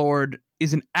Star-Lord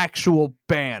is an actual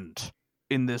band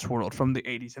in this world from the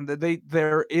 80s, and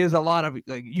there is a lot of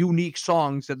like unique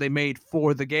songs that they made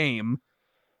for the game.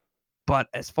 But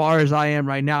as far as I am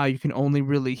right now, you can only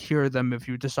really hear them if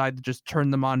you decide to just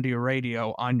turn them onto your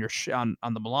radio on your on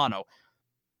the Milano.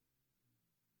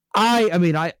 I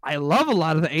mean, I love a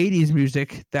lot of the 80s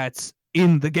music that's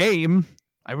in the game.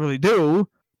 I really do.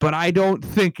 But I don't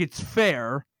think it's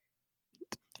fair.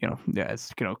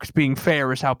 Because being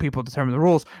fair is how people determine the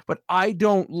rules. But I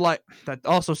don't like that.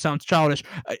 Also sounds childish.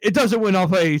 It doesn't win all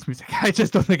the 80s music. I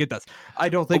just don't think it does. I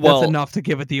don't think that's enough to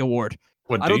give it the award.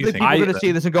 I don't think people are going to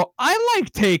see this and go, I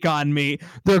like Take On Me.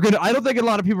 I don't think a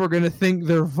lot of people are going to think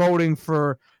they're voting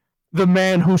for the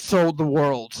man who sold the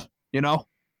world, you know?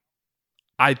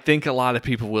 I think a lot of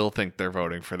people will think they're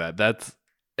voting for that.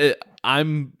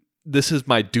 This is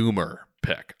my doomer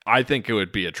pick. I think it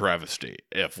would be a travesty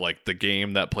if like the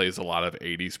game that plays a lot of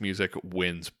 80s music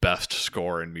wins best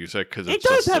score in music, because It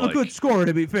does have a good score,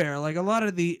 to be fair. Like a lot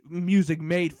of the music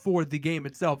made for the game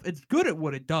itself, it's good at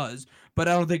what it does, but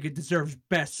I don't think it deserves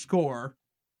best score.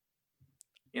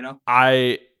 You know?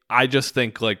 I just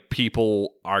think like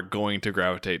people are going to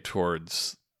gravitate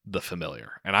towards the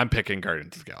familiar, and I'm picking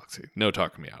Guardians of the Galaxy. No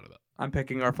talking me out of it. I'm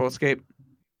picking Artful Escape.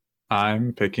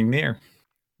 I'm picking Nier.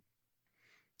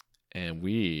 And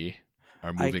we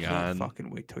are moving on. I can't fucking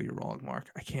wait till you're wrong, Mark.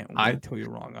 I can't wait till you're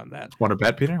wrong on that. Want to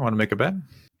bet, Peter? Want to make a bet?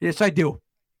 Yes, I do.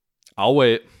 I'll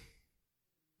wait.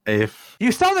 If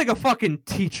You sound like a fucking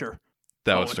teacher.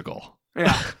 That was the goal.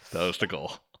 Yeah. That was the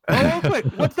goal. Oh, quick.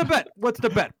 What's the bet? What's the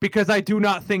bet? Because I do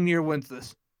not think Nier wins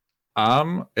this.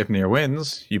 if Nier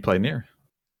wins, you play Nier.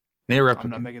 Nier I'm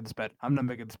not making this bet. I'm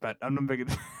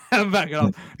backing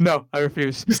off. No, I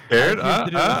refuse. Scared? I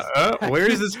refuse to do this.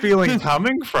 Where is this feeling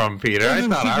coming from, Peter? I This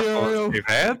thought our scenario- folks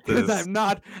had Because this.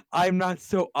 I'm not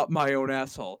so up my own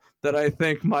asshole that I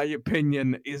think my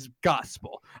opinion is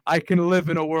gospel. I can live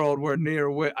in a world where Nier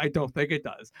wins. I don't think it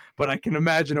does, but I can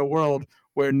imagine a world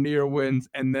where Nier wins,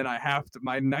 and then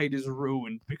my night is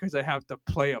ruined because I have to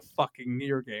play a fucking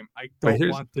Nier game. I But don't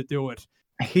here's- want to do it.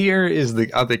 Here is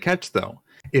the other catch, though.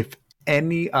 If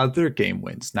any other game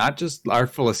wins, not just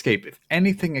Artful Escape, if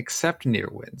anything except Nier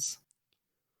wins,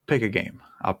 pick a game.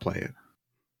 I'll play it.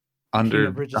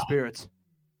 Kena Bridge of Spirits.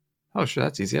 Oh, sure,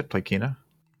 that's easy. I'd play Kena.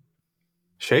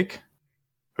 Shake? Are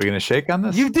we going to shake on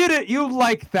this? You did it. You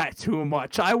like that too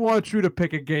much. I want you to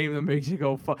pick a game that makes you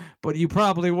go, but you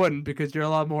probably wouldn't because you're a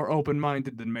lot more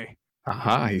open-minded than me.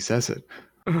 Aha, he says it.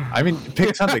 I mean,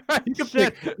 pick something. You can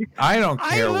Shit. I don't I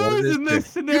care what it lose is. in pick. this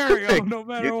scenario, pick- no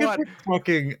matter You can what. pick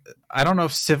fucking. I don't know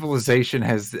if civilization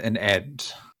has an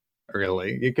end.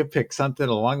 Really, you could pick something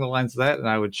along the lines of that, and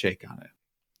I would shake on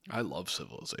I love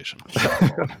Civilization.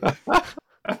 it.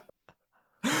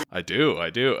 I do.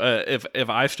 If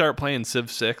I start playing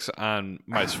Civ 6 on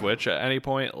my Switch at any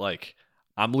point, like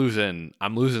I'm losing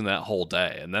that whole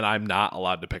day, and then I'm not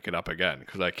allowed to pick it up again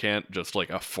because I can't just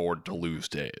like afford to lose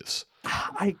days.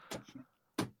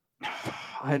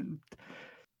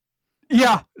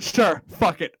 Yeah, sure.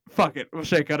 Fuck it. We'll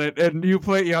shake on it. And you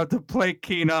have to play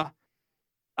Kena.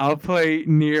 I'll play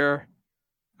Nier.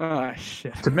 Ah,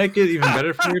 shit. To make it even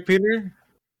better for you, Peter,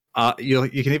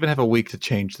 you can even have a week to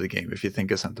change the game if you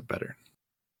think of something better.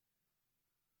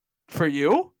 For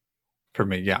you? For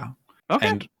me, yeah. Okay.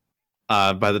 And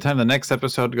by the time the next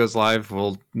episode goes live,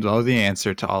 we'll know the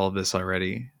answer to all of this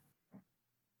already.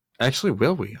 Actually,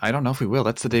 will we? I don't know if we will.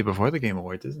 That's the day before the Game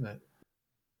Awards, isn't it?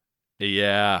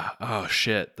 Yeah. Oh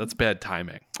shit, that's bad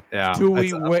timing. Yeah. do we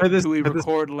for this-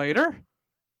 record later?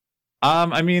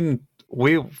 I mean,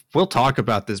 we'll talk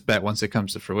about this bet once it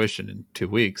comes to fruition in 2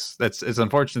 weeks. It's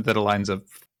unfortunate that it lines up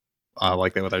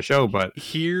like that with our show, but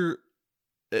Here,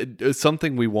 it's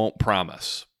something we won't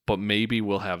promise, but maybe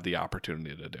we'll have the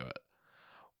opportunity to do it.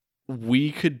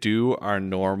 We could do our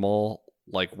normal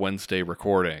like Wednesday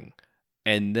recording,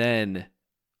 and then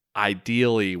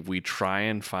ideally we try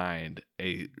and find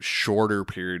a shorter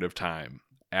period of time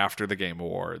after the Game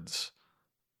Awards,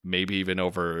 maybe even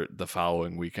over the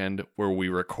following weekend, where we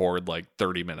record like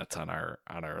 30 minutes on our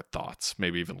thoughts,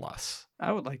 maybe even less.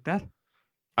 I would like that.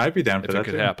 I'd be down for If that it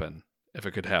could too. happen. If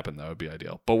it could happen, that would be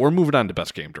ideal. But we're moving on to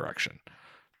Best Game Direction.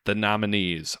 The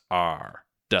nominees are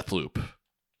Deathloop,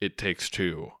 It Takes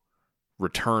Two,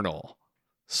 Returnal,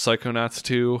 Psychonauts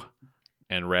 2,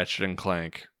 and Ratchet &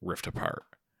 Clank Rift Apart.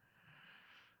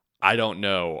 I don't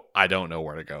know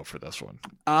where to go for this one.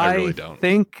 I really don't.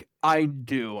 think I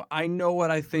do. I know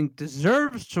what I think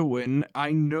deserves to win.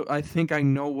 I think I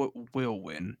know what will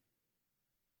win.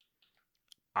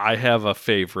 I have a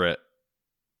favorite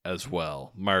as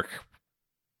well. Mark,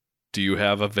 do you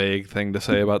have a vague thing to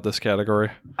say about this category?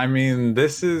 I mean,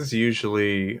 this is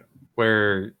usually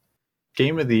where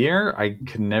Game of the Year,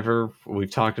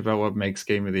 we've talked about what makes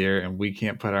Game of the Year, and we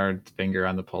can't put our finger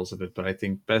on the pulse of it, but I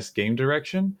think Best Game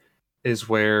Direction is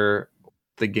where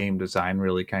the game design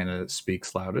really kind of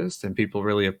speaks loudest, and people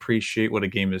really appreciate what a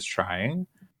game is trying.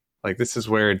 Like, this is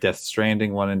where Death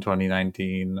Stranding won in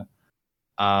 2019.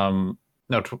 Was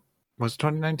it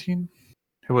 2019?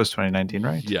 It was 2019,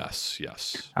 right? Yes.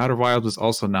 Outer Wild was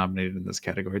also nominated in this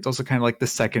category. It's also kind of like the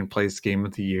second place game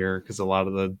of the year because a lot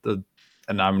of the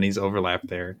nominees overlap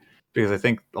there. Because I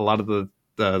think a lot of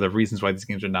the reasons why these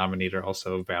games are nominated are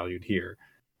also valued here,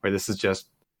 where this is just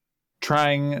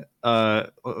trying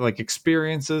like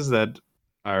experiences that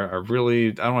are really,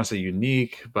 I don't want to say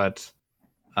unique, but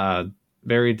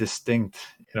very distinct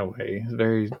in a way.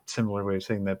 Very similar way of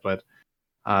saying that, but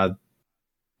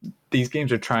these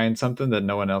games are trying something that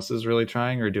no one else is really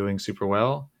trying or doing super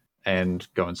well and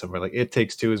going somewhere. Like It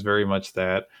Takes Two is very much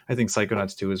that. I think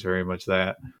Psychonauts 2 is very much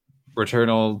that.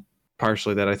 Returnal,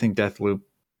 partially that. I think Deathloop,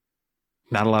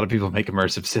 not a lot of people make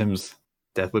immersive sims.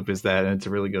 Deathloop is that, and it's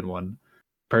a really good one.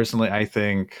 Personally, I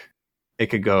think it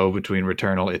could go between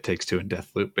Returnal, It Takes Two, and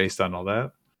Deathloop based on all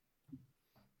that.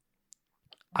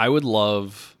 I would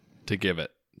love to give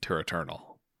it to Returnal.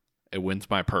 It wins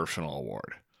my personal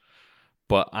award.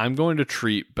 But I'm going to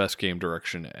treat Best Game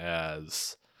Direction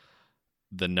as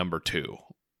the number 2.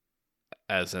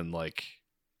 As in, like,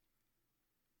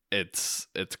 it's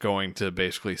going to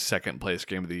basically second place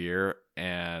Game of the Year,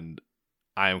 and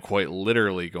I am quite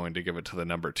literally going to give it to the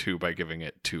number 2 by giving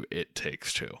it to It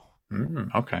Takes Two.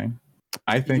 Okay.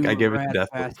 I think I give it to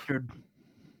Deathloop. Bastard.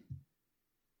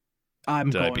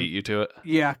 Did I beat you to it?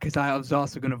 Yeah, because I was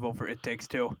also going to vote for It Takes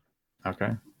Two.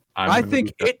 Okay. I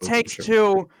think It Takes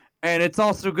Two, and it's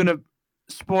also going to,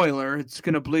 spoiler, it's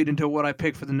going to bleed into what I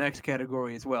pick for the next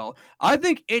category as well. I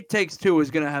think It Takes Two is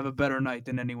going to have a better night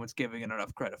than anyone's giving it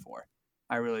enough credit for.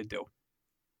 I really do.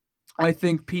 I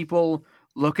think people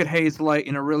look at Hazelight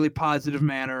in a really positive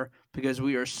manner because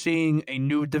we are seeing a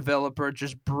new developer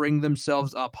just bring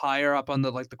themselves up higher up on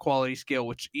the quality scale,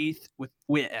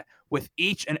 with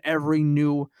each and every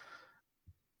new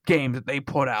game that they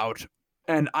put out.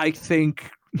 And I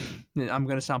think I'm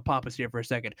going to sound pompous here for a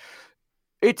second.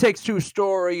 It Takes Two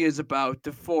story is about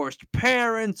divorced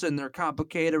parents and their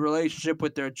complicated relationship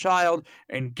with their child,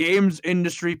 and games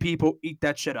industry people eat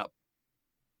that shit up.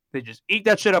 They just eat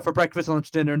that shit up for breakfast,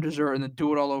 lunch, dinner, and dessert, and then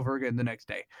do it all over again the next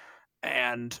day.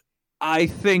 And I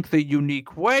think the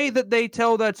unique way that they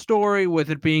tell that story, with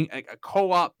it being a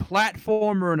co-op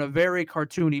platformer in a very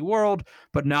cartoony world,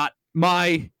 but not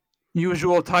my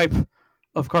usual type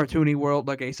of cartoony world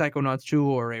like a Psychonauts 2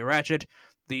 or a Ratchet,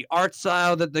 the art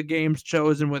style that the game's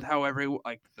chosen with how the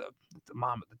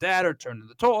mom and the dad are turning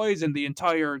the toys, and the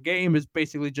entire game is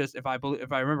basically just, if I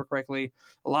remember correctly,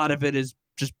 a lot of it is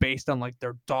just based on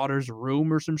their daughter's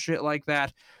room or some shit like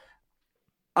that.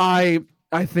 I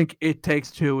think It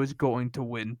Takes Two is going to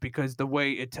win because the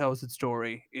way it tells its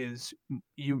story is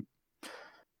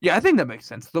I think that makes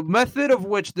sense. The method of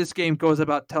which this game goes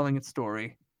about telling its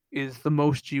story is the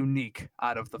most unique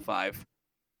out of the 5.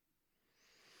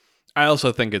 I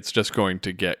also think it's just going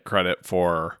to get credit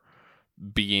for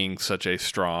being such a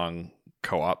strong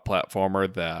co-op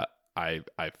platformer that I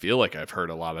feel like I've heard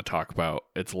a lot of talk about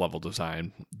its level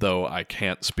design, though I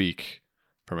can't speak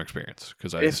from experience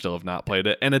because I still have not played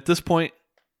it. And at this point,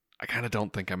 I kind of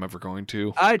don't think I'm ever going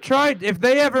to. I tried. If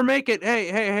they ever make it,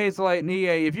 hey, Hazelight and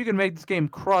EA, if you can make this game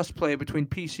cross-play between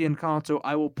PC and console,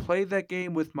 I will play that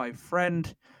game with my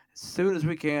friend as soon as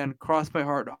we can. Cross my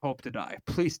heart, hope to die.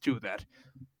 Please do that.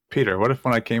 Peter, what if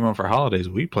when I came home for holidays,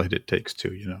 we played It Takes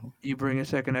Two, You bring a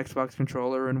second Xbox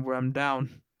controller and I'm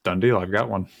down. Done deal. I've got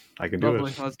one. I can do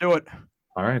it. Let's do it.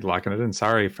 All right, locking it in.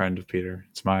 Sorry, friend of Peter.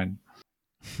 It's mine.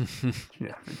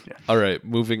 Yeah. All right,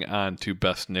 moving on to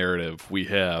Best Narrative. We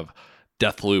have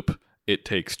Deathloop, It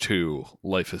Takes Two,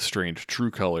 Life is Strange, True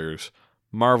Colors,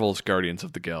 Marvel's Guardians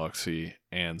of the Galaxy,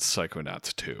 and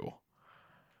Psychonauts 2.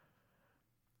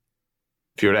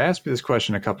 If you would asked me this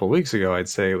question a couple of weeks ago, I'd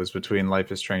say it was between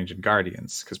Life is Strange and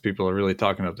Guardians, because people are really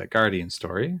talking about that Guardian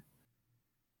story.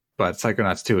 But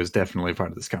Psychonauts 2 is definitely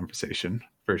part of this conversation,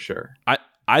 for sure.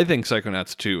 I think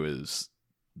Psychonauts 2 is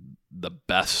the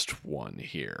best one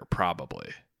here, probably.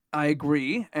 I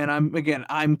agree, and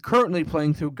I'm currently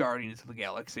playing through Guardians of the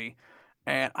Galaxy,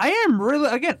 and I am really,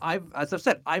 as I've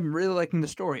said, I'm really liking the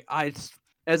story.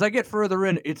 As I get further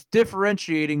in, it's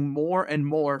differentiating more and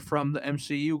more from the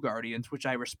MCU Guardians, which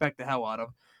I respect the hell out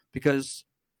of, because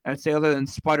I'd say other than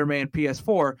Spider-Man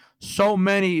PS4, so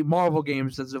many Marvel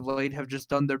games as of late have just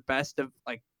done their best of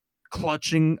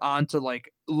clutching onto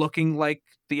looking like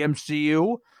the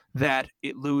MCU, that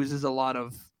it loses a lot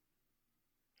of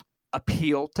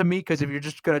appeal to me, because if you're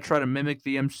just going to try to mimic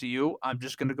the MCU, I'm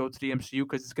just going to go to the MCU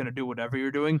because it's going to do whatever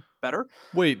you're doing better.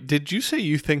 Wait, did you say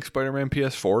you think Spider-Man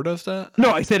PS4 does that?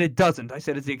 No, I said it doesn't. I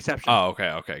said it's the exception. Oh,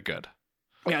 okay, good.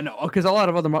 Yeah, no, because a lot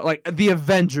of other, the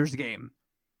Avengers game.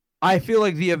 I feel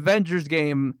like the Avengers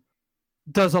game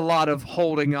does a lot of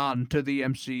holding on to the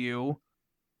MCU,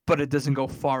 but it doesn't go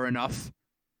far enough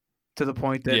to the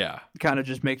point that kind of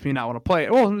just makes me not want to play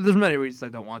it. Well, there's many reasons I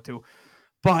don't want to,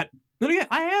 but then again,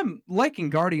 I am liking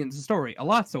Guardians' story a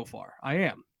lot so far. I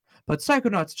am. But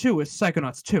Psychonauts 2 is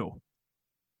Psychonauts 2.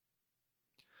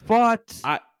 But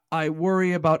I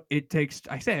worry about It Takes...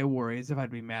 I say I worry as if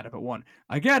I'd be mad if it won.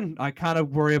 Again, I kind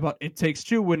of worry about It Takes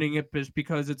Two winning it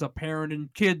because it's a parent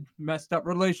and kid messed up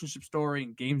relationship story,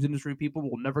 and games industry people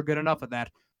will never get enough of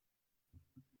that.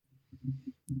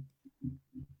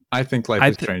 I think Life I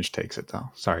is thi- Strange takes it though.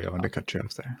 Sorry, I wanted to cut you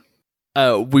off there.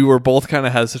 We were both kind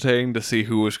of hesitating to see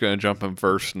who was going to jump in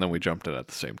first, and then we jumped in at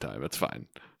the same time. It's fine.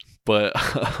 But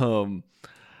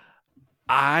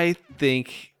I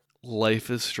think Life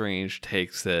is Strange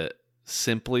takes it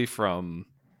simply from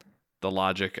the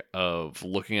logic of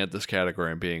looking at this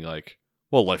category and being like,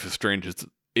 well, Life is Strange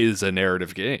is a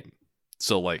narrative game.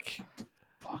 So, like,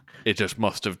 it just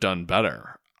must have done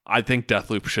better. I think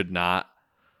Deathloop should not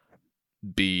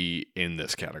be in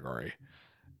this category.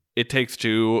 It Takes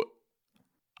Two,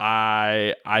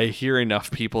 I hear enough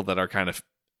people that are kind of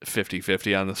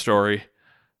 50-50 on the story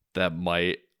that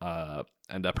might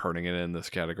end up hurting it in this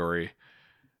category.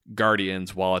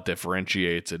 Guardians, while it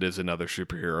differentiates, it is another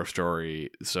superhero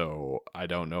story, so I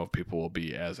don't know if people will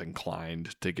be as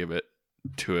inclined to give it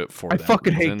to it for I that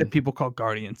fucking reason. hate that people call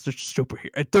Guardians. They're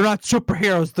superheroes. They're not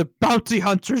superheroes. They're bounty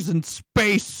hunters in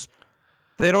space.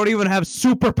 They don't even have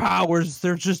superpowers.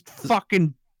 They're just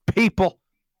fucking people.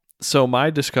 So my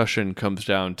discussion comes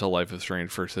down to Life is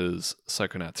Strange versus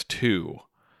Psychonauts 2,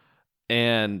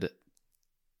 and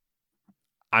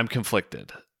I'm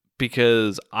conflicted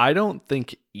because I don't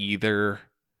think either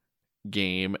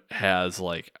game has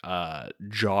like a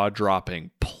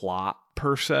jaw-dropping plot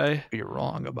per se. You're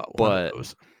wrong about one But of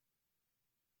those.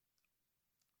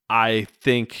 I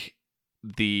think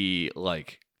the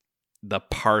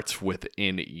parts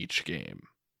within each game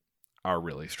are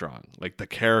really strong. Like the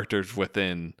characters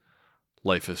within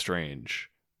Life is Strange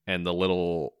and the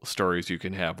little stories you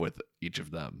can have with each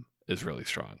of them is really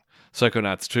strong.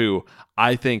 Psychonauts 2,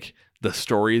 I think the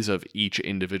stories of each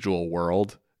individual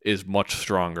world is much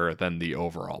stronger than the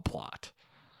overall plot.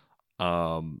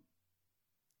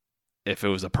 If it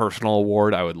was a personal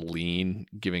award, I would lean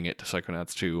giving it to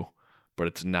Psychonauts 2, but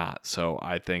it's not. So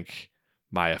I think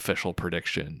my official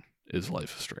prediction is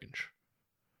Life is Strange.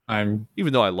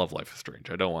 Even though I love Life is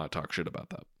Strange, I don't want to talk shit about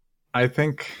that. I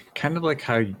think kind of like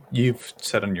how you've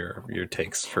said on your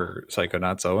takes for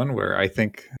Psychonauts, Owen, where I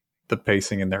think the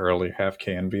pacing in the earlier half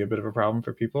can be a bit of a problem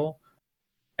for people.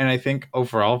 And I think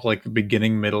overall, like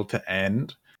beginning, middle to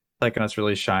end, Psychonauts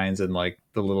really shines in like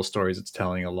the little stories it's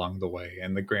telling along the way,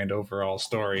 and the grand overall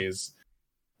story is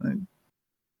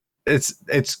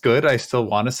it's good. I still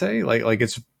want to say like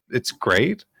it's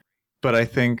great, but I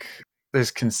think there's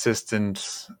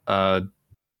consistent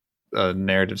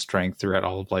narrative strength throughout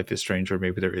all of Life is Strange, where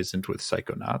maybe there isn't with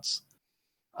Psychonauts.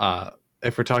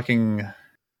 If we're talking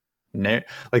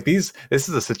like this is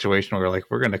a situation where like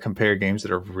we're going to compare games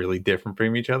that are really different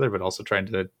from each other, but also trying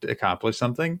to accomplish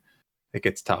something. It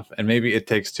gets tough, and maybe It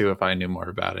Takes Two. If I knew more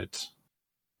about it,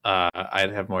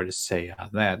 I'd have more to say on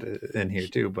that in here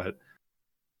too. But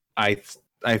I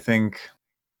think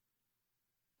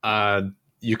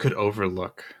you could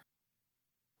overlook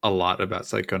a lot about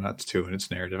Psychonauts 2 and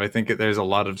its narrative. I think there's a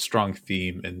lot of strong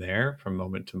theme in there from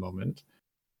moment to moment.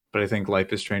 But I think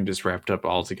Life is Strange is wrapped up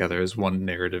all together as one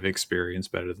narrative experience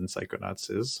better than Psychonauts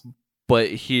is. But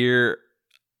here,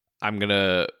 I'm going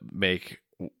to make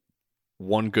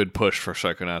one good push for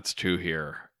Psychonauts 2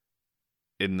 here,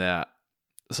 in that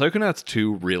Psychonauts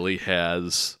 2 really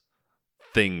has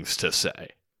things to say.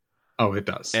 Oh, it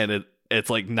does. And it's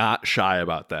like not shy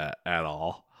about that at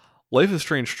all. Life is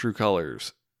Strange True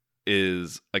Colors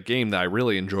is a game that I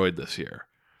really enjoyed this year.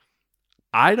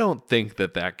 I don't think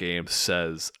that game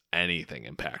says anything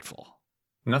impactful.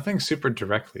 Nothing super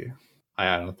directly.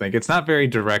 I don't think. It's not very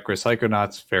direct, where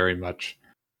Psychonauts very much,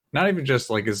 not even just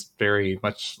like is very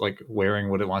much like wearing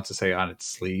what it wants to say on its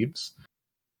sleeves,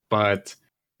 but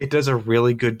it does a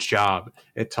really good job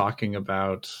at talking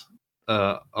about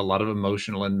a lot of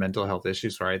emotional and mental health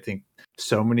issues where I think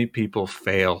so many people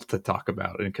fail to talk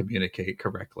about and communicate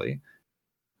correctly.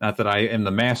 Not that I am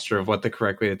the master of what the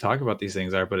correct way to talk about these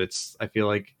things are, but I feel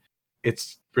like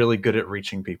it's really good at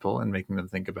reaching people and making them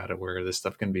think about it, where this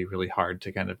stuff can be really hard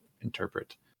to kind of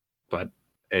interpret. But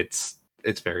it's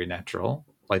very natural.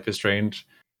 Life is Strange.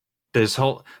 There's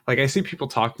I see people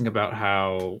talking about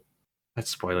how, that's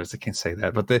spoilers, I can't say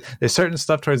that, but there's certain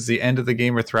stuff towards the end of the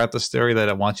game or throughout the story that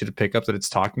I want you to pick up that it's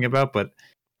talking about, but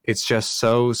it's just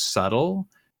so subtle.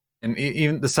 And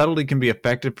even the subtlety can be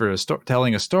effective for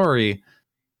telling a story,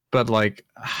 but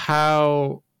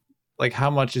how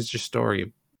much is your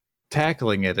story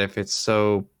tackling it if it's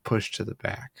so pushed to the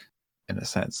back, in a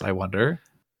sense, I wonder.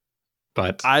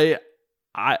 But I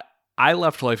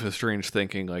left Life is Strange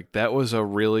thinking like that was a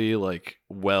really like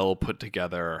well put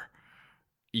together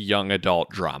young adult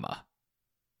drama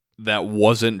that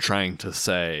wasn't trying to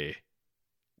say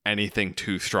anything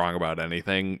too strong about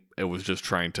anything. It was just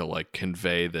trying to like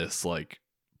convey this like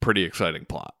pretty exciting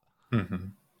plot. Mm-hmm.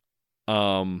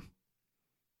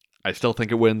 I still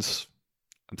think it wins.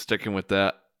 I'm sticking with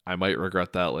that. I might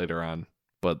regret that later on,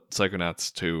 but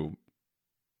Psychonauts 2,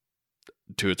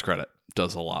 to its credit,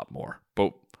 does a lot more.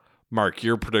 But Mark,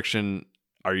 your prediction,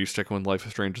 are you sticking with Life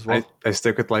is Strange as well? I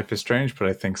stick with Life is Strange, but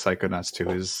I think Psychonauts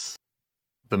 2 is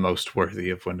the most worthy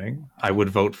of winning. I would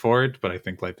vote for it, but I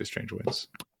think Life is Strange wins.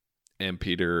 And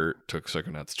Peter took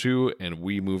Psychonauts 2, and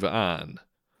we move on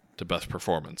to Best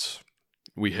Performance.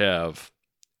 We have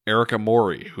Erica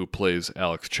Mori, who plays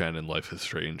Alex Chen in Life is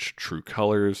Strange True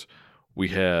Colors. We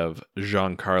have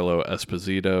Giancarlo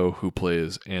Esposito, who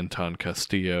plays Anton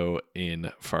Castillo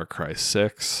in Far Cry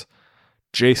 6.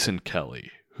 Jason Kelly,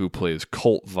 who plays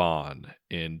Colt Vaughn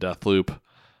in Deathloop.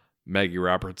 Maggie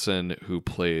Robertson, who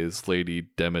plays Lady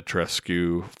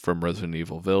Dimitrescu from Resident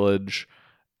Evil Village.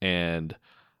 And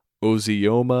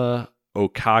Ozioma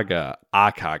Akaga.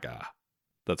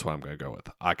 That's what I'm going to go with.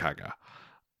 Akaga,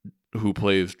 who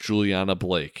plays Juliana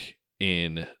Blake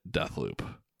in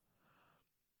Deathloop.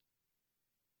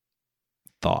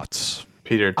 Thoughts?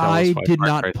 Peter, tell I us why did Far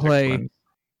not Cry 6 play wins.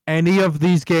 any of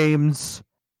these games,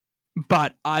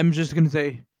 but I'm just gonna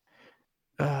say,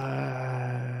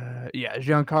 yeah,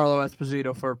 Giancarlo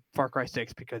Esposito for Far Cry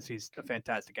 6 because he's a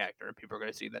fantastic actor, and people are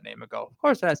gonna see that name and go, of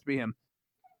course it has to be him.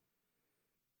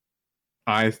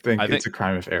 I think I it's think- a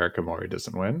crime if Erica Mori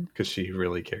doesn't win because she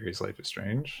really carries Life is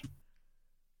Strange.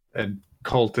 And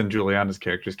Colt and Juliana's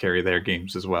characters carry their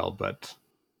games as well, but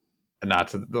not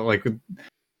to like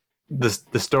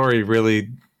the story really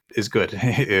is good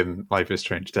in Life is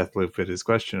Strange. Deathloop, it is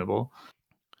questionable.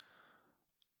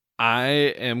 I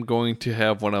am going to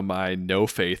have one of my no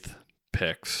faith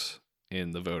picks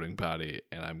in the voting body,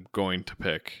 and I'm going to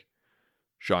pick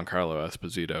Giancarlo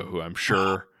Esposito, who I'm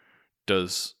sure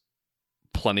does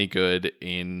plenty good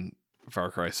in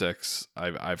Far Cry 6.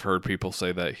 I've heard people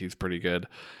say that he's pretty good.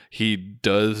 He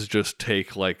does just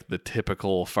take like the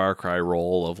typical Far Cry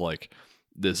role of like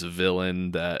this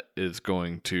villain that is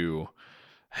going to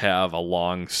have a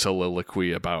long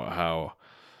soliloquy about how,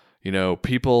 you know,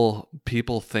 people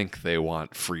think they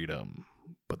want freedom,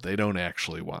 but they don't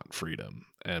actually want freedom,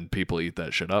 and people eat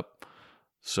that shit up.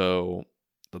 So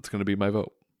that's going to be my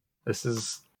vote. This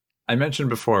is, I mentioned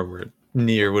before, where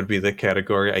Nier would be the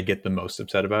category I get the most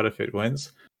upset about if it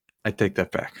wins. I take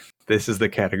that back. This is the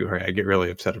category I get really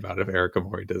upset about if Erica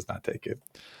Mori does not take it.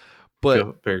 But I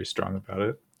feel very strong about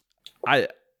it.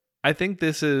 I think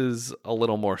this is a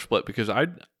little more split because I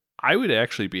would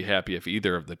actually be happy if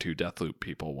either of the two Deathloop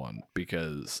people won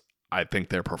because I think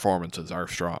their performances are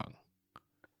strong.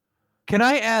 Can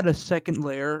I add a second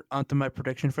layer onto my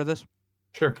prediction for this?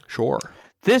 Sure.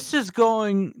 This is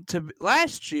going to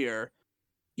last year.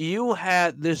 You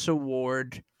had this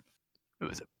award. It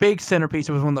was a big centerpiece.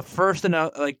 It was one of the first,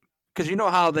 because you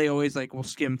know how they always will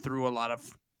skim through a lot of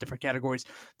different categories.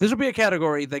 This will be a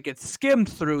category that gets skimmed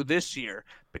through this year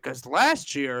because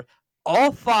last year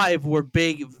all 5 were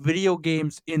big video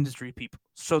games industry people,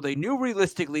 so they knew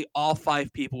realistically all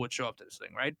 5 people would show up to this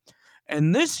thing, right?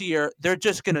 And this year they're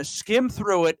just gonna skim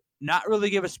through it, not really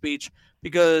give a speech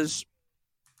because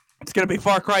it's gonna be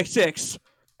Far Cry 6,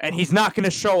 and he's not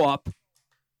gonna show up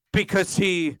because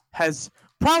he has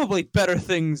probably better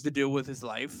things to do with his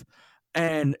life.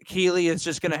 And Keighley is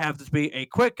just going to have this be a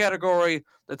quick category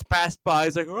that's passed by.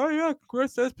 He's like, oh, yeah,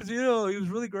 Chris Esposito, he was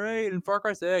really great in Far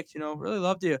Cry 6, really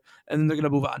loved you. And then they're going to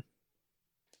move on.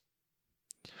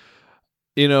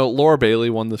 You know, Laura Bailey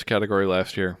won this category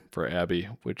last year for Abby,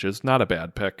 which is not a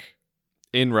bad pick.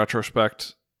 In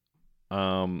retrospect,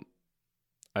 I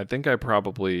think I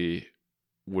probably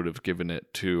would have given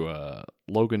it to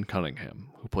Logan Cunningham,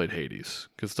 who played Hades,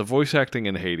 because the voice acting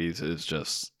in Hades is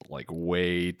just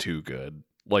way too good,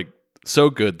 so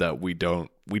good that we don't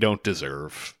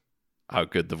deserve how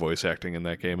good the voice acting in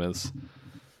that game is.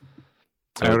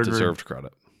 I So would it agree. deserved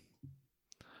credit.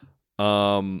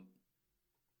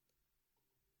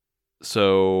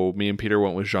 So me and Peter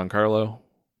went with Giancarlo,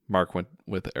 Mark went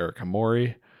with Erica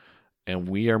Mori, and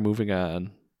we are moving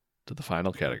on to the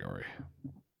final category.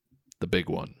 The big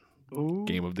one, Ooh.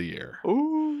 Game of the Year.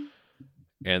 Ooh.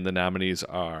 And the nominees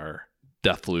are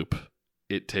Deathloop,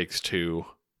 It Takes Two,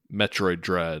 Metroid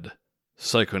Dread,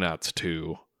 Psychonauts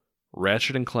 2,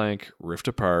 Ratchet & Clank, Rift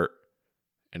Apart,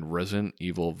 and Resident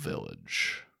Evil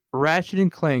Village. Ratchet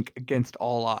and Clank, against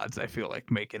all odds, I feel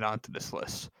like make it onto this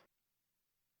list.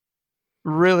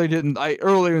 Really didn't.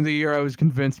 Earlier in the year I was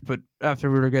convinced, but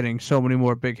after we were getting so many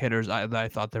more big hitters, I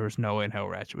thought there was no way in hell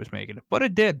Ratchet was making it, but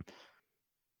it did.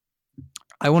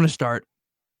 I want to start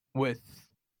with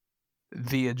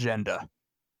the agenda.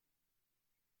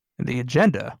 And the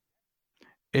agenda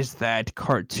is that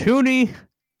cartoony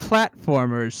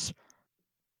platformers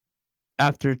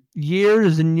after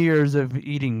years and years of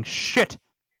eating shit,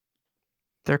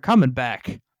 they're coming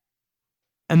back.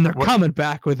 And they're coming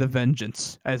back with a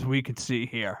vengeance, as we can see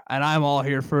here. And I'm all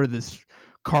here for this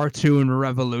cartoon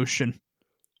revolution.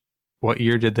 What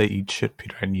year did they eat shit,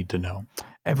 Peter? I need to know.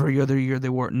 Every other year they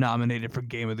weren't nominated for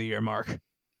Game of the Year, Mark.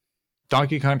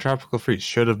 Donkey Kong Tropical Freeze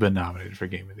should have been nominated for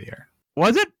Game of the Year.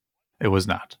 Was it? It was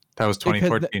not. That was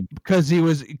 2014.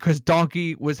 Because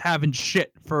Donkey was having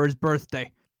shit for his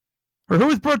birthday. Or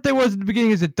whose birthday was at the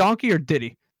beginning? Is it Donkey or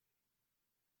Diddy?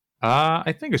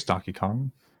 I think it's Donkey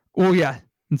Kong. Oh yeah.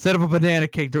 Instead of a banana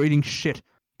cake, they're eating shit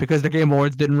because the Game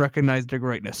Awards didn't recognize their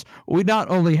greatness. We not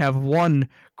only have one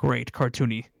great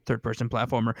cartoony third-person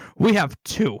platformer, we have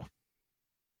two.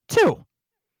 Two.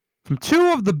 From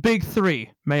two of the big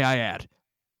three, may I add.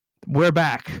 We're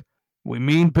back. We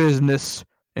mean business,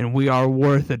 and we are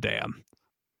worth a damn.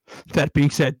 That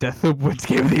being said, Deathloop wins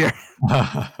Game of the Year.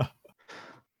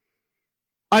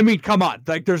 I mean, come on.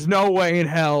 Like, there's no way in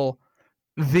hell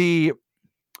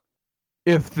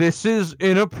if this is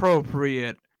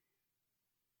inappropriate,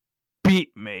 beat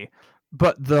me.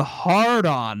 But the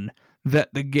hard-on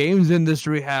that the games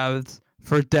industry has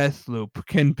for Deathloop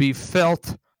can be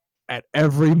felt at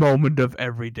every moment of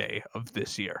every day of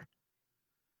this year.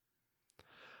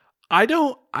 I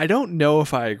don't know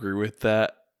if I agree with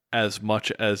that as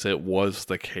much as it was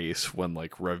the case when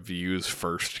like reviews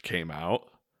first came out.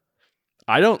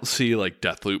 I don't see like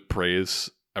Deathloop praise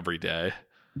every day.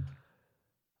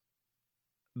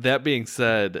 That being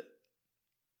said,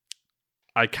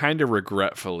 I kind of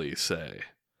regretfully say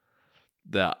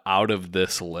that out of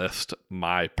this list,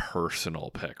 my personal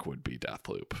pick would be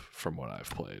Deathloop from what I've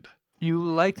played. You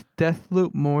liked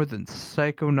Deathloop more than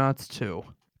Psychonauts 2.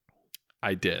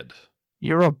 I did.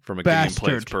 You're a from a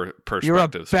bastard. gameplay perspective. You're a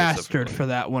bastard for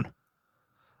that one.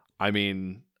 I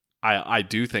mean, I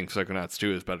do think Psychonauts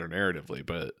 2 is better narratively,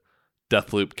 but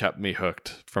Deathloop kept me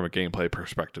hooked from a gameplay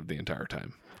perspective the entire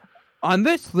time. On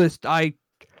this list, I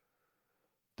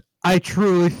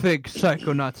truly think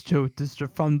Psychonauts 2 is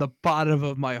from the bottom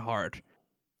of my heart.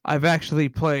 I've actually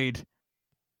played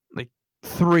like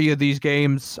 3 of these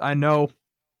games. I know.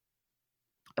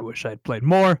 I wish I'd played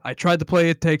more. I tried to play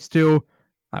It Takes Two.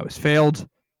 I was failed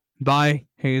by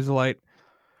Hazelight.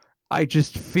 I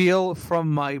just feel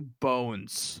from my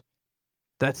bones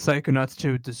that Psychonauts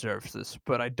 2 deserves this,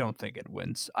 but I don't think it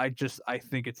wins. I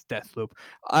think it's Deathloop.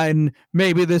 And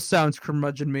maybe this sounds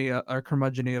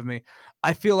curmudgeon-y of me.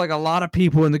 I feel like a lot of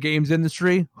people in the games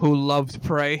industry who loved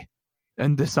Prey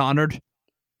and Dishonored,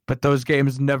 but those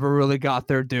games never really got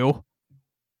their due,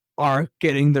 are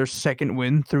getting their second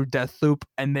win through Deathloop,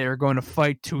 and they're going to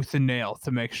fight tooth and nail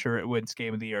to make sure it wins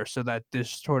Game of the Year so that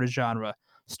this sort of genre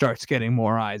starts getting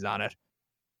more eyes on it.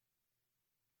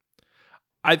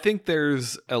 I think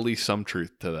there's at least some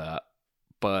truth to that,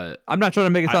 but I'm not trying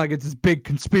to make it sound like it's this big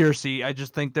conspiracy. I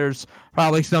just think there's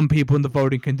probably some people in the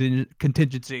voting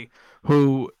contingency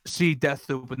who see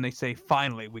Deathloop and they say,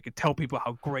 finally, we could tell people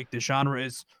how great the genre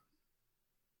is.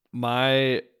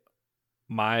 My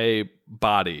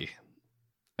body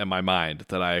and my mind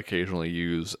that I occasionally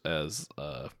use as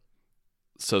a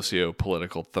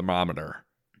socio-political thermometer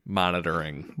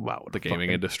monitoring the gaming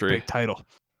industry. Big title.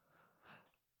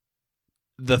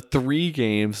 The 3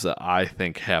 games that I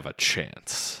think have a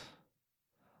chance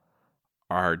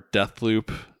are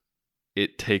Deathloop,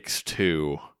 It Takes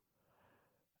Two,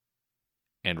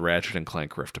 and Ratchet &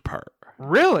 Clank Rift Apart.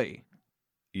 Really?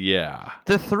 Yeah.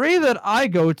 The 3 that I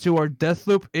go to are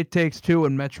Deathloop, It Takes Two,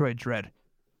 and Metroid Dread.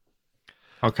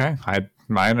 Okay.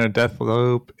 Mine are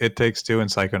Deathloop, It Takes Two,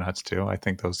 and Psychonauts 2. I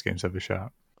think those games have a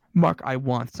shot. Mark, I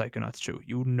want Psychonauts 2.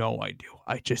 You know I do.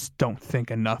 I just don't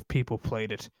think enough people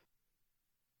played it.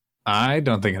 I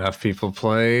don't think enough people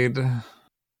played.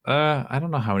 I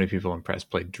don't know how many people in press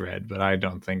played Dread, but I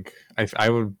don't think I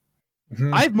would.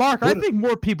 I think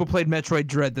more people played Metroid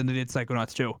Dread than they did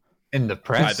Psychonauts 2. In the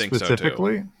press, I think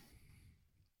specifically? So too.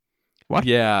 What?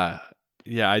 Yeah,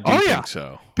 I do think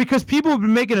so. Because people have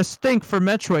been making a stink for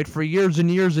Metroid for years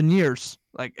and years and years.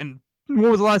 Like, and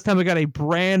when was the last time we got a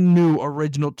brand new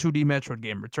original 2D Metroid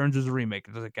game? Returns is a remake.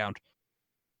 It doesn't count.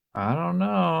 I don't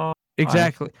know.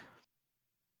 Exactly.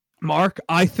 Mark,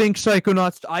 I think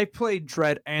Psychonauts... I played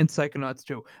Dread and Psychonauts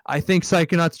 2. I think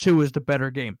Psychonauts 2 is the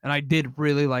better game. And I did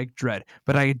really like Dread,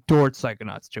 but I adored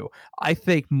Psychonauts 2. I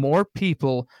think more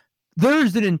people...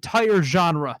 There's an entire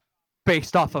genre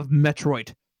based off of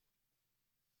Metroid.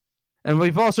 And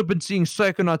we've also been seeing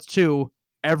Psychonauts 2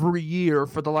 every year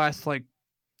for the last,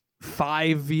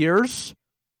 5 years.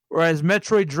 Whereas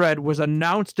Metroid Dread was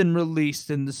announced and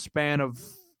released in the span of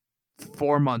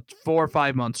 4 or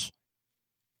 5 months.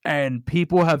 And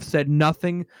people have said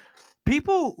nothing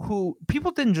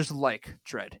people didn't just like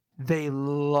Dread; they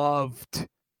loved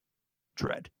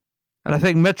Dread, and I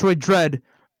think Metroid Dread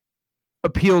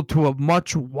appealed to a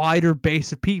much wider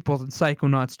base of people than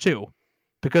Psychonauts 2,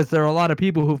 because there are a lot of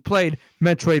people who've played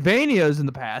Metroidvanias in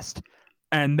the past,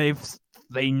 and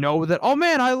they know that, oh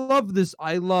man, I love this.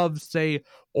 I love, say,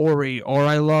 Ori, or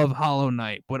I love Hollow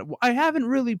Knight, but I haven't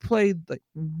really played like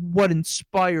what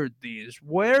inspired these.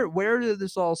 Where did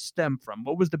this all stem from?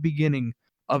 What was the beginning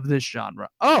of this genre?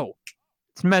 Oh,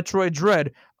 it's Metroid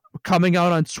Dread coming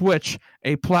out on Switch,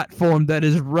 a platform that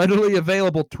is readily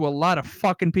available to a lot of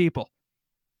fucking people.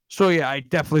 So yeah, I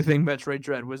definitely think Metroid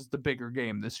Dread was the bigger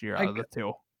game this year out of the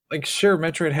two. Like, sure,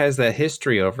 Metroid has that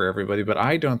history over everybody, but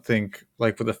I don't think,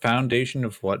 like, with the foundation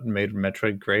of what made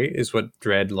Metroid great is what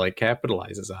Dread, like,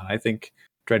 capitalizes on. I think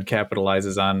Dread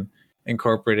capitalizes on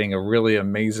incorporating a really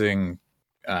amazing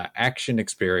action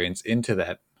experience into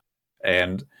that.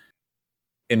 And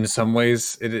in some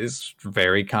ways, it is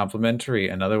very complimentary.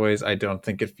 In other ways, I don't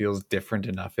think it feels different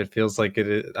enough. It feels like it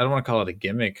is, I don't want to call it a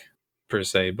gimmick, per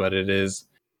se, but it is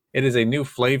a new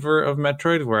flavor of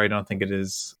Metroid where I don't think it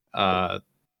is... not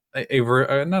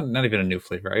even a new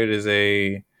flavor. It is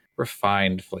a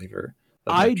refined flavor.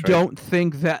 I don't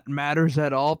think that matters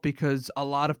at all, because a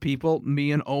lot of people,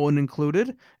 me and Owen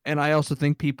included, and I also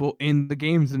think people in the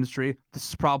games industry, this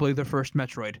is probably their first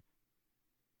Metroid.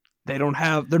 They're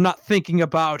not thinking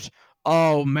about,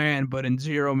 oh man, but in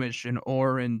Zero Mission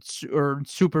or in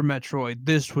Super Metroid,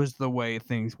 this was the way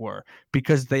things were,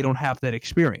 because they don't have that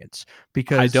experience.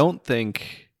 Because I don't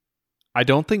think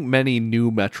many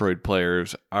new Metroid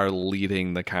players are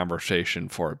leading the conversation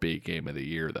for a big game of the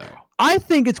year, though. I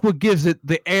think it's what gives it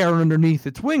the air underneath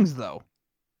its wings, though.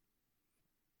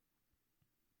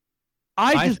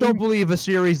 I don't believe a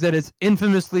series that is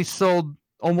infamously sold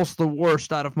almost the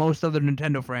worst out of most other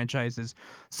Nintendo franchises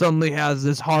suddenly has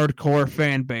this hardcore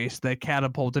fan base that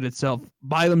catapulted itself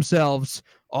by themselves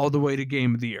all the way to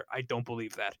Game of the Year. I don't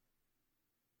believe that.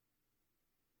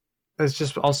 It's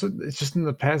just in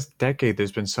the past decade,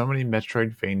 there's been so many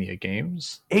Metroidvania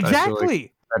games.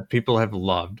 Exactly. That people have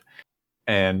loved.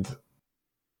 And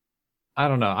I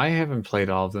don't know. I haven't played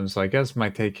all of them, so I guess my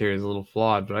take here is a little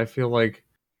flawed, but I feel like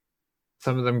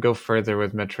some of them go further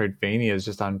with Metroidvanias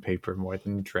just on paper more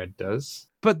than Dread does.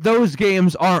 But those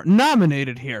games aren't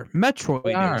nominated here.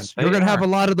 Metroid is. You're going to have a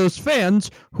lot of those fans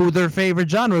who their favorite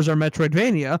genres are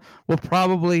Metroidvania will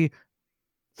probably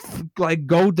like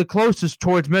go the closest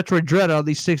towards Metroid Dread out of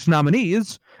these 6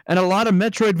 nominees, and a lot of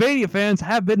Metroidvania fans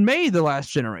have been made the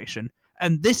last generation,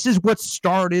 and this is what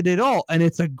started it all, and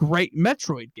it's a great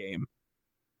Metroid game.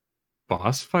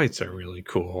 Boss fights are really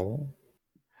cool.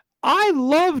 I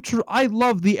love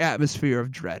the atmosphere of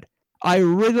Dread. I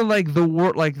really like the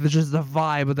word, like just the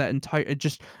vibe of that entire.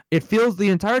 It feels the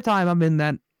entire time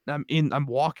I'm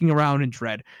walking around in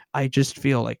Dread. I just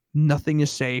feel like nothing is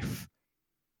safe.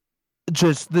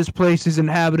 Just this place is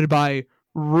inhabited by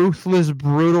ruthless,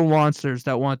 brutal monsters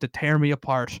that want to tear me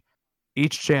apart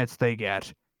each chance they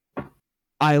get.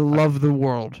 I love the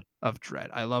world of Dread.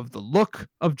 I love the look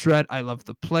of Dread. I love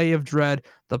the play of Dread.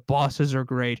 The bosses are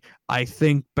great. I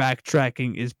think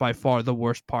backtracking is by far the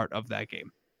worst part of that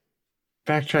game.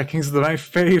 Backtracking is my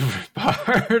favorite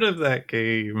part of that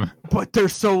game. But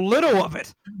there's so little of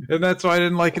it. And that's why I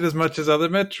didn't like it as much as other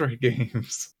Metroid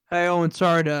games. Hey, Owen,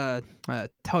 sorry to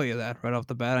tell you that right off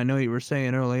the bat. I know you were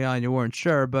saying early on you weren't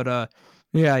sure, but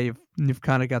yeah, you've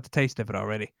kind of got the taste of it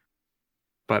already.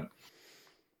 But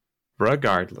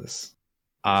regardless,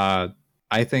 I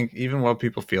think even while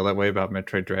people feel that way about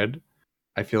Metroid Dread,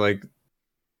 I feel like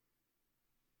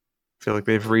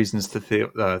they have reasons to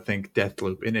think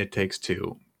Deathloop and It Takes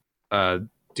Two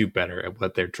do better at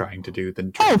what they're trying to do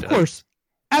than Dread does. Of course.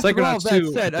 After all Psychonauts that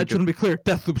 2, said, I shouldn't be clear,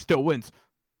 Deathloop still wins.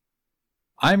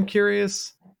 I'm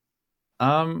curious,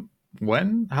 how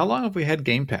long have we had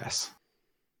Game Pass?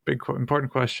 Big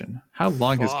important question. How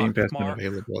long has Game Pass been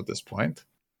available at this point?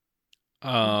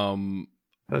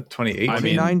 2018?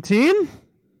 2019?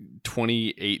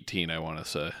 2018, I want to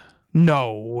say.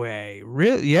 No way.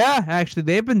 Really? Yeah, actually,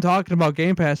 they've been talking about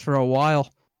Game Pass for a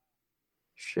while.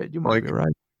 Shit, you might be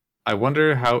right. I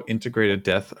wonder how integrated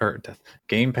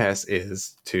Game Pass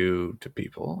is to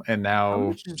people, and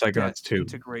now Psychonauts 2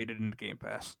 integrated into Game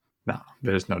Pass. No,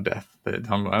 there's no death. I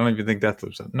don't even think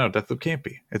Deathloop's. No, Deathloop can't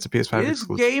be. It's a PS5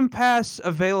 exclusive. Is Game Pass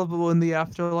available in the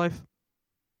afterlife?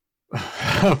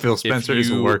 Phil Spencer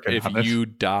isn't working on it. If you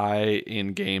die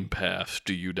in Game Pass,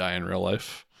 do you die in real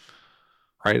life?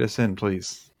 Write us in,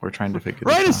 please. We're trying to figure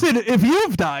this out. Write us in if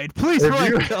you've died. Please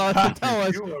write to us and tell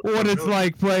us what it's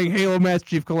like playing Halo Master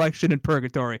Chief Collection in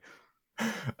Purgatory.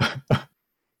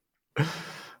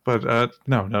 But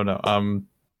no.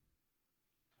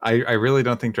 I really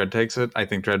don't think Dread takes it. I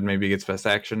think Dread maybe gets best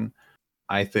action.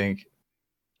 I think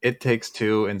It Takes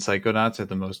Two and Psychonauts are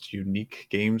the most unique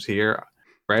games here.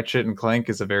 Ratchet and Clank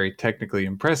is a very technically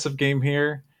impressive game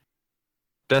here.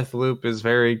 Deathloop is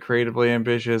very creatively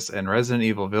ambitious, and Resident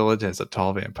Evil Village has a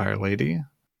tall vampire lady.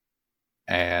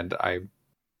 And I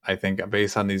think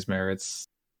based on these merits,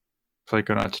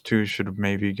 Psychonauts 2 should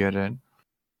maybe get it.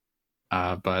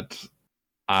 But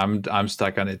I'm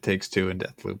stuck on It Takes Two and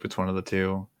Deathloop. It's one of the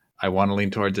two. I want to lean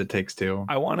towards It Takes Two.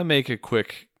 I want to make a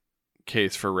quick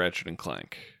case for Ratchet and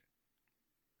Clank.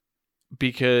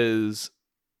 Because,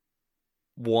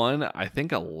 one, I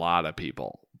think a lot of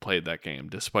people played that game,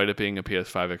 despite it being a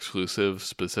PS5 exclusive.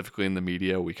 Specifically in the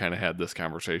media, we kind of had this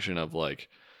conversation of like,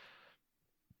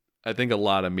 I think a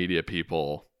lot of media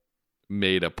people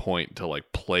made a point to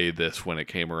like play this when it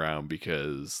came around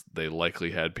because they likely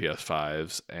had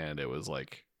PS5s and it was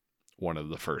like one of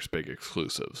the first big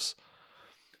exclusives.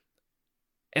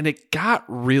 And it got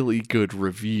really good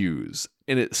reviews,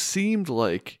 and it seemed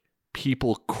like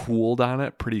people cooled on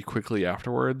it pretty quickly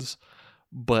afterwards.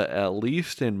 But at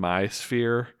least in my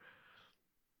sphere,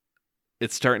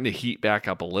 it's starting to heat back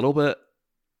up a little bit,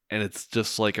 and it's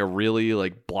just like a really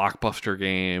like blockbuster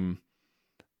game.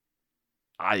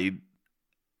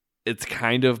 It's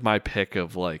kind of my pick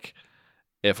of like,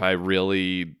 if I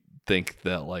really think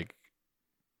that like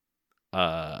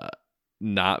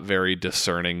not very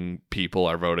discerning people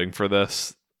are voting for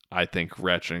this, I think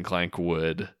Ratchet and Clank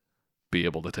would be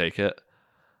able to take it.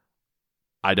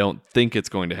 I don't think it's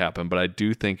going to happen, but I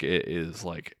do think it is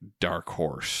like dark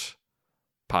horse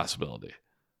possibility.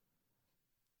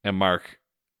 And Mark,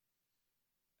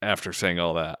 after saying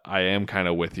all that, I am kind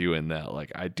of with you in that,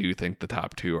 like, I do think the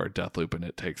top two are Deathloop and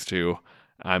It Takes Two.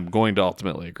 I'm going to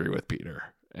ultimately agree with Peter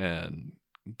and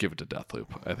give it to Deathloop.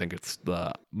 I think it's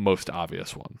the most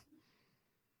obvious one.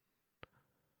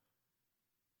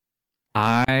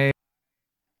 I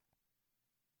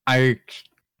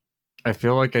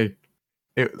feel like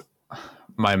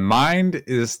my mind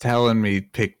is telling me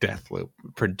pick Deathloop,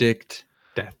 predict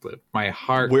Deathloop. My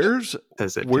heart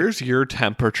says it. Where's your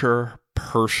temperature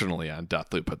personally on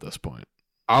Deathloop at this point?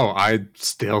 Oh, I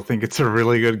still think it's a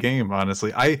really good game,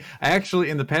 honestly. I actually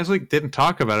in the past week didn't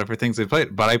talk about it for things I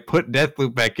played, but I put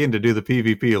Deathloop back in to do the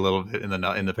PvP a little bit in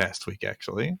the past week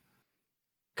actually,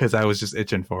 because I was just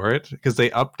itching for it because they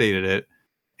updated it.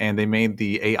 And they made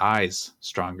the AIs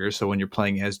stronger, so when you're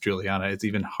playing as Juliana, it's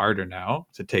even harder now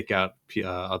to take out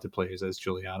other players as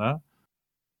Juliana.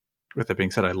 With that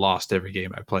being said, I lost every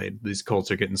game I played. These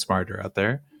Colts are getting smarter out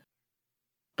there.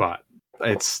 But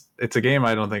it's a game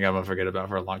I don't think I'm going to forget about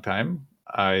for a long time.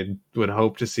 I would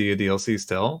hope to see a DLC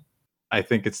still. I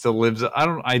think it still lives.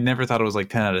 I never thought it was like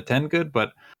 10 out of 10 good,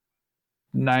 but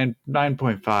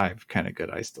 9.5 kind of good,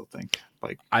 I still think.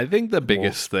 Like, I think the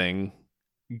biggest thing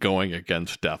going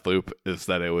against Deathloop is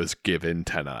that it was given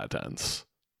 10 out of 10s.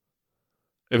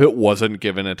 If it wasn't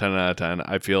given a 10 out of 10,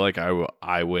 I feel like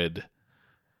I would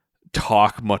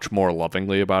talk much more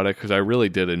lovingly about it because I really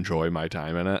did enjoy my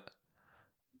time in it.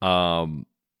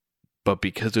 But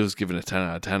because it was given a 10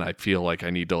 out of 10, I feel like I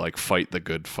need to like fight the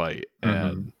good fight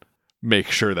and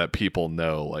make sure that people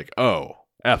know like, oh,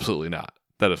 absolutely not.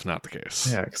 That is not the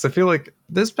case. Yeah, because I feel like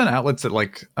there's been outlets that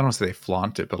like, I don't want to say they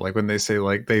flaunt it, but like when they say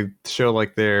like they show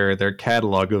like their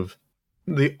catalog of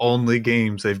the only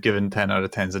games they've given 10 out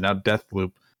of 10s, and now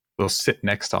Deathloop will sit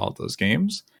next to all of those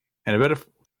games. And I bet if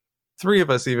three of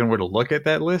us even were to look at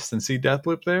that list and see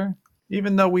Deathloop there,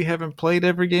 even though we haven't played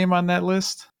every game on that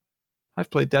list, I've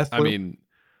played Deathloop. I mean,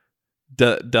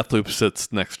 Deathloop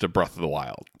sits next to Breath of the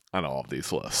Wild on all of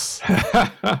these lists.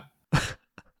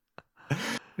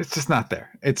 It's just not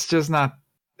there. It's not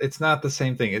the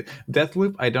same thing.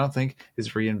 Deathloop, I don't think, is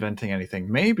reinventing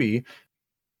anything. Maybe,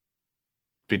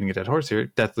 beating a dead horse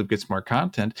here, Deathloop gets more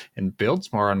content and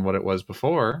builds more on what it was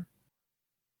before.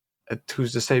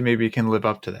 Who's to say maybe it can live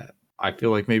up to that? I feel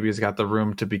like maybe it's got the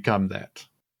room to become that,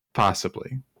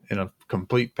 possibly, in a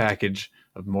complete package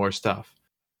of more stuff.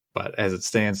 But as it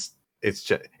stands, it's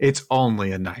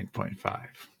only a 9.5.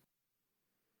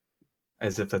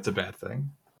 As if that's a bad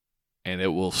thing. And it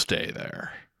will stay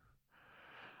there.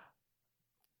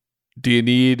 Do you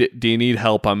need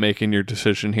help on making your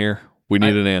decision here? We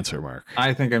need an answer, Mark.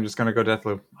 I think I'm just gonna go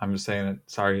Deathloop. I'm just saying it.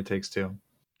 Sorry, It Takes Two.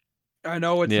 I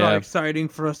know it's not exciting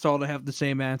for us all to have the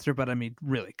same answer, but I mean,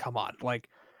 really, come on. Like,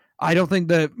 I don't think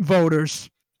the voters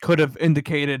could have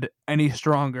indicated any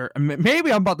stronger. I mean,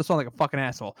 maybe I'm about to sound like a fucking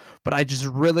asshole, but I just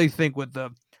really think with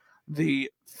the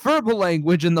verbal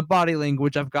language and the body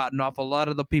language I've gotten off a lot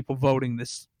of the people voting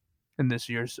this in this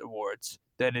year's awards,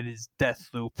 that it is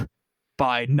Deathloop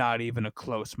by not even a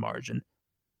close margin.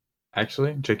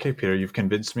 Actually, JK Peter, you've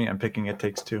convinced me. I'm picking It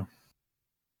Takes Two.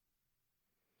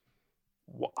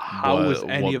 How was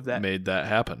any what of that made that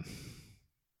happen?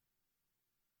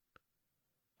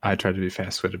 I tried to be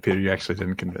fast-witted, Peter. You actually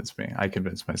didn't convince me. I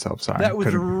convinced myself. Sorry. That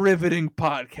was riveting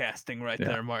podcasting right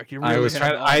there, Mark. You really I was had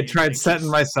trying. I tried audience setting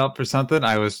interest. myself for something.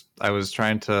 I was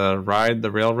trying to ride the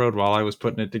railroad while I was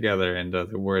putting it together, and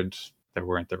there weren't the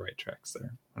right tracks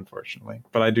there, unfortunately.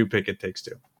 But I do pick It Takes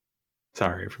Two.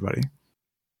 Sorry, everybody.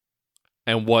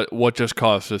 And what just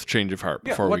caused this change of heart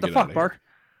before we what the get fuck, out of here?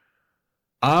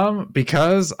 Mark?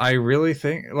 Because I really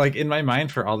think, like, in my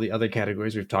mind, for all the other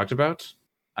categories we've talked about,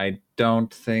 I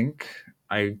don't think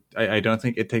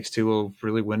It Takes Two will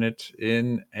really win it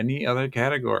in any other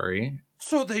category.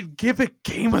 So they'd give it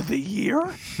Game of the Year?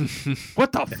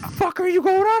 What the fuck are you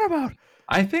going on about?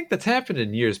 I think that's happened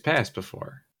in years past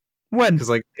before. When? Because,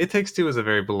 like, It Takes Two is a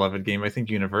very beloved game, I think,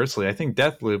 universally. I think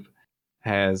Deathloop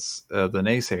has the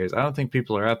naysayers. I don't think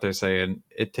people are out there saying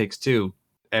It Takes Two.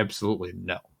 Absolutely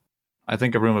no. I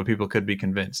think a room of people could be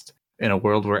convinced in a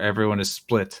world where everyone is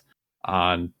split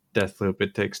on Deathloop,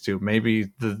 It Takes Two. Maybe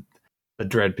the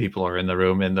Dread people are in the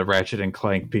room, and the Ratchet and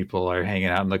Clank people are hanging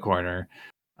out in the corner,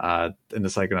 and the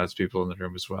Psychonauts people in the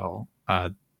room as well.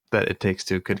 That It Takes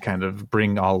Two could kind of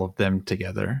bring all of them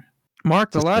together.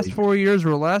 Mark, the last 4 years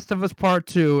were Last of Us Part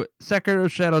 2, Sekiro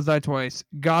Shadows Die Twice,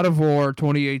 God of War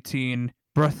 2018,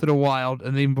 Breath of the Wild,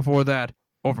 and even before that,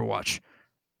 Overwatch.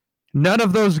 None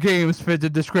of those games fit the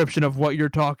description of what you're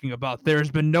talking about. There's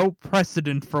been no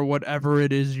precedent for whatever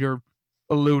it is you're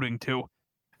alluding to.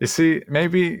 You see,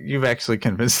 maybe you've actually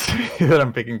convinced me that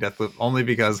I'm picking Deathloop only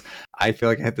because I feel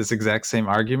like I had this exact same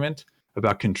argument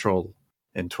about Control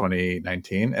in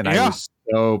 2019, and I was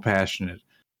so passionate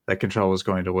that Control was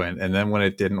going to win. And then when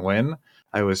it didn't win,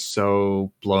 I was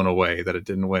so blown away that it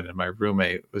didn't win. And my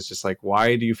roommate was just like,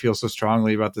 "Why do you feel so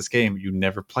strongly about this game? You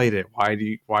never played it. Why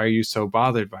are you so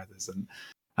bothered by this?" And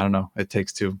I don't know. It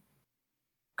Takes Two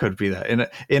could be that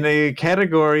in a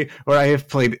category where I have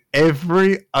played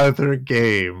every other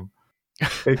game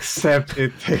except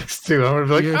It Takes Two. I'm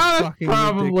gonna be like, that's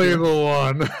probably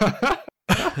ridiculous. the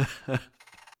one.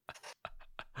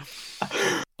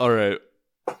 All right.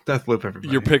 Deathloop, everybody.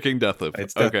 You're picking Deathloop.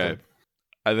 It's Okay. Deathloop.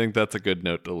 I think that's a good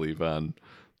note to leave on.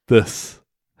 This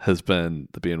has been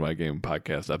the BNY Game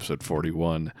Podcast, episode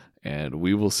 41, and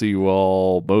we will see you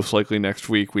all most likely next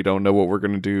week. We don't know what we're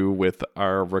going to do with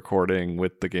our recording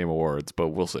with the Game Awards, but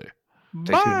we'll see.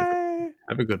 Bye!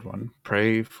 Have a good one.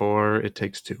 Pray for It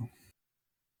Takes Two.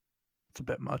 It's a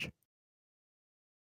bit much.